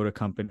having to go to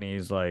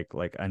companies like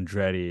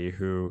Andretti,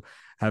 who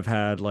have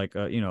had like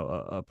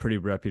a pretty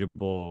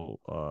reputable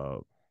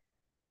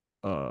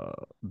uh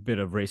bit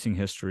of racing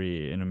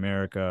history in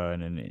America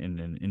and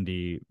in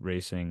indie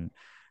racing.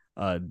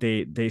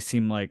 They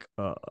seem like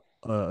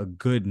a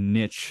good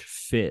niche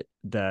fit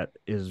that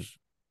is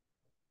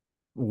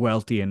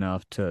wealthy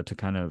enough to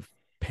kind of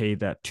pay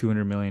that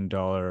 $200 million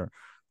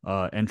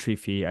entry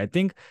fee. I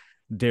think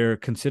they're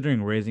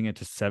considering raising it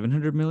to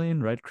 700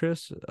 million, right,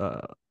 Chris?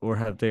 Or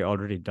have they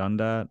already done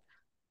that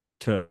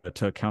to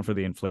account for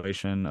the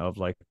inflation of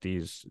like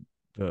the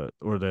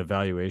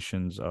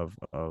evaluations of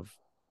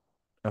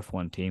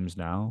F1 teams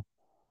now?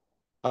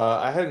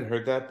 I hadn't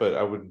heard that, but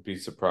I wouldn't be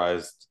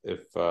surprised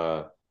if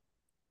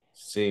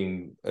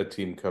seeing a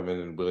team come in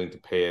and willing to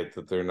pay it,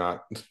 that they're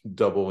not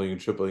doubling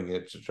and tripling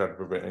it to try to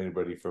prevent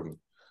anybody from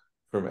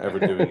ever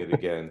doing it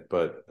again.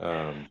 But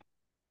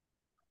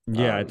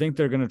Yeah, I um, think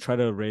they're gonna try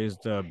to raise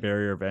the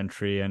barrier of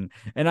entry, and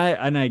I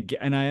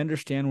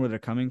understand where they're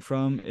coming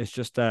from. It's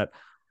just that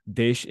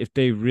if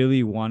they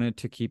really wanted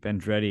to keep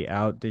Andretti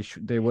out,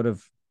 they would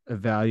have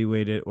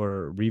evaluated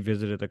or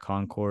revisited the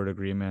Concord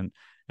agreement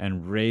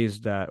and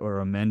raised that or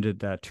amended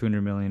that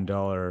 $200 million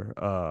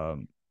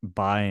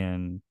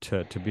buy-in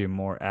to be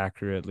more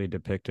accurately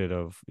depicted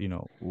of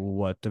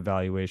what the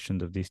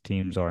valuations of these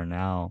teams are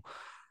now.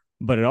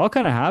 But it all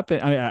kind of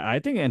happened. I mean, I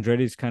think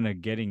Andretti's kind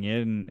of getting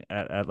in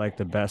at like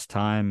the best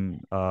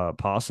time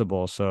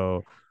possible.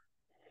 So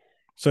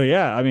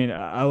yeah, I mean,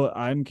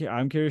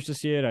 I'm curious to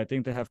see it. I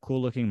think they have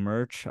cool looking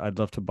merch. I'd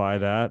love to buy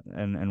that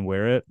and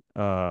wear it.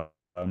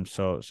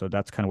 So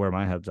that's kind of where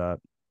my head's at.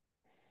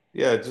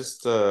 yeah,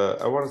 just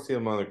I want to see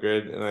them on the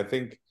grid, and I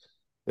think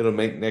it'll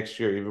make next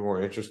year even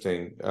more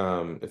interesting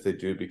if they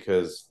do,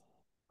 because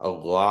a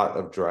lot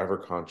of driver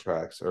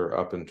contracts are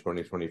up in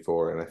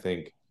 2024, and I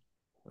think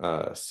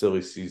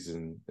silly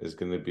season is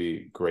going to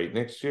be great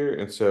next year.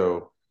 And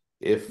so,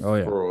 if Oh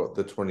yeah. for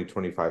the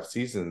 2025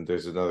 season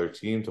there's another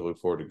team to look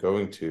forward to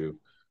going to,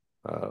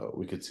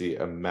 we could see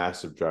a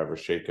massive driver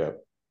shakeup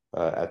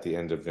at the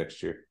end of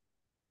next year.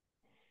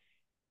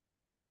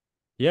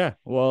 Yeah.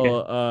 Yeah.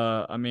 Well,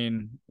 I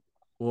mean,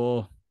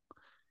 we'll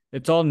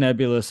it's all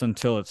nebulous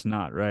until it's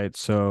not, right?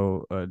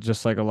 So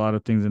just like a lot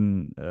of things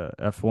in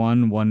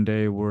F1, one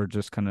day we're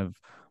just kind of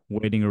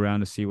waiting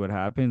around to see what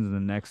happens, and the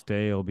next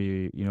day it'll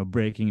be,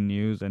 breaking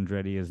news.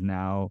 Andretti is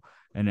now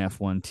an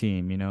F1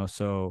 team,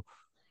 So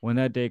when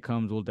that day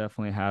comes, we'll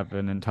definitely have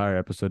an entire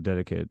episode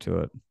dedicated to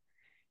it.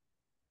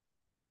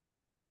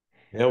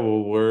 Yeah,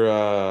 well,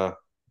 we're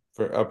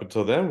for up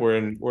until then, we're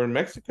in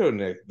Mexico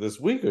next this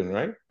weekend,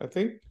 right? I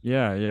think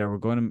Yeah, yeah,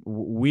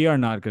 we are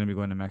not going to be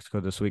going to Mexico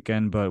this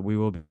weekend, but we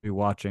will be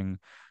watching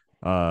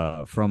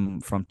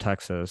from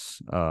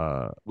Texas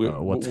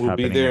what's we'll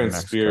be happening there in in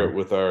spirit Mexico.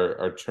 with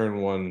our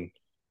turn one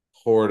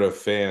horde of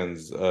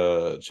fans,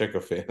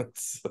 Checo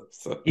fans.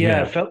 So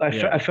Yeah, Yeah, I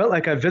yeah. felt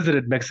like I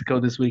visited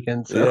Mexico this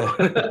weekend. So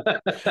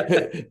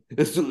yeah,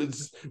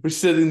 we're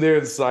sitting there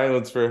in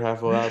silence for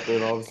half a lap,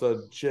 and all of a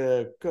sudden,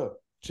 Checo,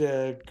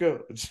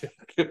 Checo,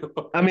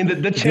 Checo. I mean,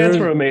 the chants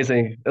were There's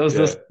amazing. It was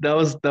Yeah, just that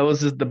was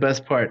just the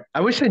best part.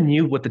 I wish I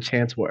knew what the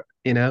chants were,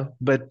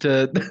 but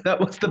that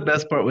was the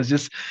best part was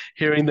just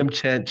hearing them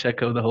chant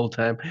Checo the whole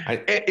time.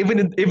 I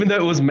Even though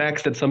it was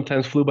Max that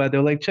sometimes flew by,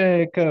 they're like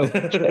Checo,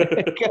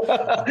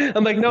 Checo.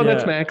 I'm like, no,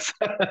 that's yeah. Max.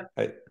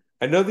 I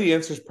I know the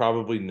answer is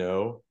probably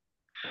no,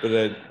 but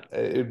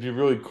it'd be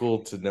really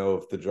cool to know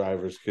if the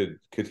drivers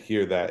could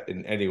hear that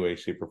in any way,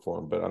 shape, or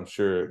form. But I'm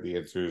sure the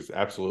answer is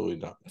absolutely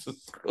not.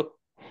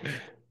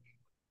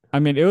 I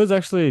mean, it was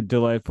actually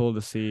delightful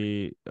to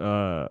see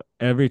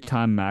every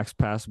time Max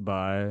passed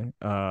by,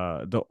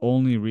 the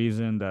only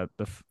reason that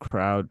the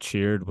crowd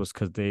cheered was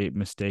because they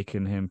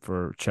mistaken him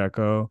for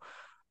Checo.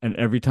 And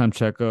every time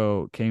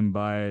Checo came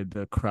by,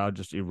 the crowd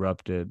just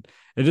erupted.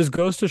 It just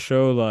goes to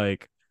show,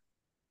 like,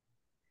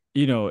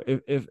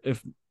 if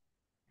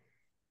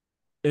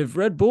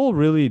Red Bull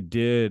really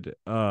did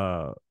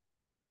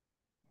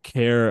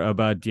care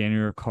about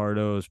Daniel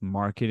Ricciardo's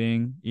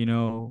marketing,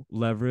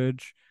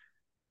 leverage,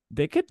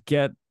 they could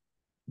get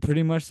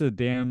pretty much the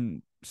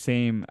damn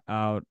same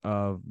out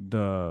of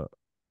the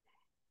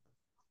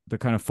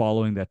kind of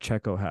following that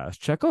Checo has.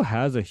 Checo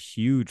has a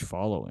huge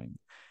following,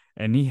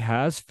 and he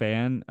has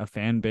a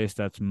fan base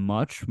that's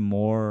much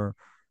more,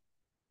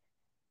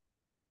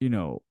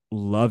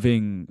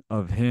 loving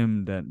of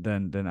him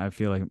than I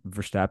feel like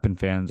Verstappen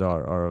fans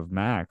are of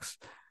Max.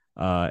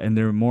 And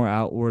they're more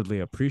outwardly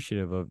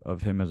appreciative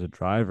of him as a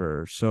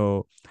driver.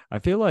 So I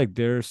feel like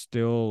there's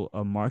still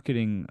a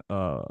marketing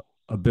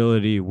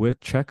ability with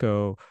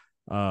Checo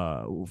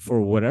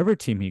for whatever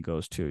team he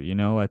goes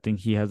to. I think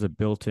he has a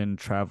built-in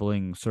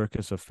traveling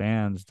circus of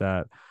fans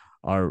that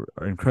are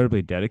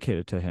incredibly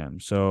dedicated to him.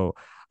 So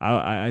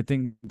I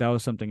think that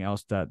was something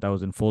else that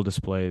was in full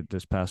display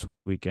this past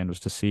weekend, was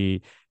to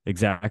see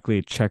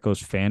exactly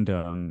Checo's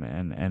fandom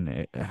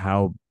and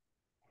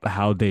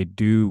how they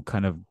do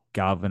kind of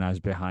galvanize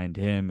behind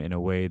him in a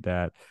way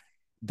that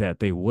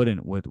they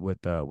wouldn't with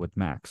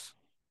Max.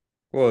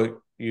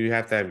 Well, you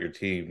have to have your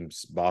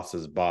team's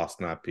boss's boss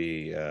not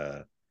be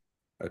a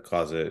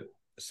closet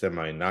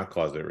semi not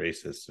closet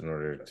racist in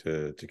order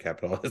to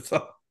capitalize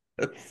on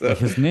it. Like, So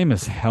his name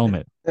is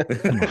Helmet.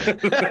 Come on.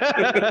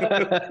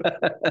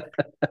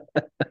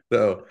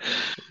 so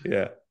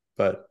yeah,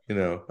 but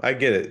I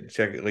get it.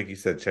 Check, like you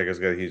said, Checo's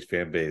got a huge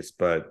fan base,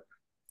 but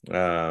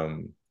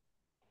um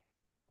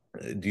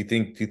do you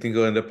think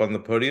he'll end up on the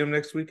podium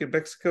next week in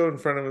Mexico in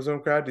front of his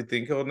own crowd? Do you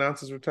think he'll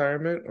announce his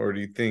retirement, or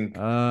do you think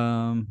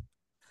Um,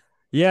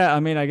 Yeah, I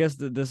mean, I guess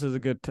this is a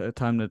good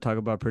time to talk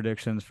about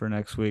predictions for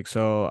next week.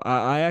 So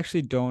I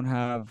actually don't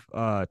have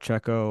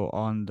Checo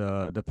on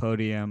the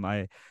podium.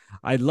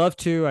 I'd love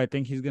to. I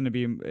think he's going to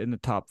be in the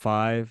top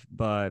five,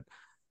 but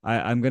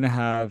I'm going to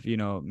have,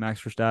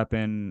 Max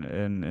Verstappen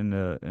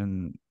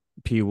in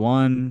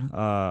P1.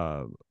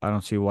 I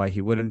don't see why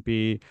he wouldn't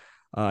be.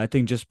 I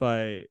think just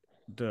by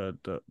the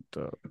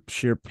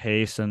sheer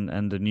pace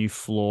and the new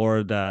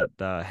floor that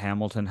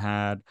Hamilton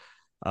had.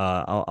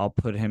 I'll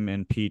put him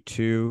in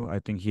P2. I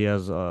think he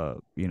has I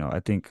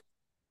think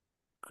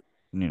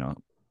you know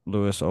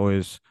Lewis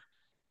always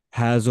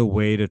has a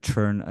way to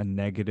turn a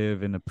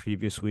negative in the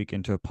previous week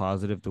into a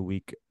positive the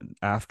week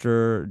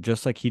after,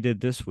 just like he did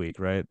this week,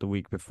 right? The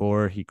week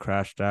before he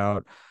crashed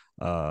out,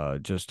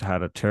 just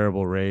had a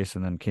terrible race,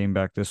 and then came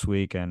back this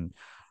week and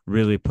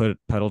really put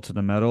pedal to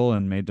the metal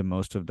and made the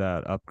most of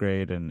that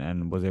upgrade,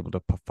 and was able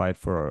to fight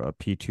for a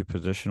P2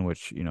 position,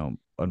 which,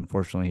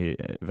 unfortunately he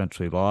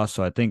eventually lost.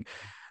 So I think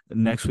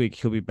next week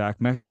he'll be back.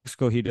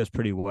 Mexico, he does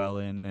pretty well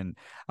in, and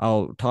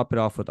I'll top it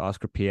off with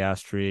Oscar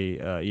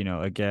Piastri.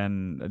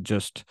 Again,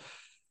 just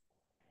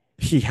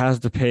he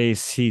has the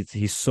pace.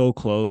 He's so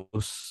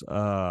close.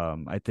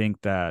 I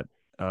think that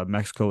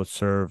Mexico would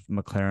serve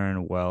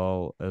McLaren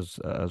well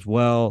as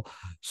well.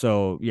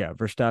 So yeah,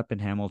 Verstappen,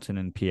 Hamilton,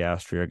 and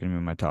Piastri are going to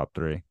be my top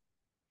three.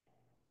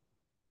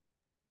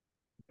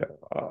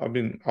 I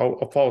mean,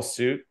 I'll follow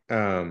suit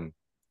for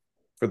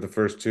the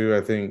first two.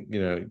 I think,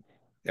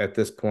 at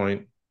this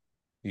point,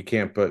 you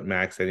can't put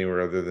Max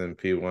anywhere other than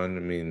P1. I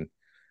mean,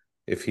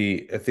 I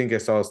think I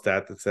saw a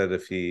stat that said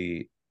if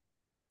he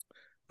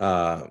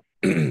uh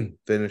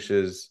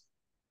finishes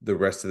the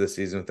rest of the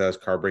season without his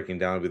car breaking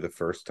down will be the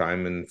first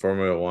time in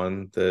Formula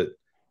One that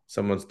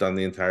someone's done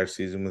the entire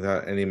season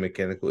without any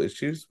mechanical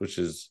issues, which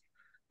is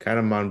kind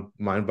of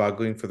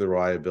mind-boggling for the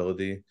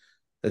reliability,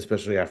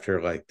 especially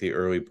after like the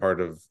early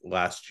part of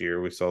last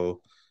year. We saw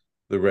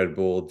the Red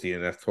Bull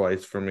DNF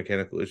twice for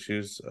mechanical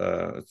issues.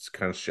 It's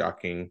kind of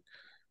shocking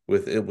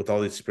with it with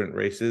all these sprint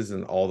races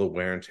and all the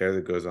wear and tear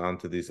that goes on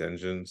to these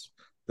engines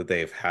that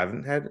they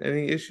haven't had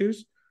any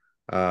issues.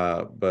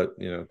 But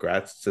you know,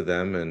 grats to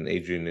them and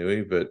Adrian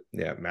Newey. But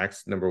yeah,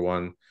 Max number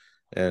one,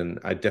 and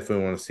I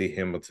definitely want to see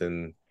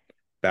Hamilton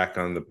back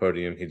on the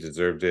podium. He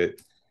deserved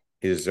it.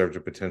 He deserved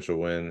a potential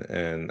win,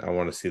 and I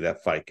want to see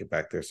that fight get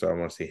back there. So I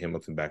want to see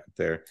Hamilton back up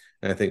there,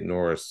 and I think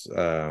Norris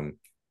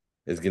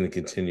is going to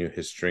continue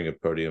his string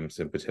of podiums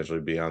and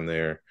potentially be on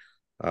there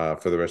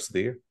for the rest of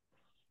the year.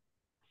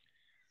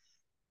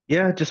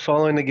 Yeah, just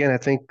following again. I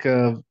think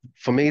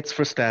for me, it's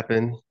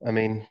Verstappen. I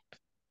mean,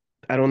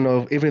 I don't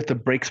know even if the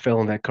brakes fell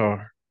on that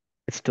car,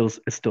 it's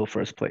still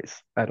first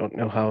place. I don't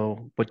know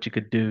how what you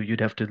could do.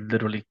 You'd have to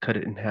literally cut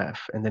it in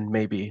half, and then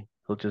maybe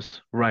he'll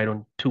just ride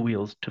on two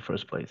wheels to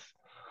first place.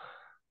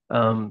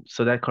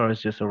 So that car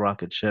is just a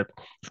rocket ship.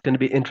 It's going to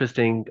be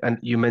interesting. And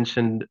you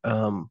mentioned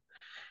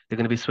they're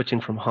going to be switching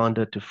from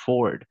Honda to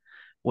Ford.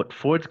 What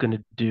Ford's going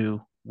to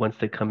do once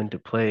they come into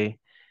play,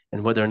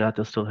 and whether or not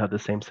they'll still have the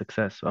same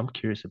success. So I'm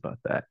curious about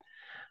that.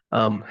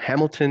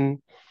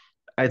 Hamilton,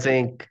 I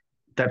think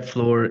that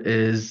floor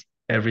is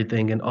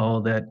everything and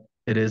all that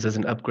it is as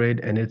an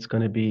upgrade, and it's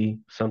going to be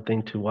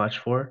something to watch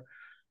for.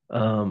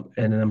 And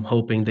I'm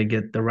hoping they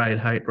get the right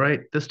height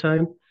right this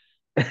time.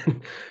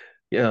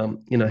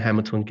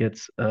 Hamilton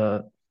gets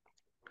a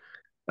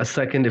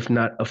second, if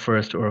not a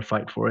first or a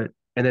fight for it.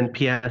 And then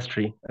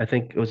Piastri, I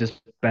think it was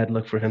just bad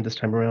luck for him this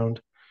time around.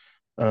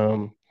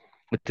 Um,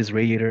 with his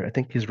radiator, I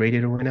think his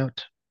radiator went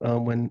out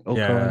when Ocon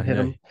Yeah, hit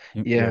yeah, him.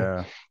 Yeah,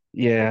 yeah.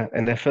 yeah,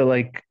 and I feel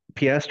like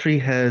Piastri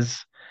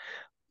has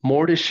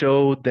more to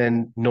show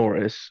than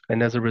Norris,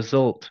 and as a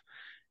result,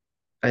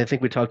 I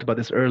think we talked about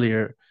this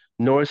earlier.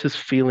 Norris is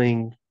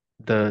feeling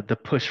the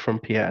push from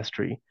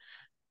Piastri,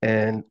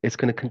 and it's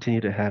going to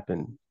continue to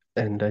happen.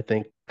 And I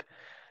think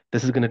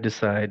this is going to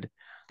decide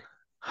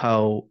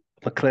how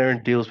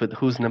McLaren deals with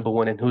who's number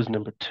one and who's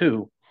number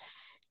two,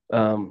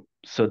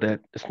 so that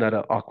it's not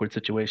an awkward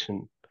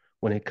situation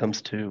when it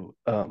comes to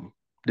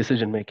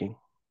decision making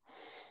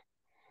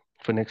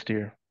for next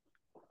year.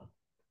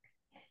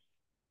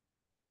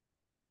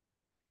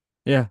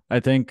 Yeah,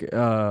 I think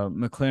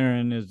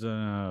McLaren is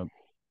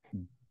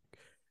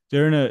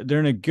they're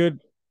in a good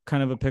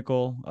kind of a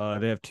pickle.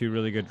 They have two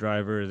really good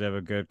drivers. They have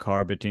a good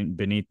car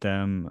beneath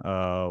them.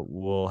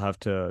 We'll have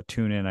to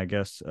tune in, I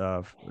guess,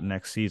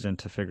 next season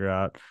to figure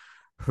out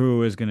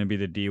who is going to be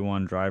the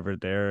D1 driver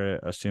there,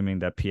 assuming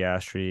that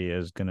Piastri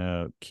is going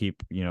to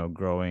keep,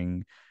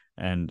 growing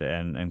and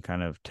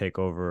kind of take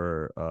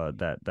over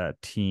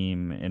that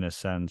team in a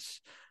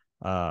sense,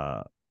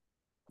 uh,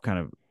 kind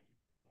of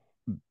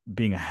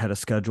being ahead of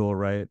schedule,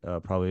 right?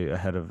 Probably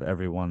ahead of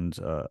everyone's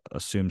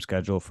assumed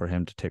schedule for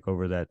him to take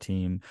over that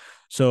team.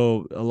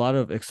 So a lot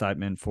of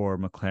excitement for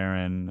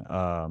McLaren.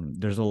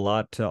 There's a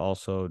lot to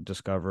also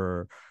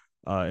discover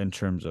in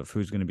terms of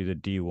who's going to be the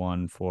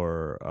D1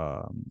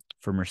 for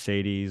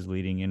Mercedes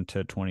leading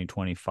into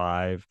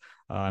 2025.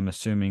 I'm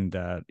assuming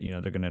that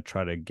they're going to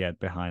try to get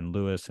behind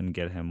Lewis and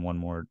get him one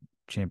more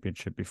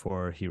championship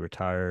before he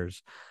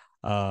retires.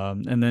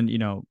 And then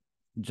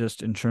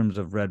just in terms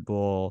of Red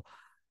Bull.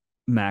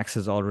 Max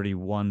has already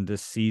won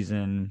this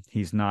season.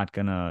 He's not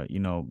gonna,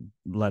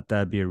 let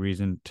that be a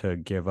reason to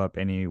give up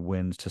any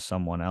wins to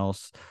someone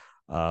else.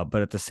 But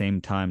at the same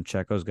time,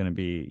 Checo's going to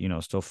be,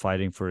 still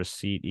fighting for a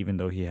seat, even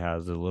though he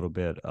has a little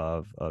bit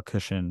of a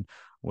cushion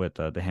with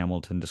the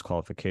Hamilton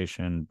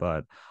disqualification.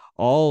 But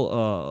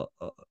all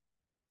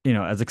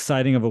as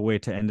exciting of a way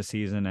to end the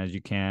season as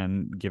you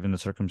can, given the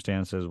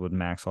circumstances with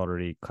Max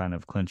already kind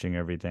of clinching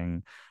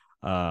everything.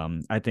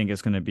 I think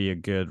it's going to be a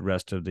good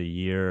rest of the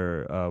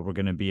year. We're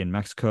going to be in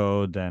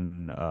Mexico,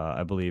 then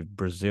I believe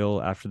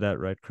Brazil after that,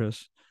 right,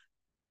 Chris?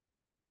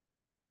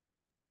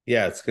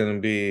 Yeah, it's going to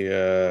be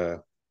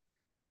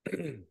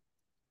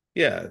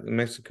yeah,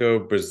 Mexico,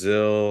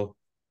 Brazil,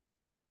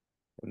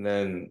 and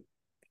then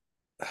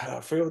I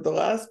forget what the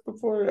last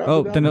before Abu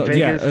Oh, then Dhabi.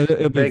 yeah, Vegas,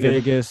 it'll be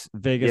Vegas.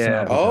 Vegas and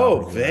Yeah, Abu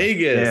Oh, Dhabi. Yeah,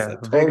 Vegas. yeah, I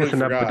totally Vegas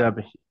and Abu forgot.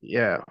 Dhabi.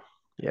 Yeah,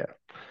 yeah.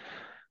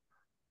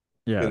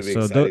 It's yeah. gonna be an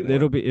So exciting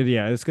it'll one. be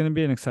yeah, it's going to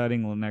be an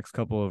exciting next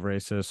couple of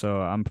races.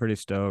 So I'm pretty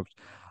stoked.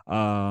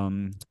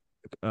 Um,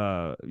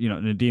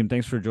 Nadeem,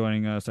 thanks for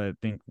joining us. I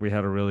think we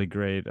had a really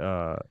great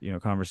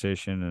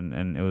conversation,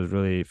 and it was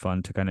really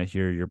fun to kind of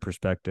hear your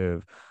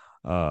perspective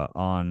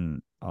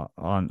on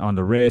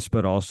the race,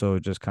 but also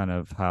just kind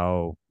of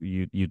how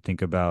you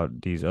think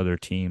about these other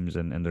teams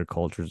and their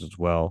cultures as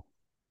well.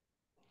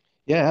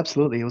 Yeah,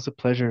 absolutely. It was a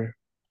pleasure.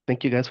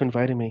 Thank you guys for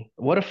inviting me.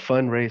 What a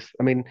fun race.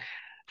 I mean,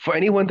 for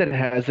anyone that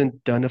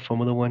hasn't done a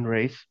Formula One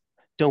race,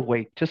 don't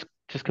wait. Just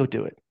go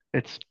do it.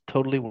 It's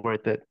totally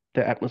worth it.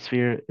 The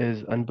atmosphere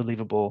is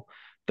unbelievable.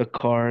 The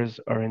cars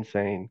are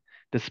insane.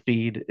 The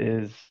speed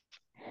is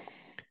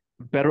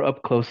better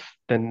up close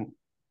on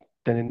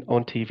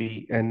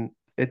TV, and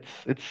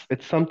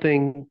it's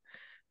something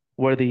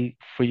worthy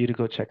for you to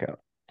go check out.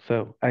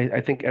 So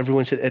I think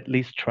everyone should at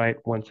least try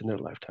it once in their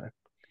lifetime.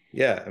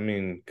 Yeah, I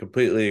mean,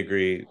 completely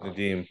agree,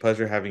 Nadeem.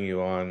 Pleasure having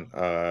you on.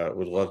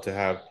 Would love to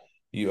have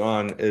you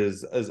on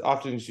as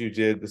often as you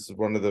did. This is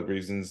one of the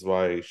reasons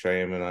why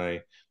Shyam and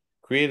I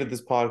created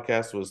this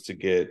podcast, was to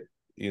get,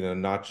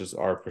 not just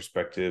our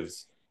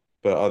perspectives,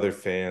 but other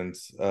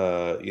fans,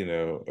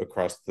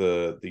 across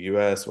the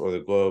US or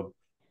the globe,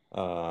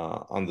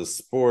 on the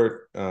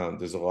sport.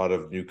 There's a lot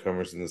of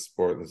newcomers in the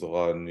sport. There's a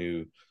lot of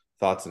new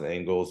thoughts and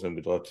angles, and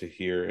we'd love to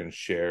hear and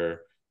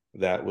share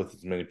that with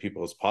as many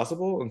people as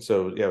possible. And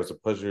so, yeah, it was a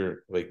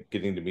pleasure like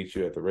getting to meet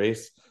you at the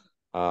race.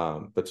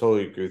 But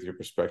totally agree with your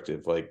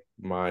perspective. Like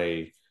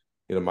my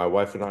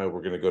wife and I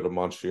were going to go to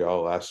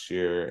Montreal last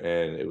year,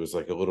 and it was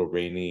like a little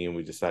rainy, and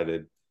we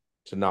decided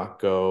to not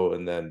go.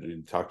 And then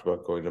we talked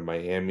about going to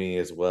Miami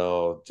as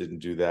well. Didn't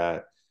do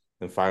that.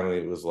 And finally,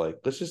 it was like,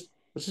 let's just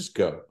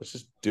go. Let's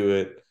just do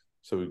it.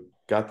 So we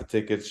got the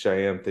tickets.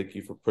 Cheyenne, thank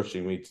you for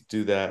pushing me to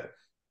do that.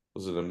 It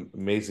was an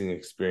amazing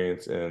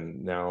experience,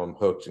 and now I'm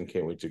hooked and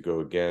can't wait to go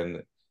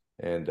again.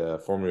 And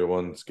Formula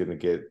One's going to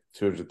get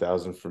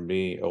 200,000 from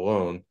me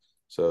alone,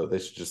 so they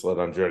should just let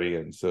Andretti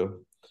in.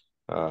 So,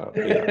 but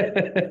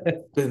yeah,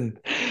 been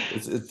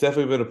it's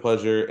definitely been a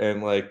pleasure,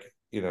 and like,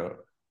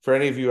 for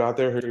any of you out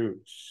there who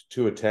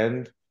to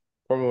attend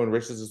Formula One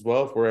races as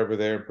well, if we're ever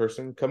there in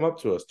person, come up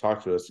to us,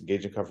 talk to us,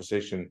 engage in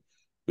conversation.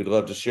 We'd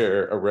love to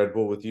share a Red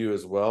Bull with you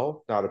as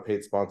well. Not a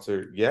paid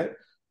sponsor yet,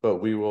 but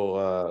we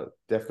will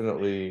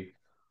definitely.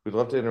 We'd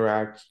love to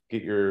interact,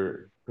 get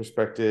your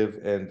perspective,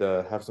 and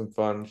have some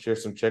fun, share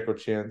some Checo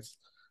chants,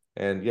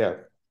 and yeah,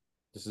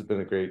 this has been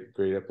a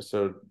great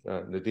episode.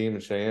 Nadeem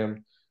and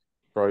Cheyenne,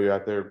 for all you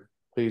out there,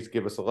 please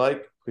give us a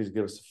like, please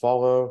give us a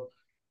follow.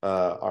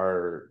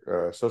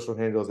 Our social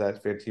handles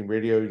at Fan Team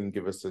Radio. You can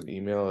give us an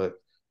email at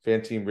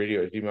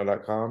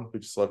fanteamradio@gmail.com. We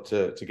just love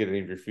to get any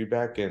of your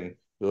feedback, and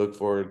we look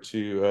forward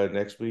to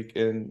next week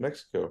in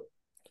Mexico.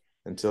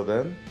 Until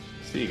then,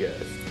 see you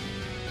guys.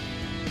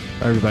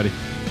 Bye, everybody.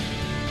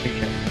 Take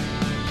care.